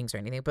private meetings or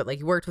anything, but like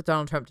he worked with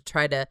Donald Trump to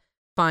try to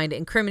find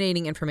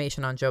incriminating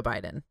information on Joe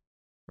Biden,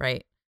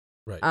 right?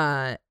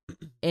 Right.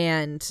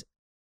 And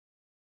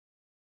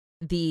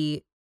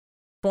the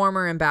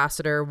former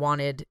ambassador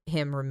wanted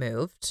him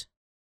removed.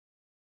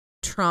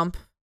 Trump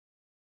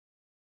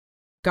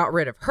got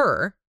rid of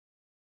her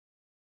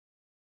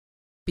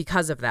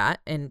because of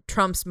that. In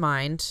Trump's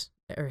mind,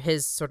 or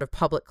his sort of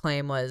public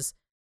claim was,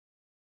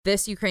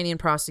 this Ukrainian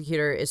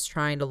prosecutor is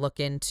trying to look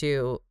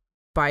into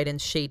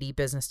Biden's shady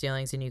business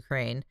dealings in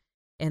Ukraine,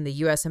 and the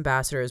U.S.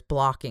 ambassador is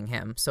blocking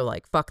him. So,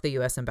 like, fuck the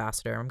U.S.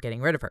 ambassador. I'm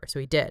getting rid of her. So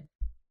he did.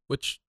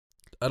 Which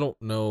I don't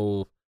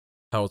know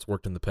how it's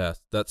worked in the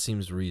past. That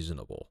seems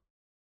reasonable.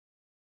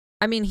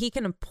 I mean, he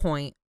can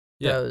appoint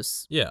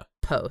those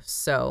posts.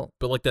 So,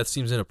 but like that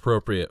seems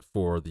inappropriate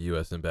for the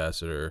U.S.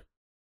 ambassador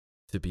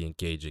to be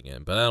engaging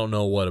in. But I don't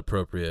know what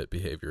appropriate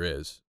behavior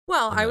is.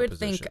 Well, I would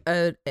think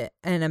an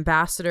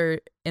ambassador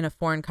in a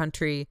foreign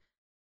country,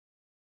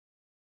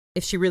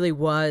 if she really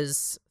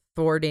was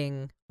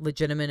thwarting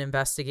legitimate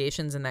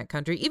investigations in that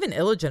country, even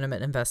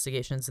illegitimate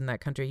investigations in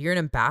that country, you're an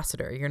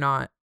ambassador. You're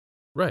not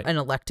an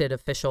elected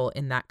official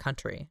in that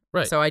country.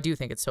 Right. So I do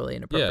think it's totally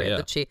inappropriate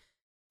that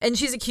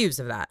she's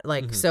accused of that.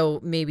 Like, so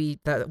maybe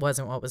that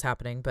wasn't what was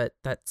happening, but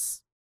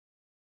that's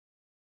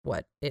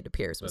what it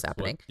appears was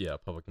happening.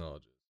 Public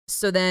knowledge.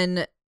 So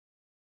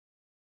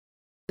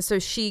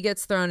she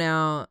gets thrown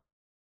out.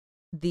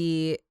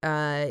 The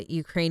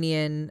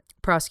Ukrainian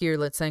prosecutor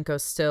Lutsenko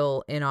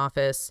still in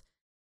office.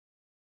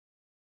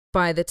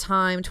 By the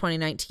time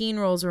 2019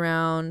 rolls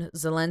around,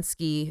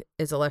 Zelensky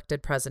is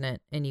elected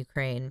president in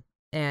Ukraine,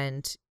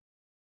 and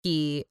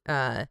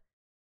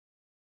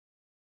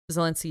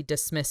Zelensky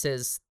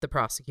dismisses the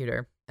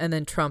prosecutor. And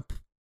then Trump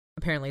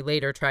apparently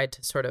later tried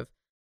to sort of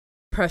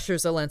pressure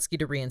Zelensky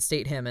to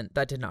reinstate him, and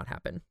that did not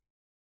happen.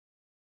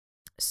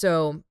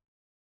 So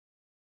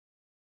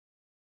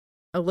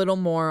a little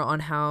more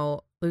on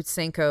how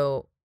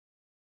Lutsenko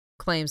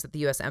claims that the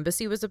U.S.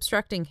 Embassy was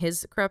obstructing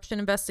his corruption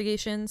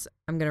investigations.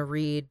 I'm going to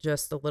read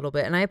just a little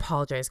bit. And I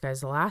apologize,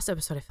 guys. The last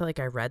episode, I feel like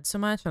I read so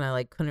much and I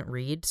like couldn't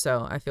read.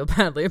 So I feel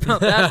badly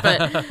about that.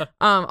 But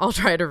I'll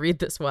try to read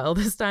this well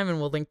this time, and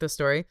we'll link the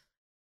story.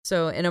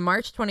 So in a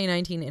March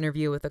 2019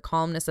 interview with a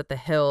columnist at The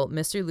Hill,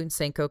 Mr.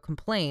 Lutsenko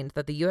complained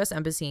that the U.S.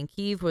 Embassy in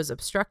Kyiv was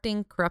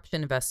obstructing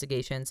corruption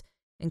investigations,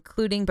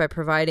 including by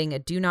providing a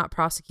do not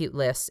prosecute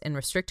list and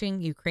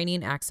restricting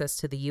Ukrainian access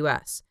to the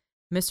U.S.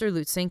 Mr.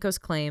 Lutsenko's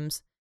claim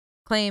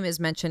is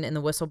mentioned in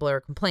the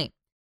whistleblower complaint.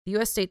 The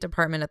U.S. State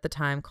Department at the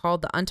time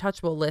called the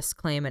untouchable list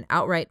claim an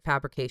outright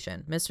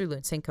fabrication. Mr.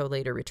 Lutsenko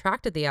later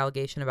retracted the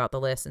allegation about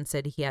the list and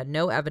said he had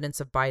no evidence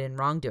of Biden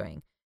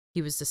wrongdoing.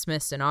 He was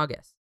dismissed in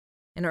August.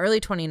 In early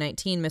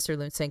 2019, Mr.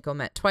 Lutsenko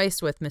met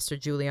twice with Mr.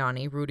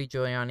 Giuliani, Rudy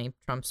Giuliani,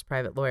 Trump's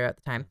private lawyer at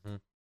the time,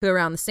 who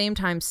around the same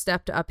time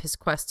stepped up his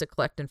quest to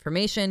collect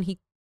information he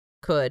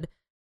could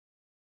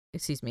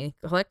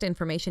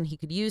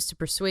use to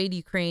persuade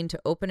Ukraine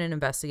to open an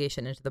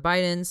investigation into the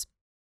Bidens.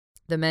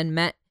 The men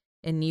met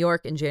in New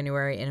York in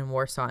January and in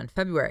Warsaw in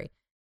February.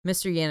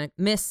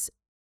 Miss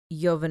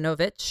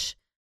Yovanovitch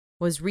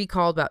was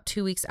recalled about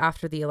 2 weeks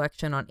after the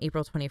election on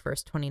April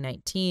 21st,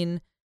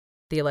 2019,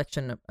 the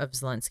election of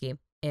Zelensky.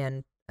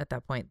 And at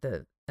that point,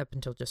 up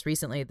until just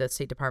recently, the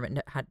State Department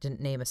didn't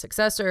name a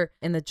successor.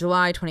 In the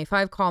July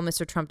 25 call,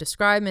 Mr. Trump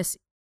described Miss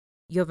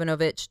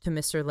Yovanovitch to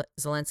Mr.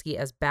 Zelensky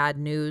as bad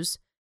news.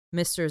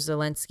 Mr.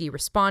 Zelensky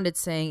responded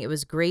saying, "It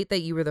was great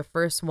that you were the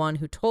first one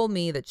who told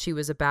me that she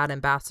was a bad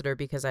ambassador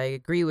because I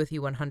agree with you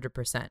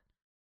 100%.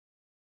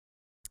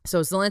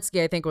 So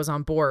Zelensky, I think, was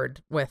on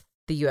board with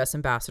the U.S.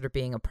 ambassador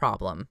being a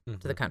problem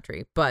to the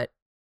country, but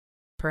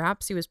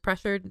perhaps he was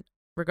pressured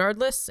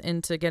regardless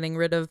into getting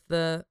rid of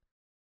the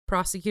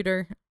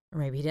prosecutor, or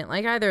maybe he didn't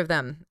like either of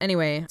them.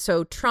 Anyway,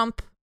 so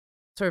Trump,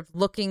 sort of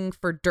looking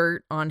for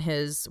dirt on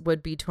his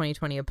would-be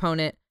 2020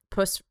 opponent,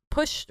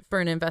 pushed for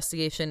an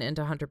investigation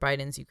into Hunter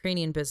Biden's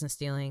Ukrainian business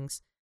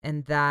dealings,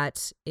 and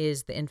that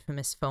is the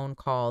infamous phone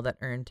call that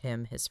earned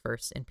him his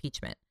first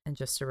impeachment. And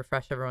just to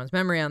refresh everyone's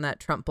memory on that,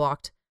 Trump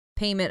blocked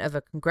payment of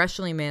a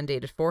congressionally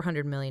mandated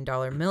 $400 million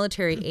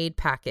military aid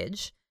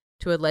package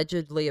to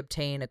allegedly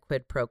obtain a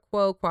quid pro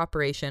quo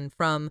cooperation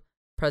from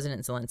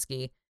President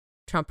Zelensky.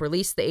 Trump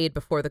released the aid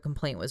before the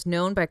complaint was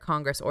known by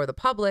Congress or the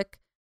public,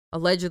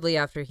 allegedly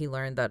after he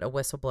learned that a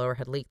whistleblower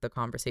had leaked the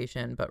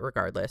conversation, but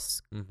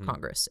regardless,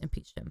 Congress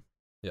impeached him.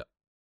 Yeah.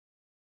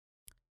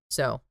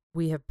 So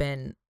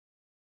Ukraine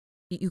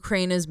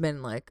has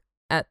been like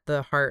at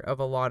the heart of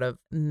a lot of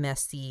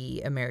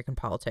messy American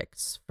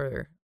politics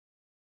for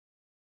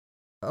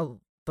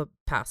the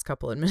past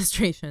couple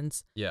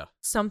administrations. Yeah.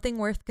 Something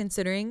worth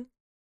considering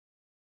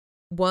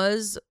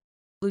was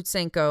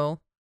Lutsenko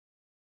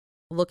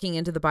looking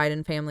into the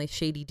Biden family's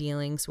shady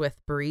dealings with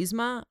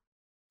Burisma?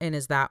 And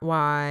is that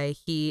why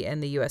he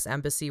and the U.S.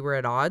 Embassy were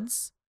at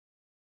odds?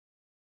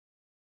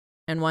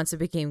 And once it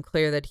became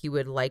clear that he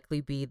would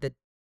likely be the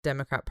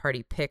Democrat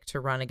Party pick to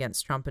run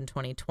against Trump in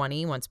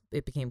 2020, once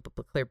it became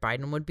clear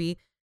Biden would be,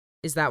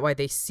 is that why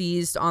they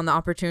seized on the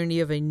opportunity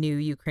of a new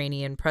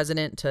Ukrainian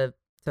president to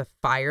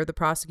fire the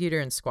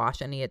prosecutor and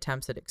squash any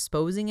attempts at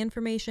exposing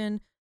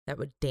information that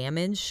would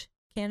damage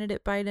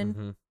candidate Biden?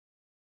 Mm-hmm.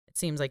 It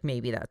seems like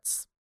maybe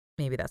that's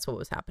what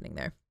was happening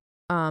there.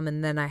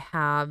 And then I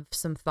have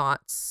some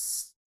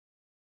thoughts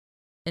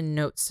and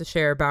notes to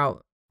share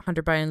about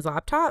Hunter Biden's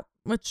laptop,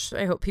 which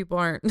I hope people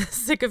aren't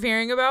sick of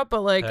hearing about.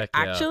 But like, Heck yeah.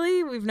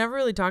 actually, we've never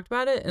really talked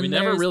about it. And We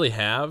never really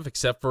have,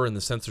 except for in the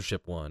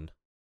censorship one.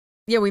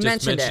 Yeah, we Just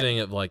mentioned mentioning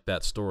it like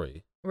that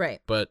story. Right.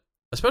 But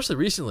especially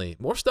recently,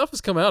 more stuff has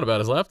come out about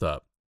his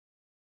laptop.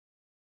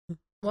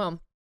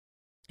 Well,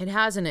 it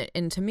hasn't it.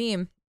 And to me,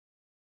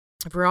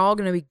 if we're all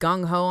going to be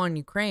gung ho on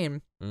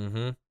Ukraine,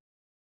 Mm-hmm.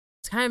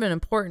 it's kind of an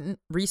important,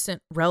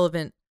 recent,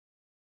 relevant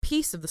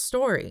piece of the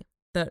story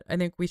that I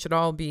think we should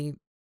all be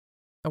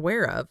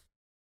aware of.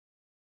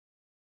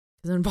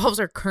 Because it involves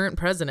our current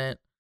president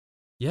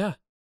Yeah.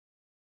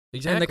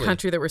 Exactly. and the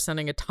country that we're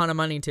sending a ton of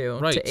money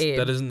to aid.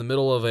 That is in the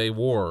middle of a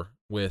war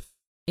with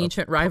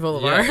ancient rival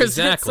of yeah, ours.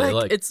 exactly.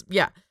 It's Like,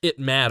 yeah, it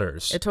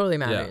matters. it totally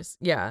matters.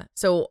 Yeah.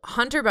 So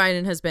Hunter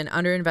Biden has been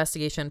under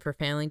investigation for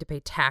failing to pay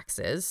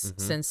taxes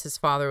Mhm. since his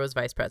father was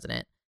vice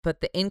president.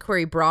 But the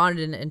inquiry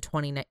broadened in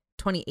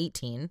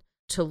 2018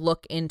 to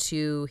look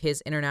into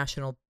his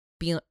international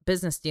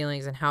business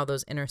dealings and how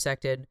those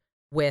intersected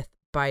with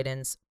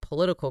Biden's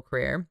political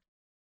career.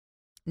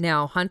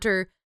 Now,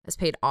 Hunter has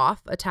paid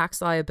off a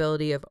tax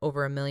liability of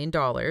over $1 million.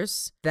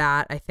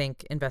 That, I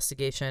think,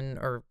 investigation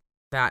or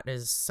that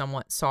is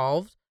somewhat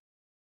solved.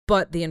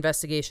 But the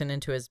investigation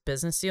into his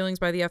business dealings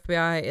by the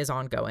FBI is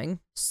ongoing.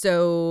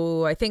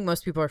 So I think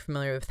most people are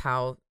familiar with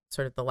how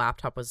sort of the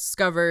laptop was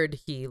discovered.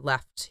 He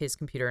left his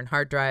computer and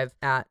hard drive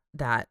at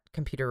that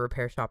computer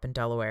repair shop in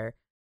Delaware.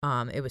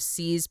 It was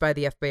seized by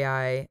the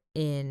FBI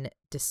in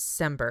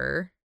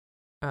December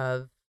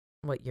of,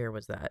 what year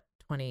was that?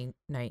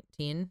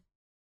 2019?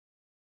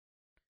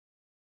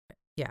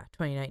 Yeah,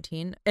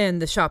 2019.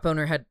 And the shop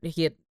owner had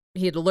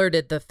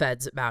alerted the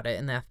feds about it,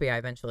 and the FBI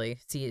eventually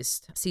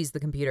seized the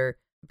computer.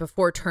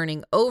 Before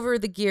turning over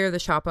the gear, the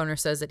shop owner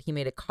says that he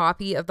made a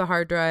copy of the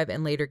hard drive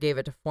and later gave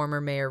it to former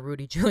Mayor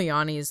Rudy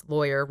Giuliani's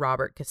lawyer,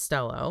 Robert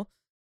Costello.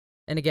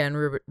 And again,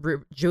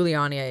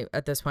 Giuliani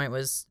at this point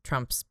was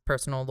Trump's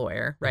personal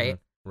lawyer, right?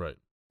 Mm-hmm. Right.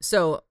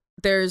 So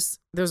there's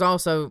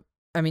also,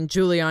 I mean,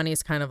 Giuliani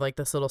is kind of like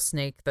this little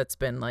snake that's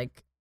been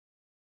like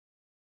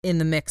in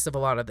the mix of a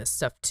lot of this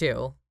stuff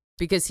too.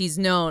 Because he's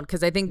known,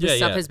 because I think this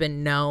stuff has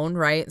been known,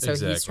 right? So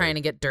he's trying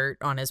to get dirt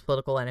on his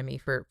political enemy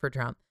for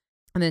Trump.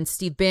 And then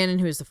Steve Bannon,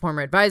 who's the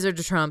former advisor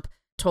to Trump,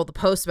 told the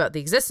Post about the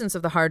existence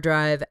of the hard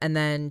drive, and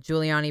then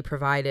Giuliani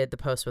provided the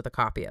Post with a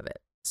copy of it.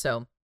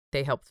 So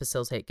they helped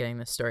facilitate getting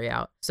this story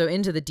out. So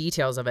into the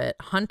details of it,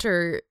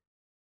 Hunter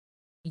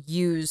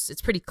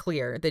it's pretty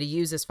clear that he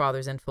used his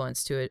father's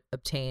influence to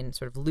obtain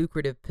sort of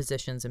lucrative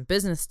positions in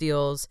business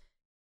deals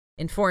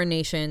in foreign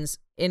nations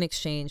in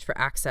exchange for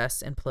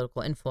access and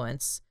political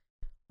influence.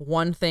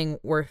 One thing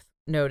worth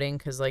noting,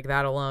 because like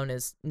that alone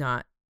is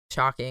not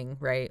shocking,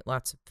 right?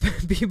 Lots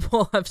of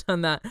people have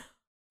done that.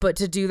 But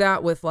to do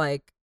that with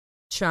like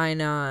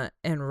China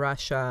and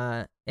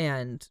Russia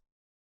and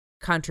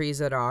countries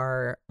that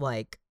are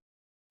like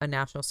a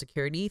national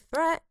security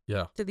threat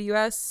to the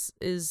U.S.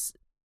 is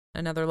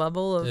another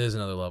level of It is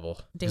another level.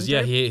 Because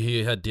danger.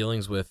 he had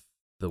dealings with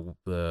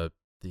the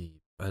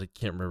I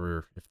can't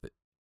remember if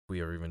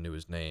we ever even knew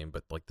his name,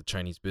 but like the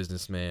Chinese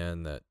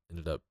businessman that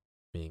ended up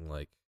being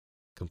like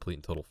complete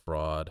and total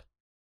fraud.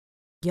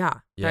 Yeah.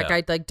 That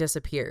guy like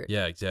disappeared.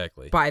 Yeah,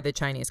 exactly. By the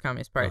Chinese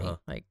Communist Party. Uh-huh.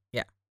 Like,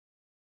 yeah.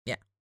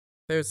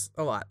 There's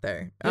a lot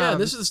there. Yeah,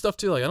 this is the stuff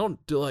too.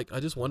 Like, I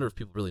just wonder if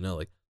people really know.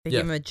 Like, they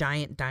gave him a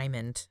giant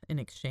diamond in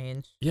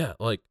exchange. Yeah,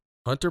 like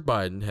Hunter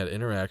Biden had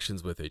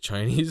interactions with a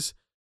Chinese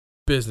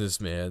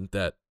businessman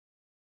that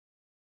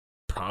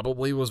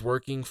probably was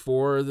working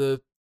for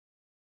the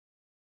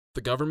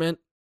government.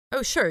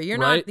 Oh, sure. You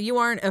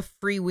aren't a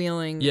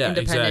freewheeling,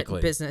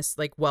 independent business,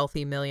 like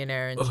wealthy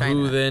millionaire in China.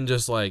 Who then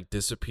just like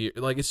disappeared.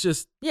 Like, it's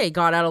just. Yeah, he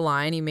got out of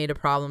line. He made a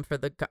problem for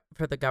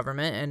the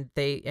government,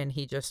 and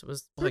he just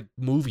was like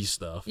movie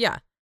stuff. Yeah.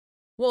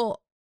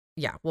 Well,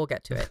 yeah, we'll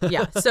get to it.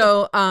 Yeah.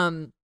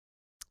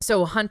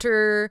 So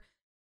Hunter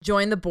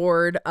joined the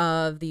board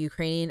of the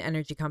Ukrainian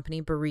energy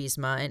company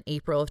Burisma in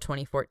April of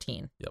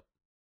 2014. Yep.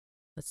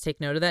 Let's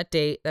take note of that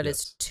date. That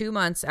is 2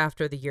 months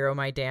after the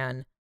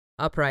Euromaidan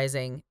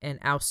uprising and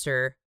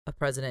ouster of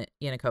President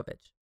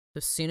Yanukovych.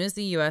 As soon as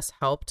the U.S.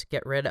 helped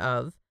get rid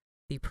of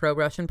the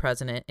pro-Russian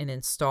president and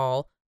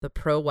install the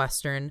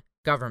pro-Western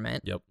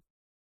government,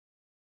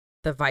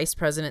 the vice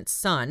president's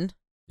son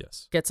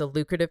gets a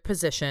lucrative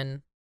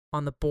position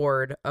on the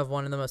board of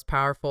one of the most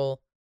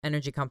powerful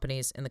energy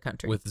companies in the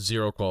country. With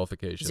zero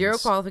qualifications. Zero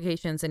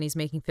qualifications, and he's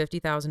making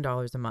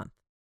 $50,000 a month.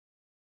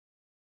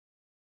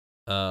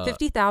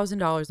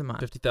 $50,000 a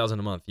month $50,000 a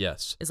month,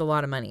 yes. is a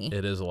lot of money.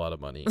 It is a lot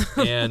of money.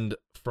 And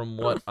from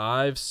what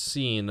I've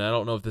seen, I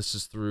don't know if this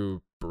is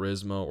through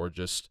Burisma or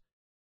just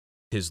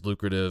his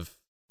lucrative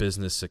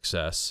business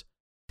success,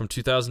 from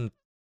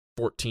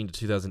 2014 to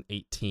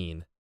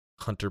 2018,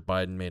 Hunter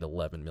Biden made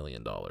 $11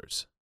 million.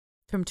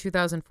 From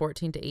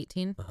 2014 to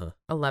 18? Uh-huh.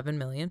 11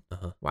 million?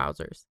 Uh-huh.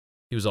 Wowzers.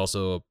 He was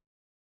also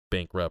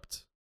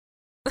bankrupt.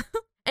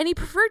 And he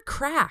preferred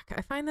crack.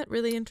 I find that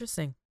really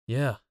interesting.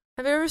 Yeah.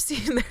 Have you ever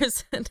seen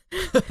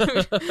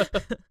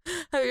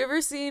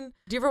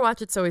do you ever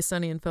watch It's Always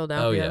Sunny in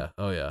Philadelphia?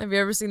 Oh yeah. Have you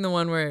ever seen the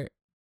one where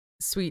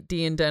Sweet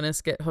Dee and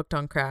Dennis get hooked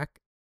on crack?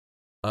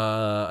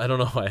 I don't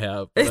know if I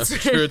have, but I'm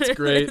sure it's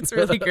great. It's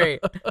really great.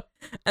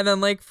 And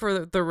then like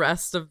for the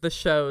rest of the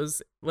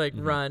shows, like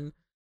run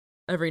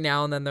every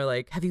now and then, they're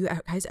like, have you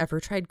guys ever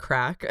tried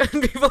crack?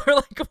 And people are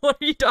like, what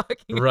are you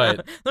talking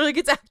about? They're like,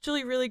 it's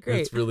actually really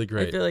great. It's really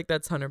great. I feel like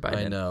that's Hunter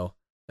Biden. I know.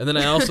 And then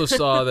I also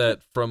saw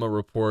that from a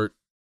report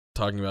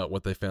talking about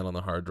what they found on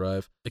the hard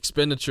drive.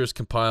 Expenditures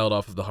compiled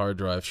off of the hard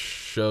drive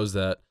shows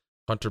that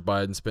Hunter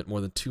Biden spent more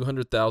than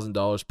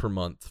 $200,000 per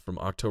month from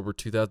October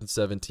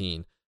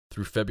 2017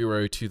 through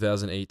February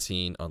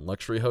 2018 on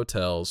luxury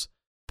hotels,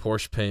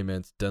 Porsche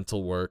payments,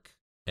 dental work,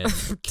 and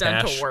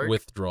cash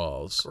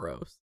withdrawals.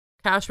 Gross.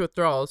 Cash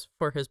withdrawals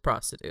for his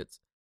prostitutes.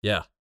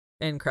 Yeah.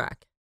 And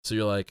crack. So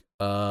you're like,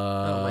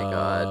 oh my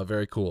God.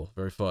 Very cool.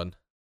 Very fun.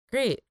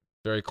 Great.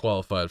 Very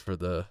qualified for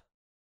the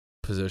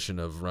position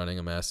of running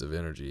a massive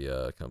energy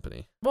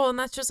company. Well, and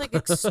that's just like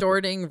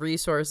extorting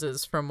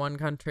resources from one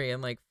country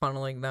and like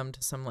funneling them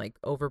to some like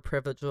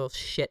overprivileged little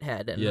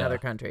shithead in another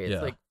country.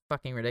 It's like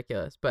fucking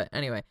ridiculous. But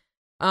anyway,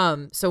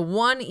 so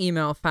one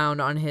email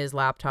found on his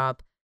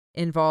laptop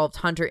involved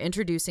Hunter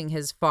introducing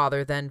his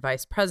father, then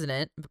Vice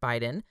President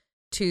Biden,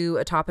 to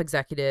a top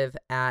executive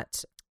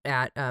at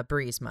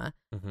Burisma.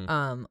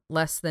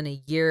 Less than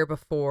a year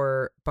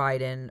before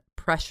Biden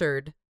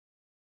pressured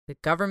the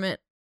government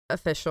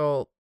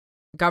officials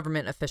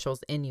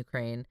in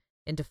Ukraine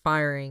into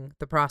firing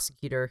the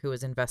prosecutor who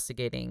was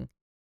investigating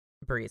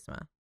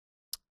Burisma.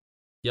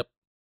 Yep.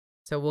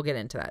 So we'll get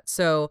into that.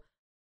 So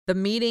the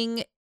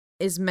meeting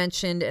is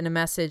mentioned in a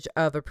message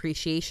of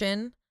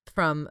appreciation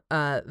from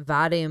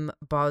Vadim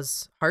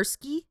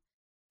Bozharsky,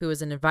 who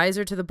is an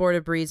advisor to the board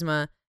of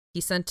Burisma. He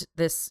sent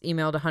this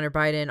email to Hunter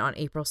Biden on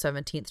April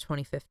 17th,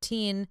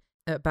 2015,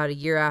 about a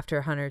year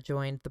after Hunter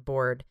joined the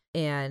board.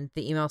 And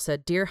the email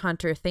said, "Dear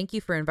Hunter, thank you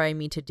for inviting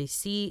me to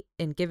DC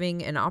and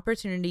giving an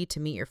opportunity to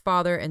meet your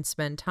father and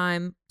spend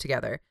time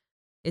together.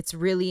 It's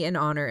really an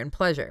honor and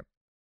pleasure."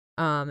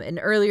 An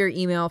earlier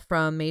email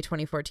from May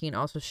 2014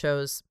 also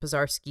shows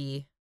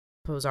Bozharsky.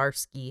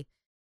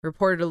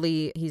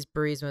 Reportedly, he's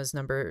Burisma's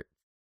number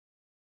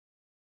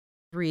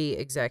 3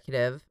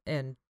 executive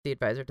and the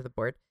advisor to the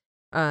board.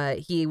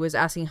 He was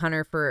asking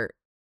Hunter for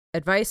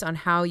advice on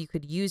how you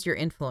could use your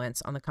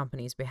influence on the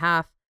company's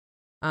behalf.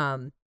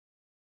 And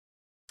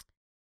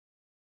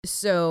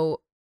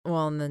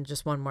then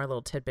just one more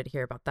little tidbit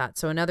here about that.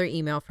 So another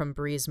email from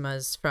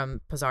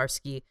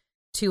Bozharsky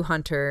to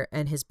Hunter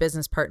and his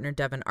business partner,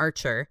 Devon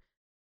Archer,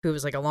 who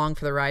was like along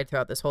for the ride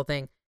throughout this whole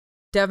thing.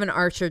 Devon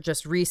Archer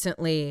just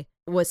recently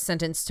was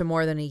sentenced to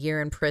more than a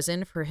year in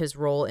prison for his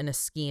role in a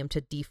scheme to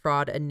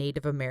defraud a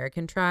Native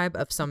American tribe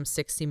of some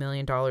 $60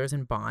 million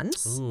in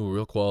bonds. Ooh,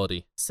 real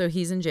quality. So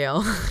he's in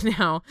jail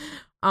now.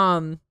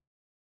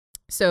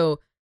 So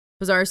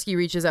Bozharsky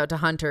reaches out to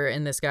Hunter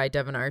and this guy,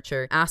 Devon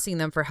Archer, asking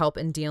them for help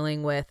in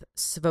dealing with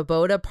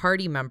Svoboda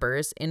party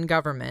members in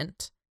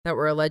government that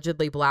were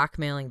allegedly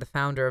blackmailing the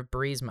founder of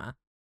Burisma.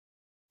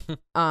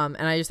 And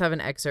I just have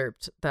an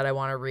excerpt that I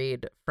want to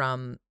read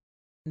from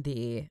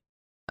the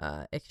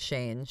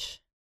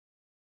exchange,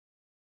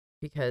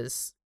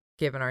 because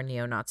given our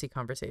neo-Nazi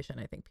conversation,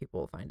 I think people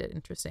will find it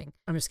interesting.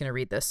 I'm just going to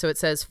read this. So it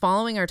says,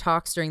 following our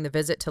talks during the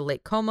visit to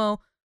Lake Como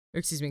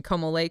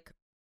Lake.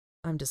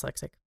 I'm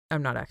dyslexic.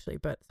 I'm not actually,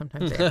 but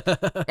sometimes I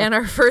am. And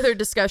our further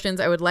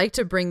discussions, I would like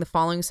to bring the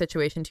following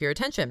situation to your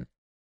attention.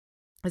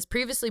 As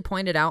previously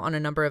pointed out on a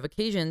number of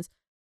occasions,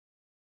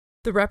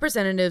 the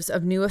representatives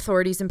of new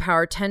authorities in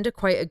power tend to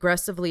quite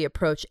aggressively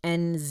approach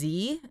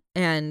NZ,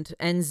 and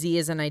NZ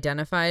isn't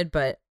identified,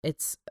 but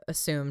it's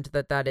assumed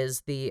that that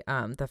is the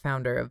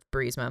founder of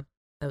Burisma.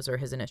 Those are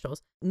his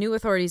initials. New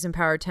authorities in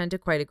power tend to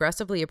quite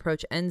aggressively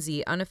approach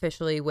NZ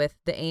unofficially with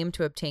the aim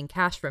to obtain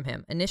cash from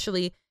him.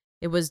 Initially,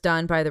 it was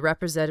done by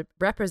the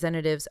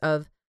representatives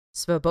of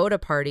Svoboda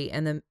Party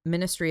and the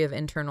Ministry of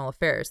Internal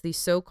Affairs. These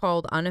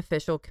so-called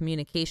unofficial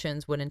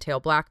communications would entail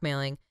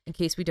blackmailing in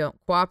case we don't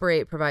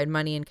cooperate, provide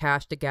money and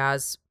cash to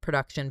gas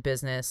production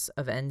business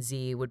of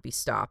NZ would be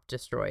stopped,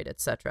 destroyed,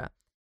 etc.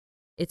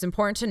 It's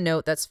important to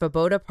note that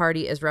Svoboda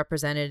Party is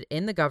represented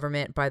in the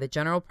government by the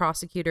General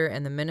Prosecutor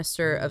and the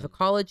Minister of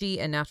Ecology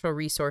and Natural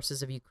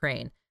Resources of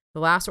Ukraine, the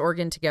last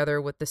organ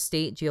together with the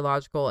State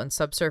Geological and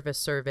Subsurface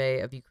Survey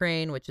of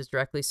Ukraine, which is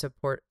directly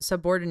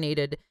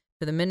subordinated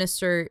to the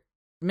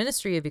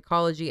Ministry of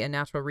Ecology and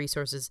Natural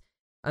Resources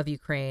of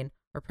Ukraine,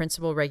 are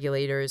principal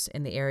regulators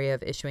in the area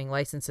of issuing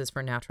licenses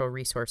for natural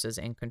resources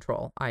and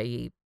control,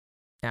 i.e.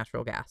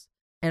 natural gas.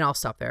 And I'll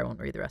stop there. I won't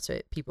read the rest of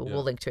it. People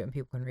will link to it and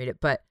people can read it.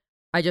 But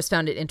I just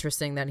found it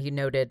interesting that he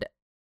noted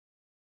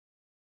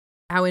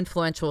how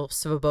influential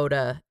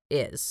Svoboda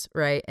is,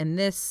 right? And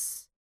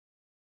this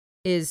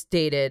is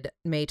dated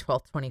May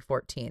 12th,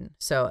 2014.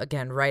 So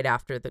again, right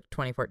after the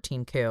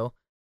 2014 coup,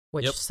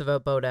 which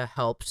Svoboda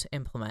helped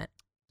implement.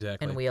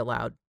 Exactly. And we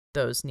allowed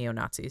those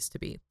neo-Nazis to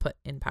be put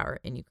in power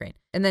in Ukraine.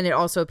 And then it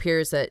also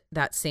appears that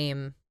that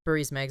same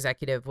Burisma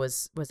executive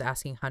was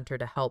asking Hunter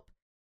to help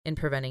in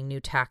preventing new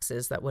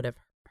taxes that would have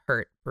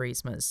hurt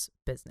Burisma's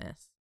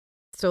business.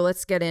 So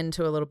let's get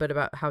into a little bit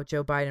about how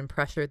Joe Biden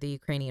pressured the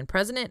Ukrainian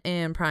president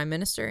and prime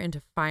minister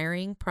into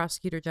firing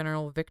Prosecutor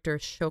General Viktor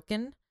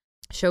Shokin.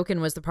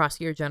 Shokin was the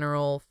prosecutor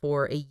general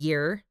for a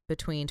year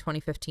between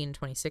 2015 and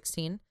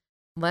 2016.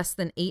 Less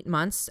than 8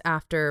 months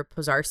after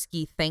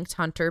Pozharsky thanked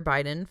Hunter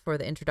Biden for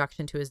the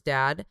introduction to his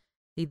dad,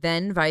 the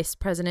then vice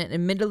president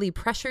admittedly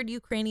pressured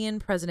Ukrainian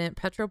President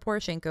Petro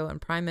Poroshenko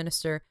and Prime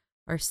Minister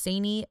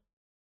Arseniy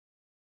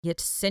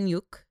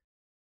Yatsenyuk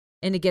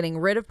into getting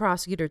rid of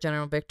Prosecutor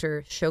General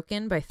Viktor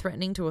Shokin by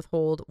threatening to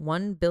withhold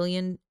 $1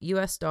 billion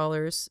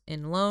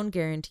in loan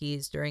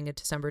guarantees during a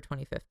December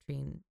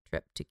 2015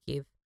 trip to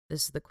Kyiv.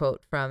 This is the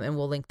quote from, and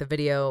we'll link the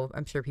video.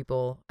 I'm sure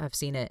people have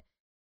seen it.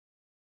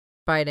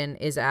 Biden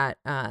is at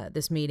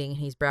this meeting and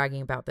he's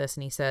bragging about this,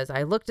 and he says,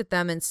 "I looked at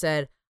them and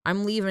said,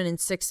 I'm leaving in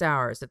 6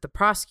 hours. If the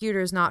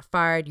prosecutor is not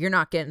fired, you're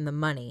not getting the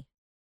money."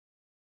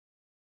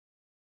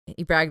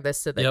 He bragged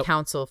this to the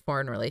Council of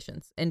Foreign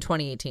Relations in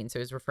 2018, so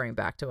he's referring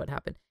back to what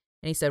happened.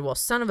 And he said, "Well,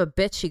 son of a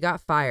bitch, he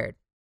got fired."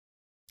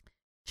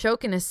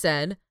 Shokin has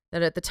said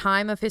that at the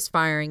time of his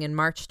firing in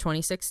March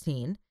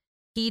 2016,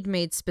 he'd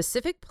made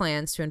specific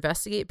plans to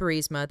investigate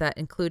Burisma that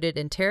included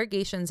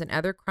interrogations and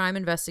other crime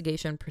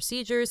investigation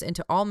procedures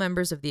into all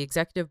members of the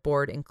executive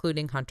board,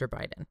 including Hunter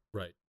Biden.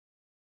 Right.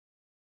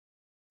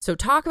 So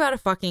talk about a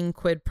fucking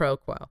quid pro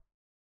quo,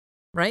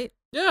 right?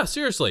 Yeah,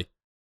 seriously.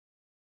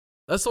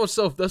 That's what's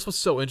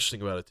so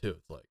interesting about it too.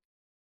 It's like,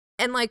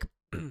 and like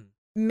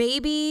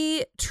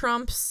maybe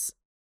Trump's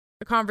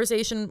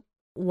conversation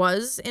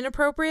was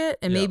inappropriate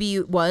and maybe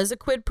it was a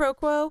quid pro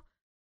quo.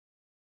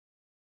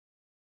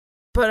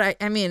 But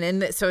I mean,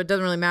 and so it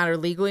doesn't really matter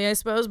legally, I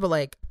suppose. But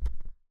like,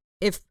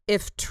 if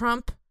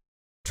Trump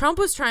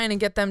was trying to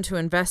get them to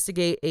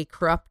investigate a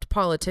corrupt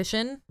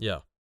politician,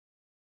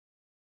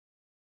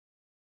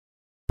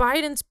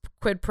 Biden's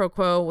quid pro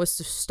quo was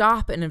to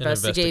stop an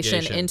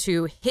investigation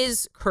into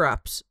his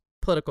corrupt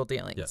political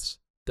dealings. Yes,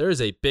 there is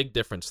a big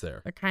difference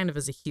there. There kind of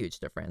is a huge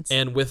difference.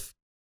 And with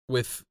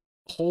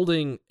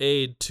holding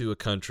aid to a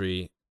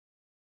country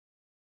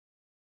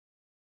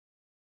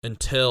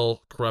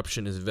until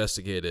corruption is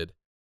investigated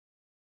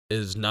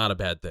is not a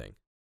bad thing.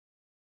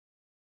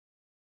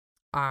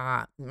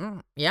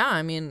 Yeah,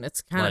 I mean,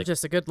 it's kind of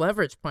just a good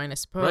leverage point, I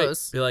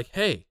suppose. Right. Be like,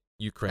 hey,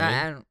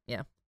 Ukraine,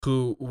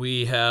 who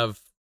we have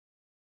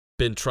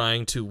been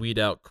trying to weed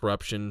out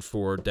corruption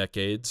for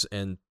decades,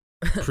 and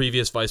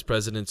previous vice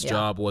president's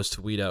job was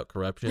to weed out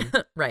corruption.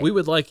 Right. We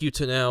would like you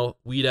to now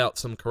weed out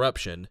some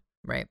corruption.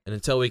 Right. And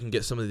until we can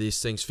get some of these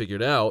things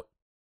figured out,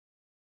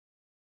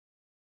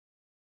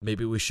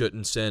 maybe we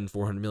shouldn't send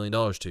 $400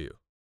 million to you.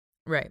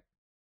 Right.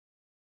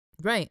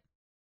 Right.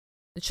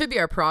 It should be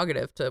our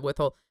prerogative to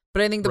withhold.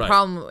 But I think the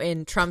problem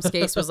in Trump's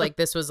case was like,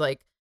 this was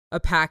like a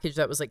package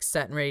that was like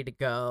set and ready to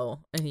go.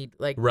 And he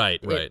like, right.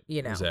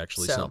 You know, it was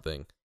actually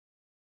something.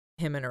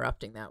 Him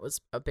interrupting that was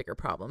a bigger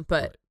problem.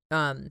 But,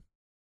 but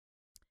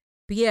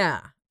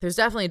yeah, there's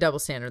definitely a double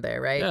standard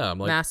there, right? Yeah. I'm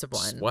like, massive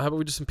one. Why haven't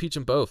we just impeach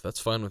them both? That's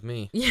fine with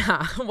me.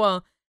 Yeah.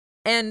 Well,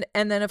 and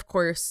then of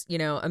course, you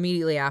know,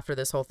 immediately after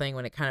this whole thing,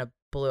 when it kind of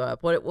blew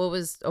up, what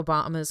was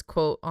Obama's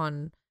quote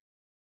on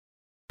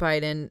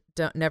Biden?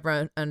 Don't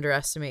never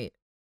underestimate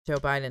Joe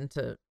Biden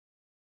to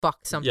fuck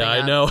something up.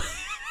 I know.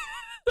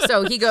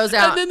 So he goes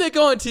out. And then they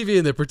go on TV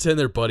and they pretend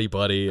they're buddy.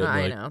 And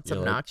I know. It's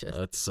obnoxious.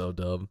 That's so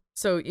dumb.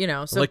 So, you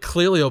know. Like,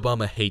 clearly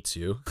Obama hates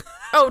you.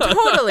 Oh,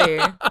 totally.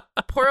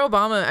 Poor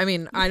Obama. I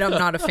mean, I'm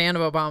not a fan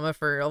of Obama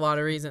for a lot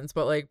of reasons,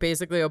 but like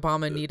basically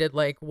Obama needed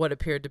like what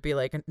appered to be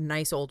like a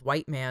nice old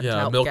white man to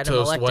help get him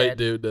elected. White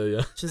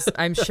dude.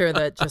 I'm sure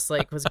that just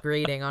like was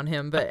grating on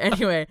him. But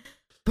anyway,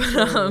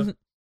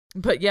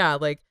 but yeah,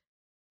 like,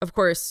 of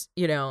course,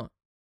 you know,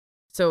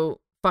 so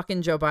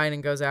fucking Joe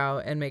Biden goes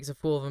out and makes a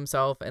fool of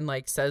himself and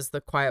like says the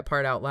quiet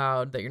part out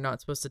loud that you're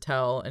not supposed to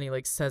tell, and he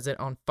like says it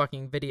on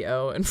fucking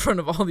video in front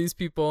of all these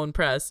people and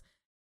press.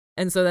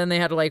 And so then they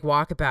had to like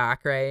walk it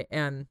back, right?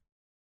 And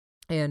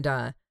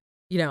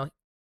you know,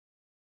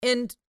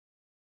 and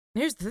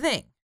here's the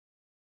thing.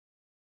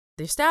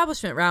 The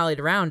establishment rallied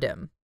around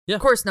him. Yeah.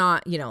 Of course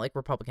not, you know, like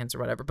Republicans or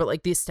whatever, but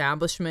like the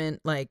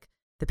establishment, like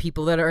the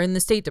people that are in the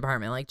State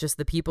Department, like just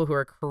the people who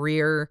are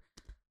career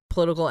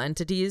political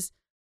entities.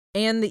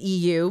 And the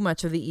EU,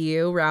 much of the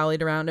EU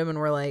rallied around him and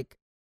were like,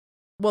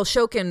 well,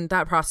 Shokin,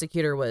 that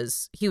prosecutor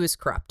was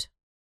corrupt.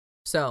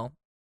 So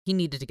he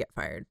needed to get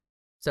fired.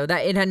 So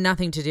that it had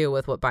nothing to do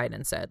with what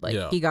Biden said.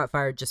 Like he got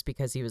fired just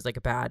because he was like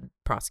a bad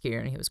prosecutor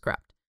and he was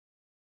corrupt.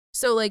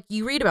 So like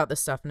you read about this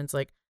stuff and it's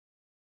like,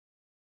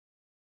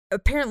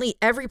 apparently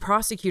every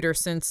prosecutor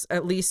since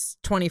at least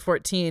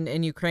 2014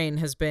 in Ukraine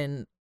has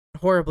been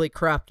horribly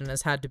corrupt and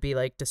has had to be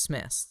like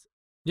dismissed.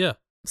 Yeah.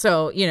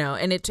 So,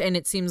 and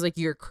it seems like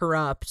you're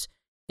corrupt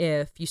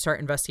if you start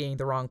investigating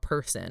the wrong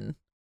person,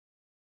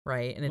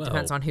 right? And it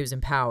depends on who's in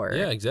power.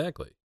 Yeah,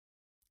 exactly.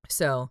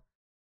 So,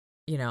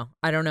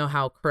 I don't know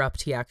how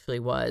corrupt he actually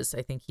was.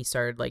 I think he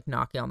started like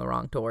knocking on the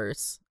wrong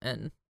doors,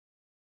 and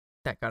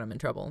that got him in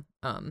trouble.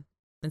 And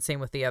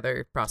same with the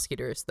other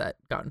prosecutors that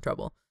got in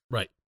trouble.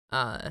 Right.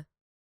 And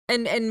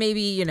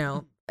maybe,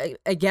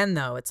 again,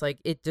 though, it's like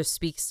it just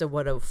speaks to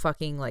what a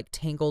fucking like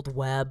tangled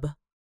web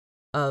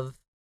of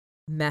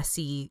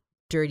messy,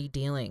 dirty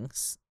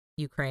dealings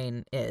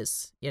Ukraine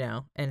is,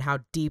 and how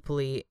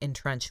deeply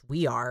entrenched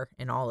we are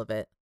in all of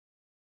it.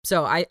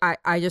 So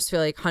I just feel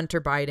like Hunter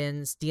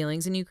Biden's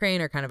dealings in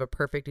Ukraine are kind of a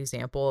perfect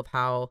example of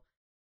how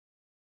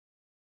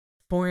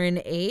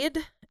foreign aid,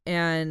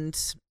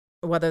 and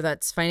whether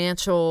that's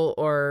financial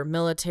or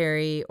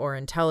military or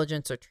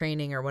intelligence or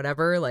training or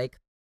whatever, like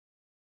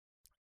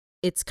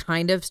it's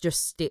kind of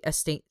just a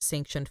state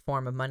sanctioned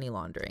form of money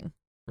laundering,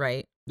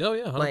 right? Oh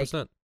yeah, 100%.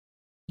 Like,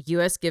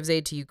 U.S. gives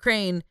aid to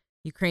Ukraine.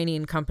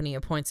 Ukrainian company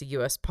appoints a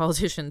U.S.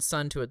 politician's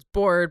son to its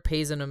board,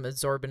 pays him an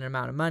exorbitant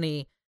amount of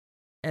money,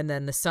 and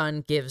then the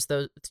son gives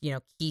those,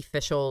 key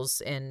officials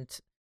and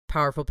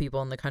powerful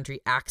people in the country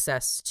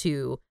access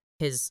to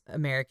his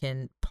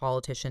American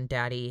politician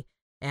daddy,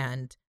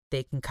 and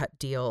they can cut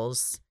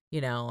deals,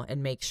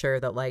 and make sure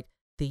that like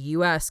the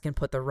U.S. can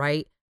put the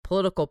right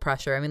political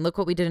pressure. I mean, look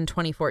what we did in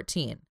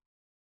 2014.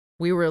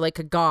 We were like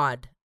a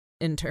god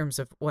in terms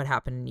of what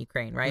happened in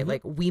Ukraine, right? Mm-hmm.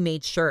 Like we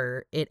made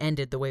sure it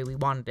ended the way we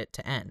wanted it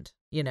to end,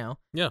 Yeah.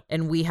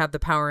 And we have the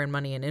power and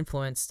money and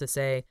influence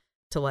to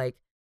like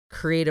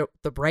create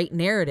the right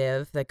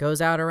narrative that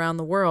goes out around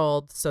the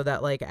world so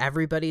that like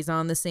everybody's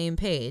on the same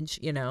page,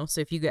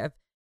 So if you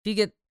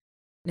get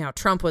now,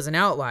 Trump was an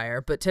outlier,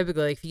 but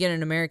typically if you get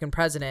an American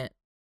president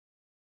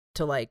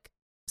to like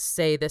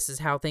say this is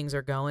how things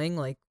are going,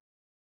 like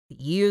the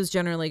EU is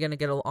generally going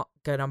to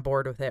get on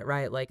board with it,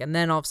 right? Like, and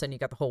then all of a sudden you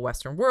got the whole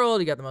Western world,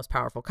 you got the most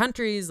powerful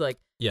countries, like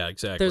yeah,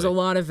 exactly. There's a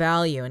lot of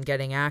value in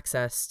getting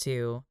access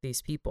to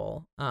these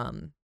people.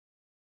 And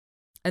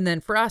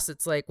then for us,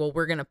 it's like, well,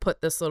 we're going to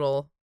put this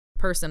little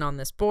person on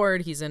this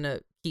board. He's in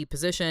a key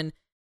position.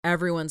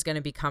 Everyone's going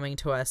to be coming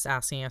to us,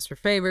 asking us for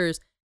favors,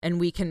 and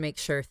we can make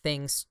sure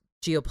things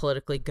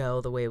geopolitically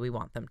go the way we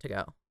want them to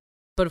go.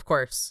 But of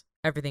course,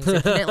 everything's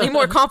infinitely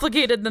more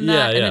complicated than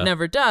that, and it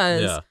never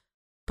does. Yeah.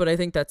 But I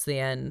think that's the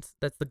end.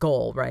 That's the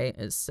goal, right?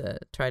 Is to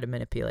try to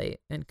manipulate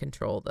and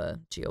control the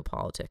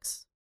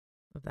geopolitics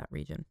of that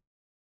region.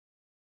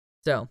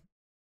 So,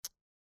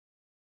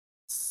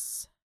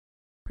 it's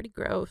pretty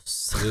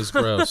gross. It is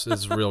gross.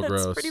 It's real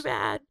gross. It's pretty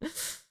bad.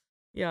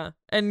 Yeah.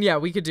 And yeah,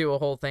 we could do a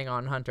whole thing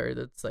on Hunter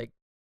that's like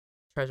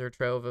treasure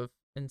trove of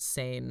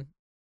insane.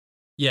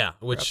 Yeah,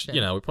 which,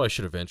 corruption. We probably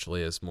should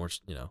eventually as more,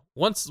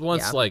 once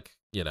like,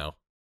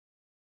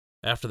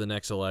 after the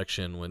next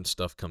election when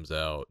stuff comes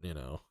out,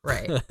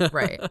 Right.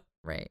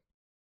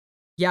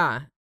 Yeah.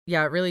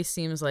 Yeah, it really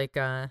seems like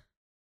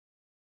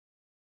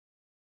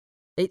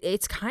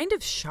it's kind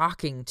of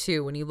shocking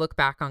too when you look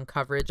back on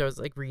coverage. I was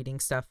like reading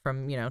stuff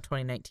from,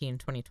 2019,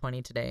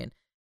 2020 today, and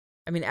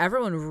I mean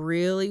everyone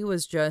really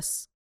was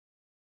just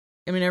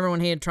everyone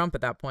hated Trump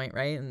at that point,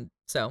 right? And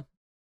so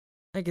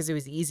I guess it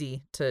was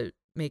easy to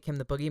make him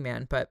the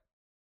boogeyman, but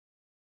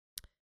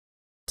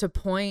to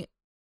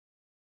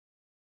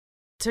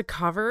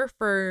cover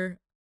for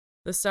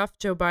the stuff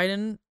Joe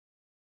Biden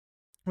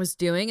was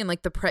doing, and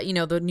like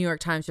the New York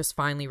Times just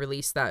finally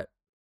released that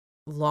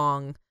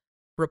long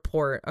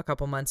report a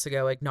couple months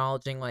ago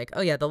acknowledging like, oh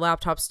yeah, the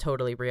laptop's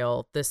totally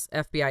real. This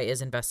FBI is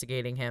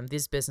investigating him.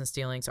 These business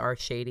dealings are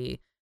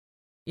shady.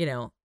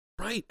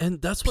 Right,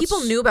 and that's what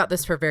people knew about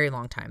this for a very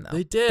long time though.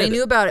 They did. They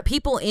knew about it.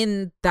 People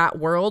in that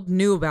world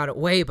knew about it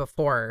way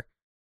before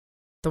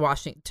the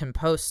Washington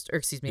Post, or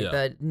excuse me,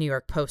 the New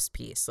York Post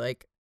piece.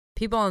 Like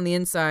people on the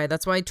inside,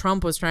 that's why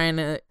Trump was trying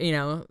to,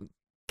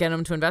 get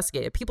them to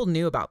investigate it. People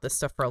knew about this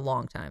stuff for a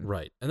long time.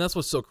 Right. And that's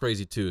what's so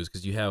crazy too, is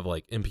because you have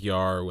like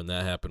NPR when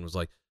that happened was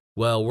like,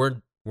 well,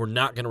 we're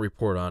not going to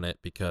report on it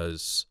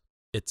because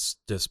it's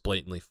just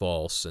blatantly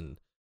false. And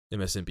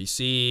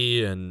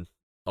MSNBC and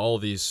all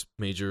of these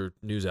major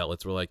news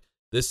outlets were like,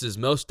 this is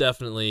most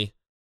definitely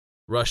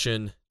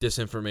Russian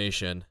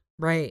disinformation.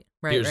 Right.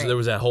 There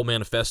was that whole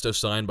manifesto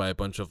signed by a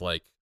bunch of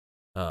like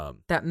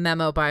that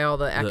memo by all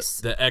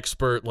the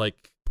expert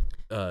like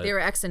they were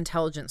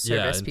ex-intelligence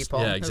service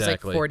people. Yeah, exactly.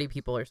 It was like 40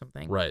 people or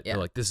something. Right. Yeah.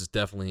 They're like, this is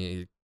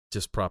definitely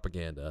just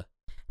propaganda.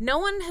 No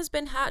one's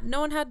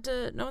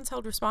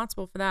held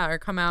responsible for that or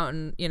come out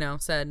and,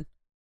 said,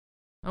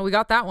 oh, we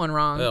got that one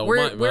wrong. Yeah,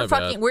 we're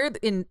bad. we're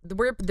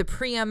the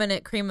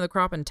preeminent cream of the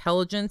crop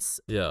intelligence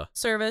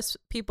service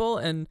people,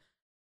 and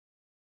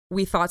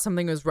we thought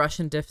something was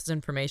Russian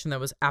disinformation that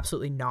was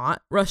absolutely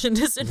not Russian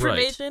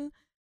disinformation. Right.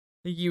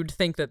 You'd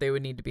think that they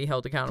would need to be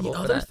held accountable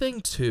for that. The other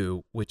thing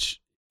too, which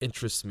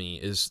interests me,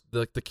 is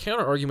the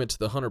counter argument to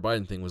the Hunter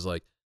Biden thing was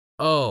like,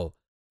 oh,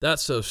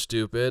 that's so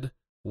stupid.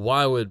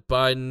 why would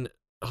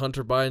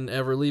Hunter Biden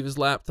ever leave his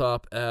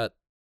laptop at,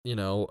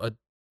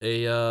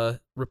 a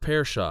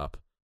repair shop?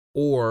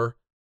 Or,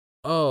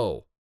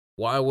 oh,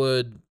 why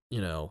would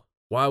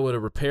a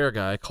repair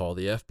guy call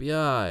the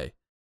FBI?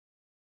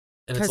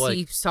 And it's Because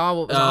he saw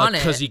what was on it.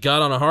 Because he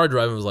got on a hard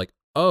drive and was like,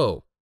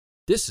 oh,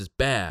 this is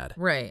bad.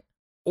 Right.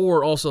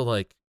 Or also,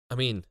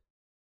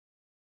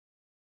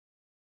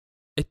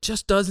 it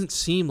just doesn't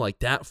seem like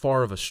that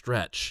far of a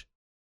stretch.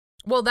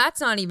 Well, that's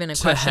not even a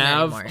to question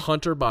have anymore.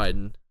 Hunter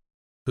Biden,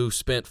 who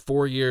spent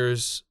 4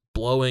 years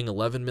blowing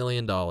 $11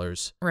 million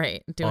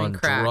Right. Doing on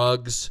crack.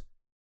 drugs,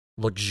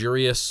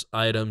 luxurious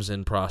items,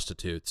 and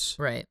prostitutes,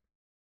 Right.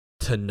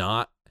 to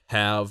not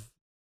have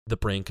the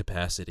brain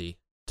capacity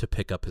to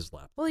pick up his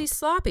laptop. Well, he's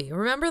sloppy.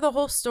 Remember the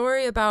whole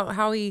story about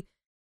how he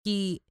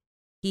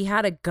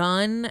had a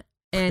gun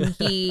and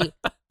he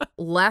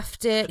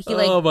left it. He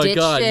Oh my ditched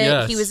God, it.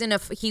 yes.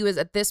 He was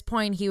at this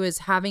point he was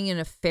having an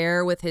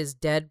affair with his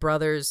dead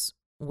brother's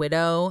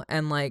widow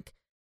and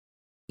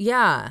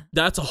yeah.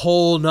 That's a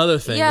whole nother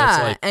thing. Yeah,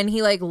 That's and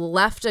he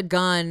left a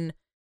gun.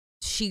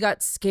 She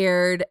got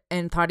scared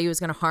and thought he was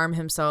going to harm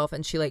himself,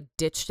 and she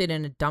ditched it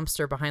in a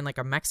dumpster behind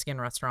a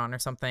Mexican restaurant or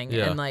something.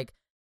 Yeah.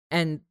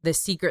 And the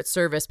Secret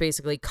Service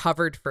basically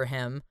covered for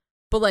him.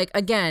 But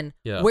again,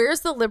 Yeah.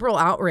 where's the liberal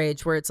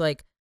outrage where it's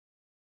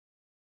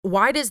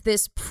why does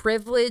this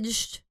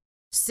privileged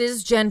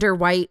cisgender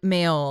white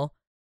male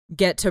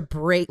get to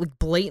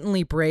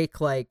blatantly break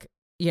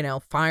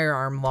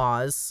firearm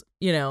laws,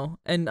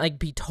 and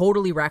be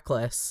totally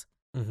reckless,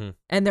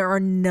 and there are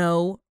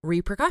no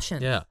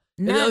repercussions. Yeah.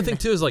 None. And the other thing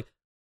too is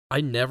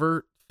I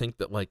never think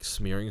that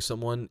smearing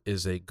someone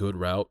is a good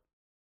route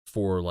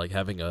for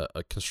having a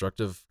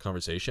constructive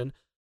conversation,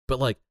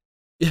 but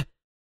yeah,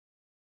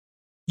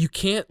 you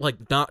can't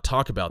not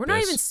talk about We're this.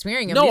 not even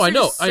smearing him. No, These I are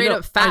know, just straight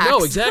up facts. I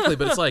know exactly,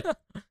 but it's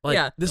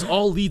Yeah. this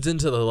all leads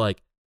into the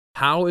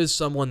how is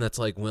someone that's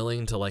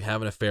willing to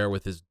have an affair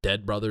with his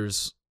dead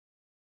brother's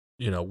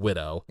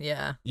widow,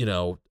 Yeah.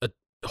 A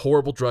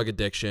horrible drug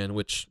addiction,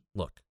 which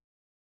look,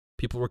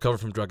 people recover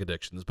from drug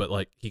addictions,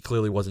 but he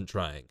clearly wasn't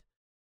trying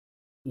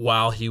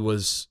while he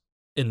was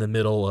in the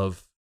middle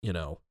of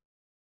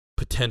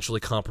potentially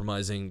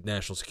compromising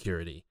national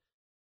security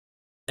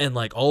and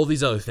all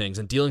these other things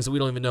and dealings that we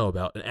don't even know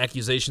about and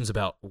accusations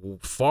about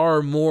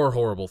far more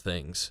horrible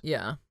things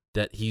Yeah.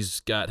 that he's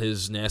got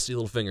his nasty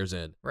little fingers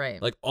in.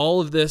 Right. All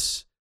of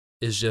this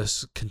is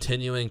just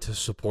continuing to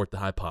support the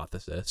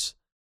hypothesis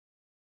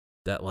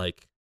that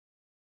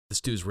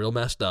this dude's real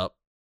messed up.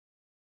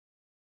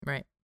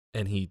 Right.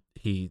 And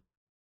he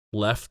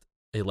left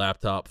a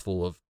laptop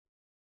full of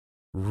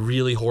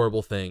really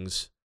horrible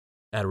things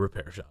at a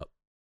repair shop.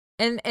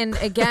 And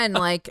again,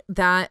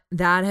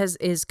 that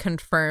is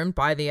confirmed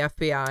by the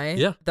FBI.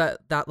 Yeah.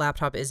 That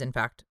laptop is in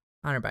fact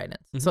Hunter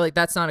Biden's. So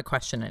that's not a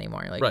question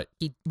anymore. Right.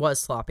 He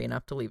was sloppy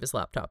enough to leave his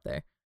laptop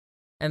there.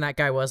 And that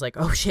guy was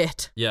oh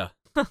shit. Yeah.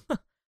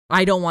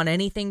 I don't want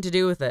anything to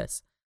do with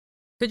this.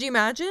 Could you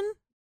imagine?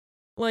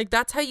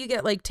 That's how you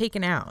get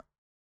taken out.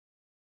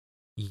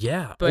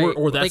 Yeah. But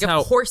or that's how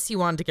of course he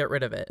wanted to get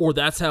rid of it. or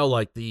that's how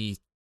the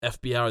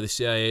FBI or the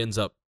CIA ends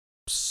up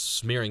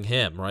smearing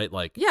him, right?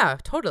 Yeah,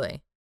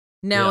 totally.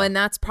 Now, Yeah. and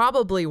that's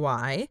probably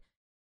why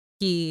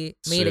he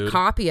made a Sued.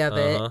 copy of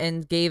Uh-huh. it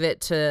and gave it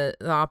to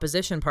the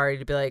opposition party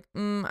to be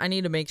I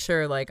need to make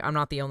sure I'm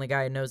not the only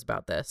guy who knows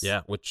about this.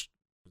 Yeah, which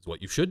is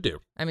what you should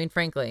do. I mean,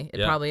 frankly, it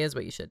Yeah. probably is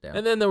what you should do.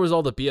 And then there was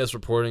all the BS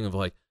reporting of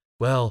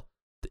well,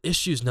 the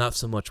issue's not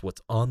so much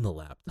what's on the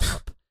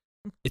laptop.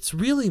 It's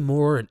really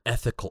more an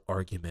ethical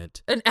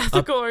argument An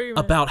ethical argument.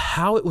 about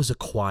how it was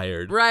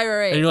acquired.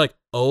 Right. And you're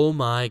oh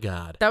my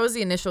God. That was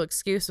the initial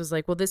excuse was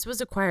well, this was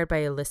acquired by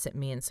illicit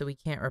means, so we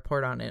can't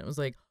report on it. It was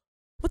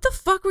what the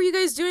fuck were you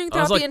guys doing I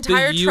was throughout the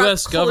entire the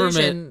U.S. Trump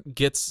collusion? government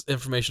gets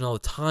information all the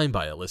time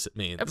by illicit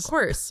means. Of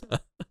course.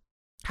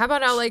 How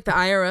about how the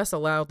IRS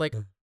allowed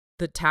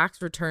the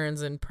tax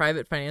returns and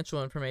private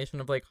financial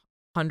information of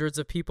hundreds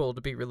of people to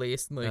be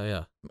released? And,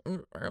 Yeah.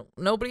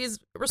 nobody's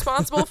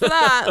responsible for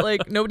that.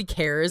 Nobody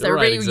cares. Right,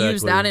 Everybody used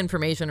exactly. that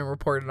information and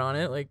reported on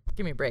it.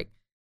 Give me a break.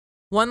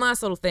 One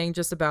last little thing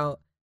just about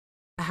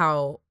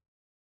how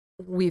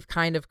we've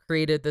kind of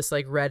created this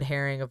red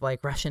herring of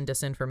Russian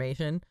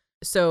disinformation.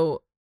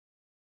 So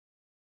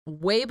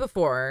way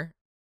before,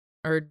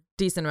 or a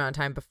decent amount of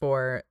time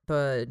before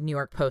the New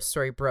York Post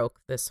story broke,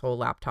 this whole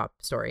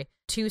laptop story,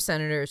 two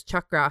senators,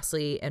 Chuck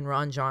Grassley and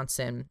Ron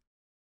Johnson,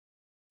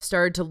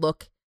 started to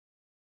look.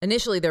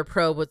 Initially, their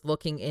probe was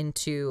looking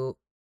into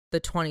the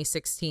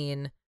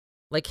 2016,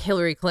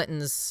 Hillary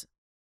Clinton's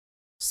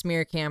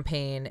smear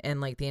campaign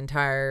and the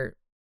entire,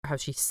 how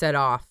she set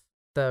off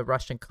the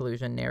Russian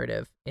collusion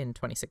narrative in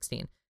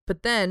 2016.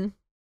 But then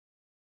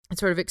it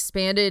sort of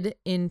expanded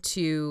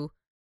into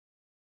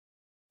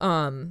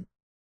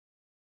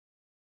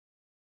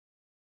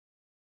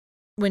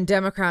when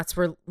Democrats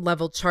were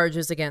leveled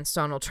charges against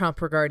Donald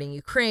Trump regarding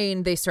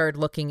Ukraine, they started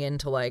looking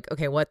into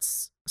okay, why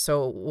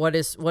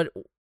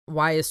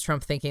is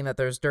Trump thinking that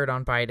there's dirt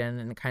on Biden,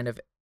 and kind of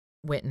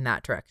went in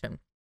that direction.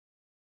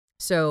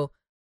 So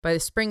by the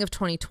spring of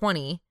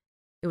 2020,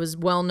 it was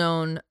well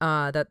known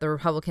that the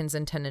Republicans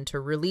intended to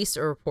release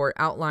a report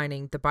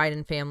outlining the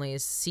Biden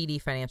family's seedy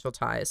financial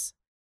ties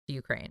to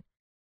Ukraine.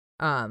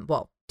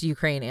 To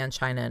Ukraine and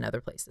China and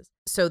other places.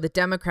 So the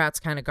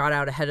Democrats kind of got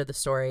out ahead of the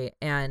story,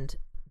 and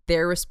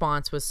their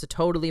response was to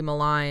totally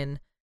malign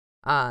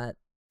the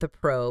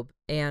probe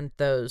and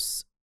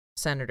those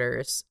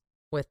senators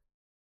with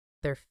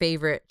their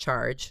favorite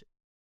charge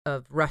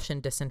of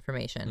Russian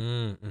disinformation.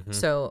 Mm-hmm.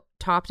 So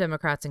top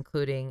Democrats,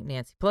 including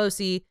Nancy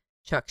Pelosi,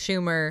 Chuck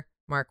Schumer,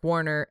 Mark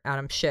Warner,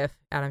 Adam Schiff.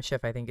 Adam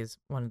Schiff, I think, is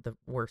one of the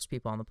worst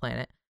people on the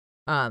planet.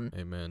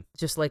 Amen.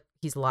 Just like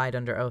he's lied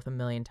under oath a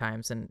million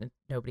times and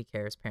nobody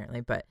cares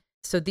apparently. But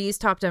so these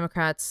top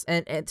Democrats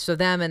and so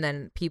them and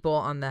then people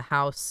on the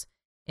House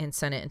and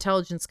Senate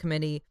Intelligence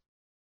Committee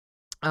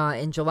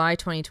in July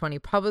 2020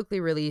 publicly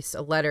released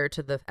a letter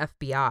to the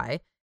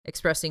FBI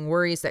expressing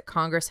worries that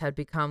Congress had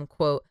become,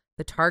 quote,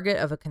 the target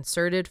of a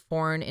concerted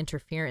foreign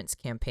interference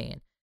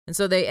campaign. And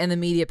so the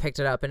media picked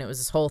it up, and it was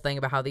this whole thing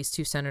about how these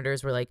two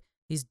senators were like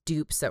these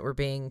dupes that were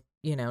being,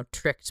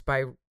 tricked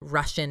by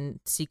Russian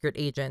secret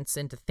agents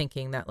into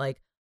thinking that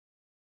like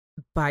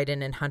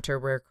Biden and Hunter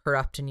were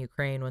corrupt in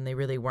Ukraine when they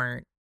really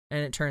weren't. And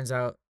it turns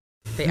out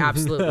they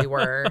absolutely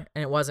were,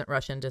 and it wasn't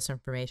Russian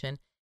disinformation.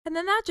 And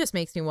then that just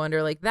makes me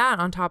wonder, like that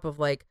on top of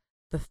like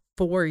the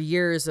 4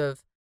 years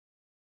of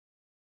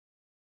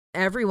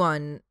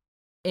everyone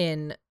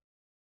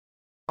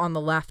on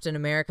the left in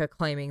America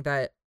claiming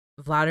that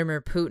Vladimir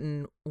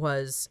Putin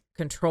was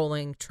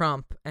controlling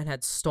Trump and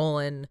had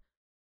stolen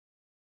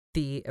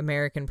the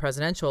American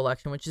presidential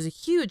election, which is a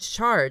huge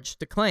charge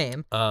to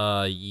claim.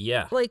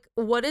 Yeah. Like,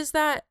 what is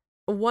that?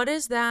 What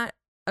is that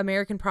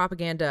American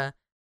propaganda?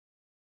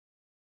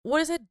 What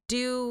does it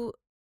do?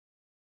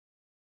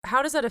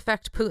 How does that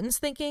affect Putin's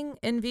thinking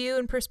and view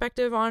and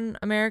perspective on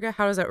America?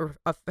 How does that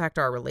affect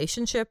our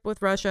relationship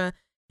with Russia?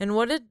 And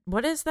what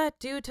does that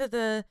do to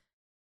the,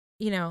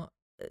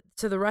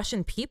 to the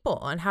Russian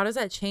people? And how does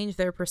that change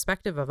their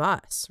perspective of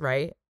us,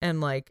 right? And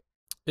like,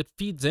 it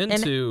feeds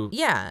into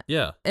yeah.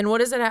 And what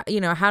does it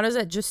how does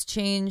that just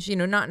change,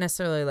 not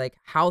necessarily like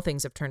how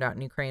things have turned out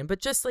in Ukraine, but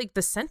just like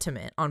the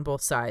sentiment on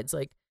both sides.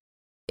 Like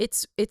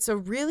it's a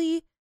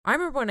really, I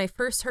remember when I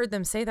first heard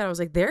them say that, I was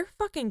like, they're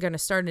fucking going to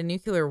start a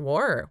nuclear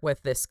war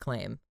with this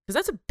claim, because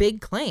that's a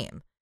big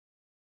claim.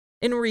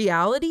 In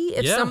reality,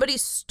 if somebody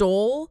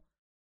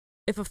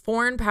if a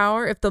foreign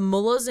power, if the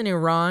mullahs in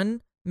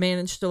Iran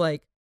managed to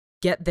like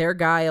get their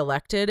guy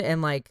elected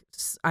and like,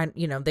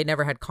 they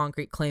never had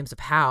concrete claims of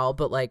how,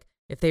 but like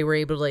if they were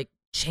able to like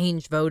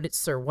change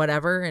votes or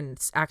whatever and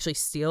actually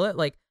steal it,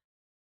 like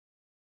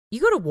you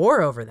go to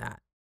war over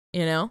that,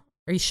 or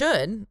you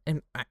should,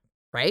 and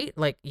right?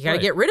 Like you got to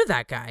get rid of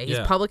that guy. He's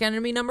public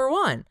enemy number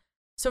one.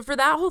 So for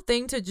that whole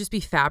thing to just be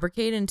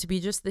fabricated and to be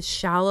just this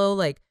shallow,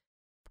 like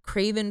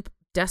craven,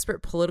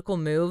 desperate political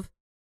move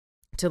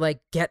to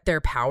like get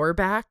their power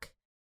back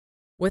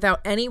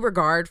without any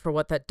regard for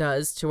what that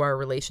does to our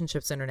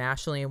relationships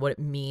internationally and what it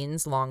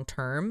means long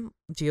term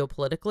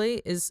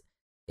geopolitically,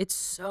 it's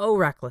so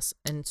reckless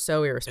and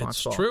so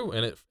irresponsible. It's true,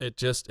 and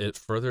it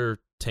further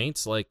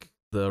taints like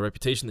the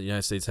reputation that the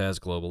United States has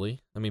globally.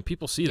 I mean,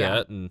 people see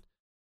that, and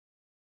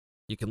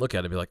you can look at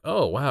it and be like,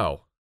 oh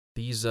wow,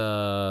 these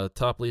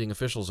top leading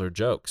officials are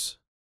jokes,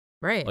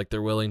 right? Like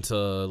they're willing to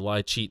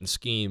lie, cheat, and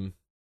scheme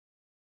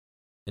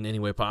in any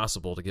way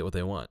possible to get what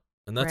they want.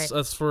 And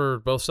that's for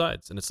both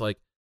sides. And it's like,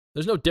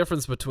 there's no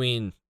difference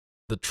between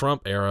the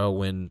Trump era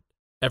when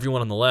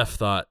everyone on the left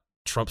thought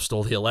Trump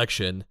stole the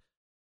election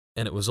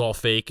and it was all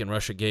fake and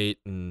Russiagate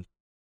and,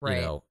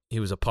 he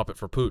was a puppet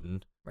for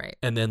Putin. Right.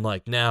 And then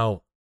like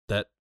now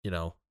that,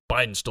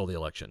 Biden stole the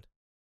election.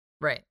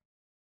 Right.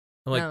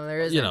 I'm like, no,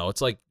 there isn't.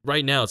 It's like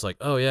right now it's like,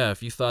 oh yeah,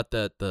 if you thought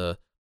that the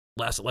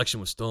last election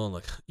was stolen,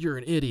 like you're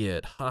an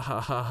idiot. Ha ha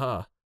ha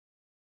ha.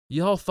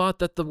 Y'all thought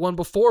that the one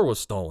before was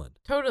stolen.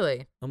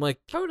 Totally. I'm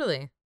like,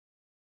 totally.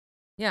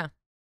 Yeah.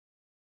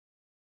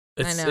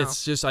 I know.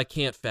 It's just, I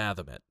can't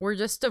fathom it. We're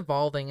just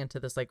evolving into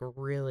this like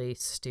really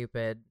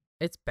stupid,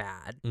 it's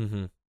bad.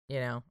 Mm-hmm.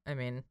 I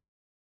mean,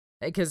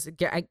 because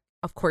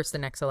of course the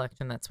next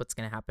election, that's what's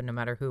going to happen no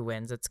matter who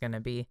wins.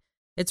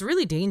 It's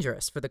really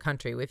dangerous for the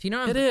country. If you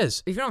don't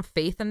have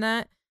faith in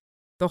that,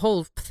 the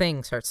whole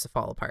thing starts to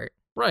fall apart.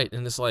 Right.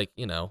 And it's like,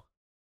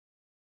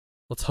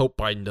 let's hope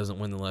Biden doesn't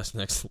win the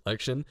next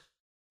election.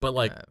 But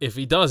like, if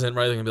he doesn't,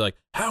 right, they're gonna be like,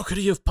 how could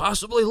he have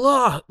possibly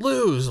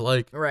lose?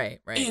 Like,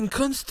 right.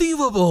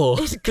 Inconceivable.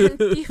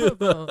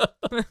 Inconceivable.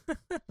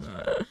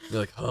 You're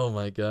like, oh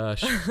my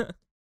gosh.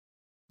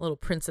 Little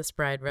Princess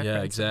Bride reference.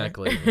 Yeah,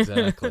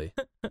 exactly.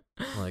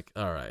 Like,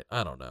 all right,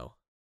 I don't know.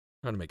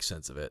 Trying to make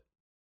sense of it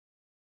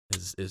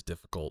is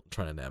difficult.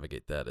 Trying to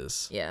navigate that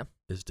is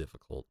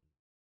difficult.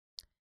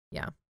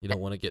 Yeah. You don't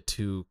want to get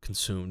too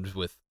consumed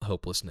with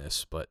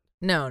hopelessness, but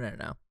no.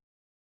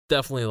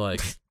 Definitely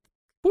like,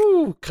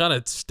 woo, kind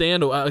of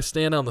stand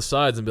on the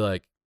sides and be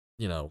like,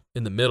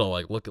 in the middle,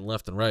 like looking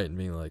left and right and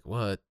being like,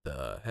 what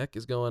the heck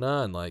is going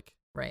on? Like,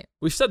 right.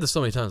 We've said this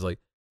so many times, like,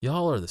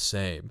 y'all are the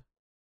same.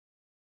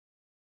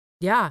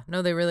 Yeah,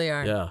 no, they really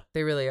are. Yeah.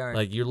 They really are.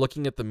 Like, you're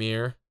looking at the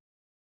mirror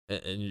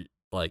and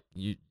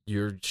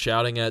you're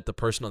shouting at the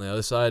person on the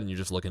other side, and you're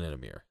just looking in a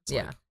mirror. It's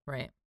Yeah, like,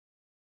 right.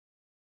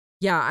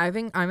 Yeah,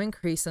 I'm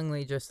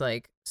increasingly just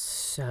like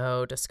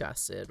so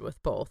disgusted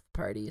with both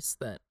parties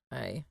that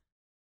I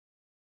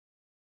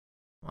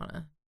want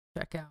to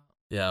check out,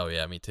 yeah, oh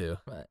yeah, me too.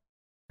 but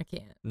I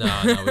can't. No,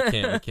 we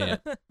can't. We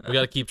can't. We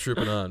got to keep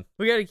trooping on.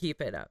 We got to keep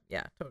it up.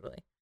 Yeah, totally.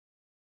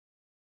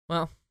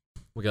 Well,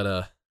 We got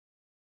to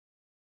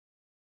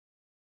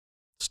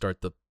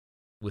start the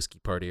whiskey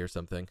party or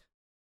something.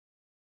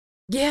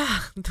 yeah,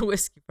 the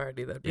whiskey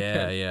party, that'd be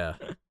Yeah, good. yeah.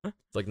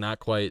 It's like not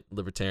quite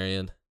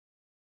libertarian.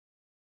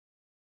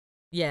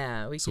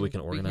 Yeah, So we can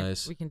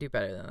organize. We can do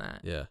better than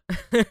that. Yeah.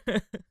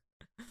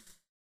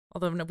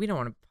 Although no, we don't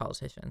want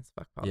politicians.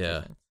 Fuck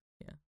Yeah. politicians.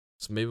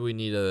 So maybe we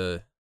need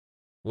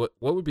what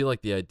would be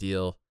like the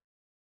ideal,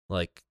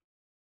 like,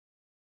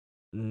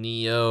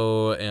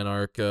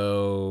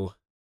 neo-anarcho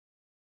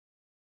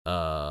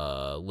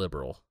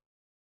liberal.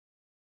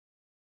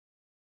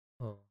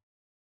 Oh.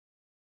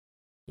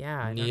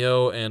 Yeah.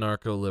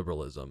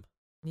 Neo-anarcho-liberalism.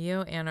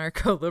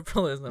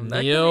 Neo-anarcho-liberalism. That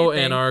could be a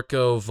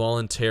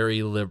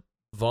thing.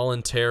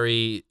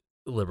 Voluntary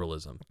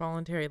liberalism.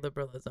 Voluntary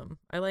liberalism.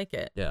 I like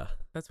it. Yeah.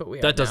 That's what we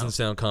are That doesn't now.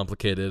 sound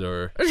complicated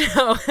or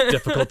No.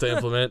 difficult to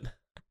implement.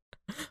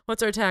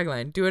 What's our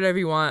tagline? Do whatever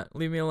you want.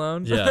 Leave me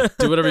alone. Yeah.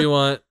 Do whatever you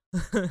want.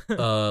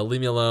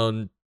 Leave me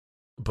alone,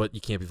 but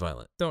you can't be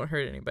violent. Don't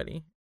hurt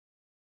anybody.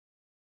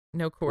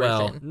 No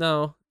Well, coercion.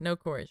 no. No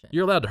coercion.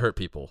 You're allowed to hurt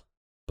people,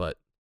 but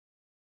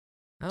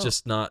Oh.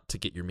 just not to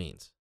get your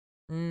means.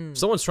 Mm. If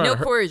someone's trying No to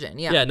hurt. coercion.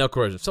 Yeah. Yeah, no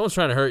coercion. If someone's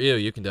trying to hurt you,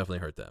 you can definitely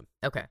hurt them.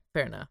 Okay.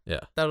 Fair enough. Yeah.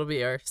 That'll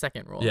be our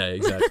second rule. Yeah,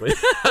 exactly.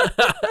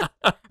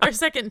 Our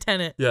second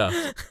tenet.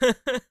 Yeah.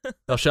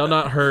 Thou shalt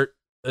not hurt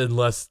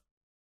unless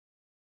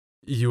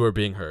you are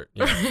being hurt.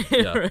 Yeah. Right,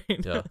 Yeah.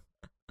 right. Yeah.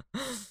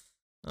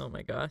 Oh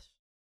my gosh.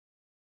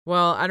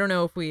 Well, I don't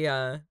know if we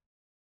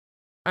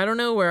I don't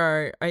know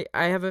where I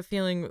have a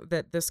feeling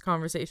that this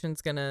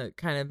conversation's gonna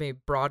kind of be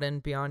broaden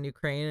beyond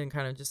Ukraine and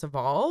kind of just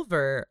evolve,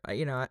 or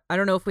I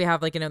don't know if we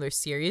have like another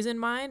series in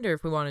mind, or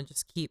if we want to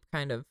just keep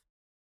kind of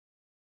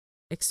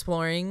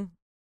exploring,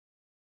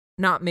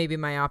 not maybe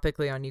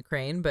myopically on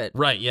Ukraine, but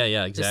Right. Yeah.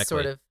 Yeah. Exactly. just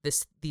sort of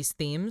these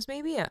themes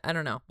maybe. I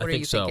don't know. I What are think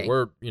you so.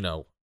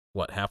 thinking?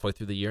 We're halfway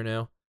through the year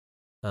now.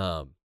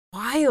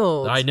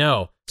 Wild. I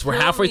know. So we're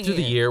Tell halfway through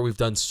the me. year. We've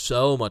done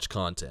so much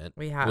content,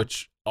 We have.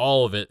 which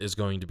all of it is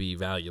going to be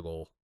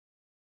valuable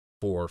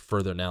for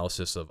further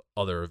analysis of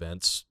other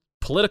events,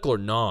 political or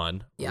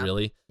non. Yeah.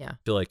 Really. Yeah. I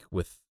feel like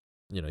with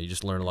you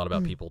just learn a lot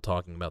about Mm. people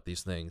talking about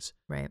these things.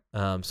 Right.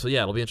 So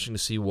yeah, it'll be interesting to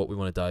see what we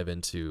want to dive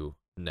into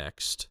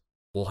next.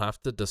 We'll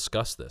have to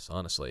discuss this,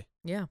 honestly.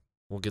 Yeah.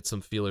 We'll get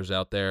some feelers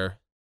out there.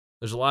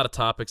 There's a lot of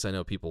topics I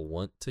know people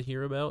want to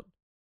hear about.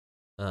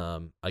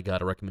 I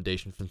got a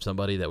recommendation from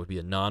somebody that would be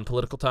a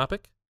non-political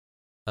topic.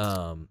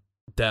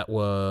 That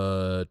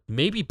would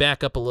maybe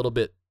back up a little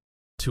bit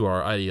to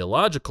our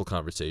ideological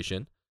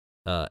conversation,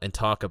 and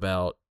talk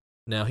about,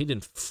 now he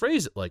didn't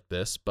phrase it like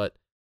this, but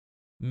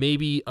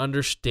maybe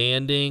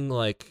understanding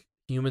like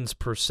humans'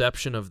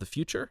 perception of the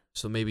future.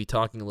 So maybe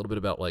talking a little bit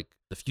about like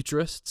the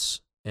futurists,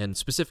 and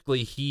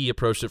specifically he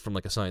approached it from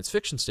like a science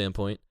fiction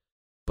standpoint,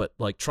 but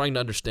like trying to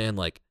understand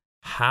like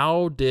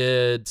how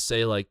did,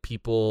 say, like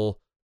people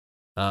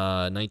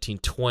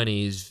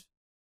 1920s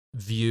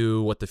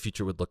view what the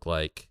future would look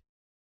like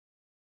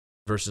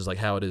versus like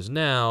how it is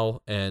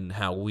now and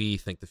how we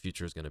think the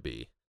future is going to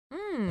be.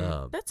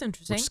 That's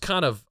interesting. Which is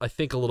kind of, I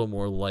think, a little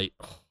more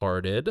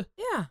lighthearted.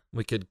 Yeah.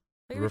 We could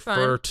That'd be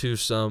refer fun. to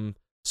some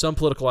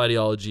political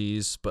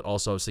ideologies, but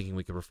also I was thinking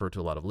we could refer to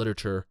a lot of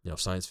literature,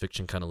 science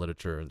fiction kind of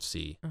literature, and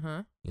see,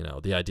 Uh-huh.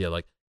 the idea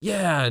like,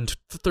 yeah, in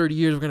 30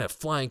 years we're going to have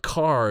flying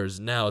cars.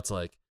 Now it's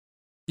like,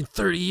 in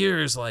 30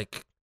 years,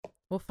 like,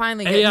 We'll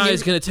finally get AI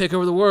is going to take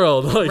over the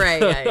world. Like,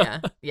 Right, yeah.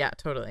 Yeah,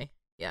 totally.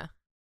 Yeah.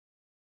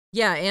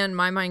 Yeah, and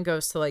my mind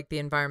goes to like the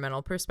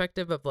environmental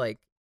perspective of like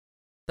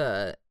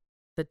the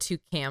two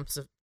camps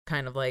of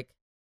kind of like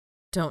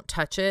don't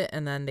touch it,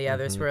 and then the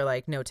others Mhm. were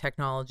like no,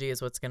 technology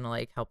is what's going to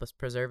like help us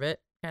preserve it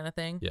kind of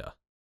thing. Yeah.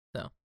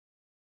 So.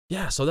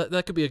 Yeah, so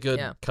that could be a good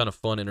Yeah. kind of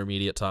fun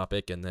intermediate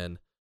topic, and then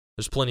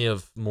there's plenty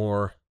of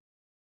more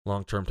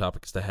long-term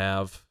topics to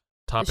have.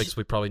 Topics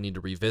we probably need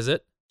to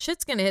revisit.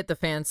 Shit's going to hit the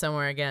fan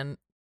somewhere again.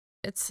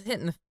 It's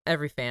hitting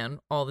every fan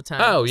all the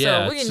time. Oh,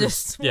 yeah, So we it's can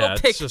just- just yeah, we'll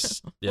it's pick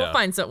just- we'll yeah.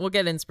 find we'll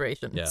get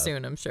inspiration Yeah.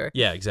 soon, I'm sure.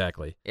 Yeah,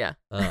 exactly. Yeah.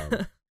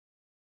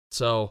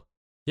 So,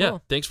 yeah,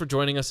 Cool. thanks for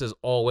joining us as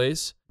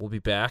always. We'll be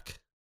back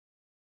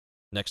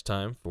next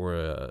time for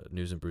a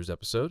News and Brews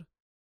episode.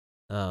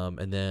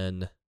 And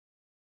then,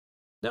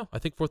 no, I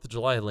think 4th of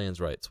July lands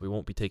right, so we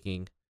won't be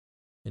taking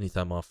any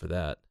time off for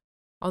that.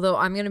 Although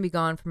I'm going to be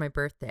gone for my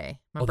birthday.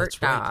 My Oh, birthday.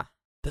 that's right.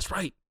 That's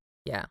right.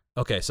 Yeah.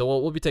 Okay, so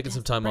we'll be taking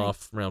some That's time right.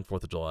 off around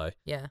 4th of July,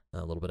 Yeah.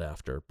 a little bit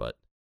after, but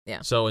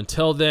Yeah. So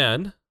until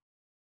then,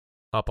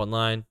 hop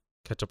online,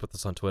 catch up with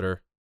us on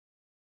Twitter,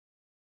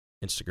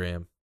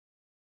 Instagram.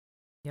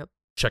 Yep.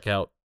 Check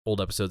out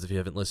old episodes if you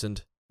haven't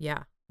listened.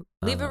 Yeah.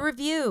 Leave a Uh,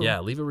 review. Yeah,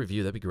 leave a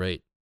review. That'd be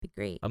great. Be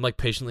great. I'm like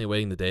patiently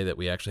waiting the day that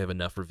we actually have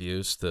enough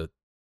reviews to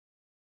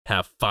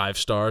have 5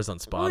 stars on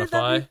Spotify. Wouldn't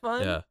that be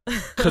fun? Yeah,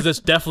 because it's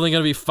definitely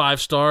gonna be 5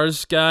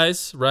 stars,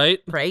 guys. Right?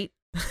 Right.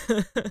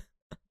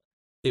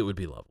 It would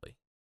be lovely.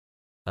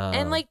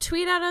 And like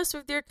tweet at us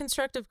with your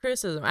constructive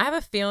criticism. I have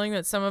a feeling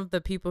that some of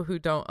the people who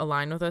don't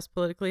align with us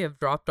politically have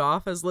dropped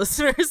off as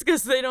listeners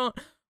because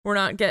we're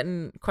not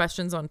getting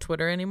questions on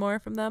Twitter anymore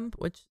from them,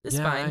 which is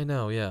fine. I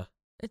know. Yeah.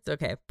 It's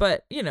okay.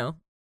 But,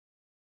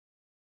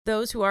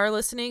 those who are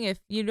listening, if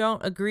you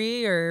don't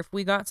agree or if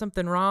we got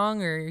something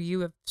wrong or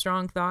you have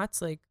strong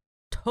thoughts, like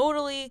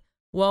totally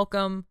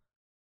welcome,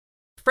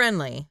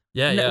 friendly.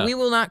 Yeah. We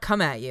will not come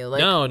at you.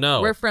 Like,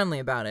 no. We're friendly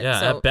about it. Yeah,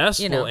 So, at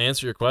best we'll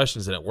answer your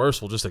questions, and at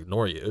worst we'll just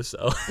ignore you.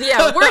 So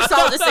yeah, worse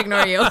I'll just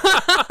ignore you.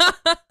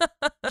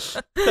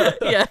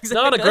 Yeah, exactly.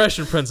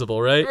 Non-aggression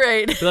principle, right?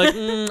 Right. Be like,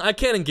 I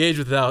can't engage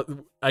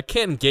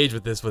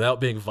with this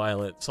without being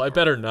violent, so I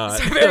better not.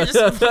 So I better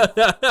just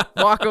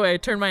walk away,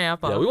 turn my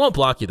app off. Yeah, we won't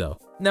block you though.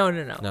 No.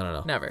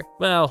 No. Never.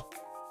 Well,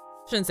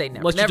 Shouldn't say never.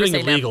 unless Never you're say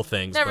doing never. illegal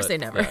things. Never but say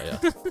never. Yeah.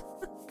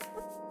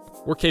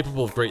 We're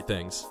capable of great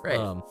things.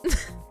 Right.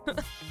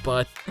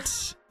 But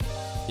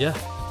yeah,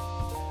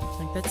 I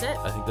think that's it.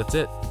 I think that's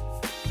it.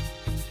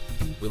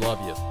 We love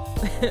you.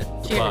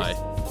 Cheers.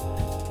 Bye.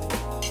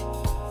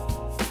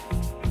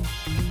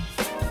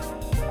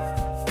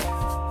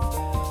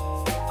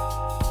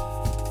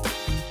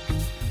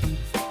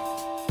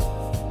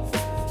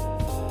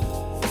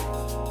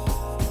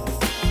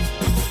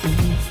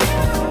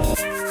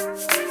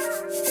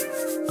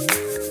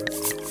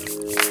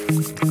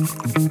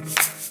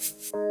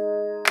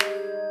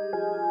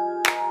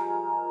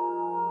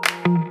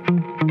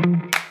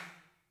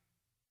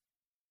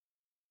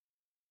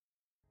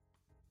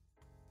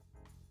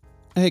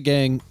 Hey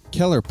gang,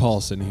 Keller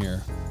Paulson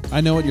here.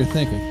 I know what you're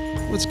thinking.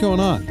 What's going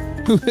on?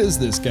 Who is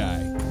this guy?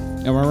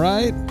 Am I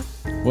right?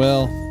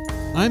 Well,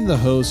 I'm the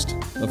host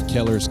of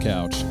Keller's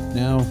Couch.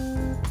 Now,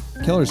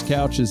 Keller's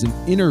Couch is an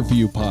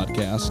interview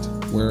podcast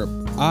where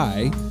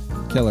I,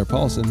 Keller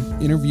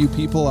Paulson, interview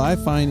people I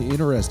find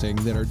interesting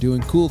that are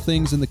doing cool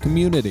things in the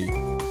community.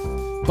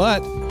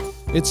 But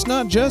it's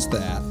not just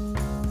that.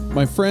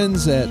 My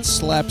friends at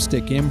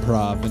Slapstick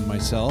Improv and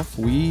myself,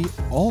 we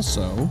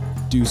also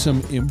do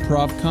some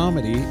improv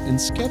comedy and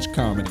sketch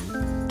comedy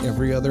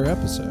every other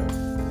episode.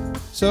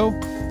 So,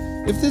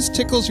 if this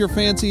tickles your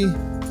fancy,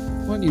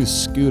 why don't you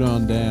scoot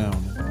on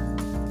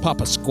down,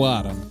 pop a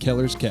squat on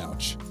Keller's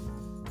Couch.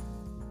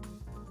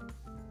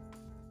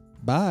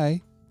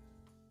 Bye.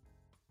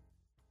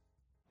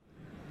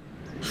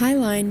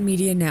 Highline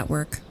Media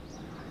Network.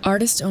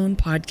 Artist-owned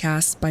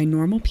podcasts by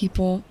normal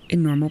people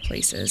in normal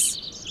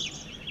places.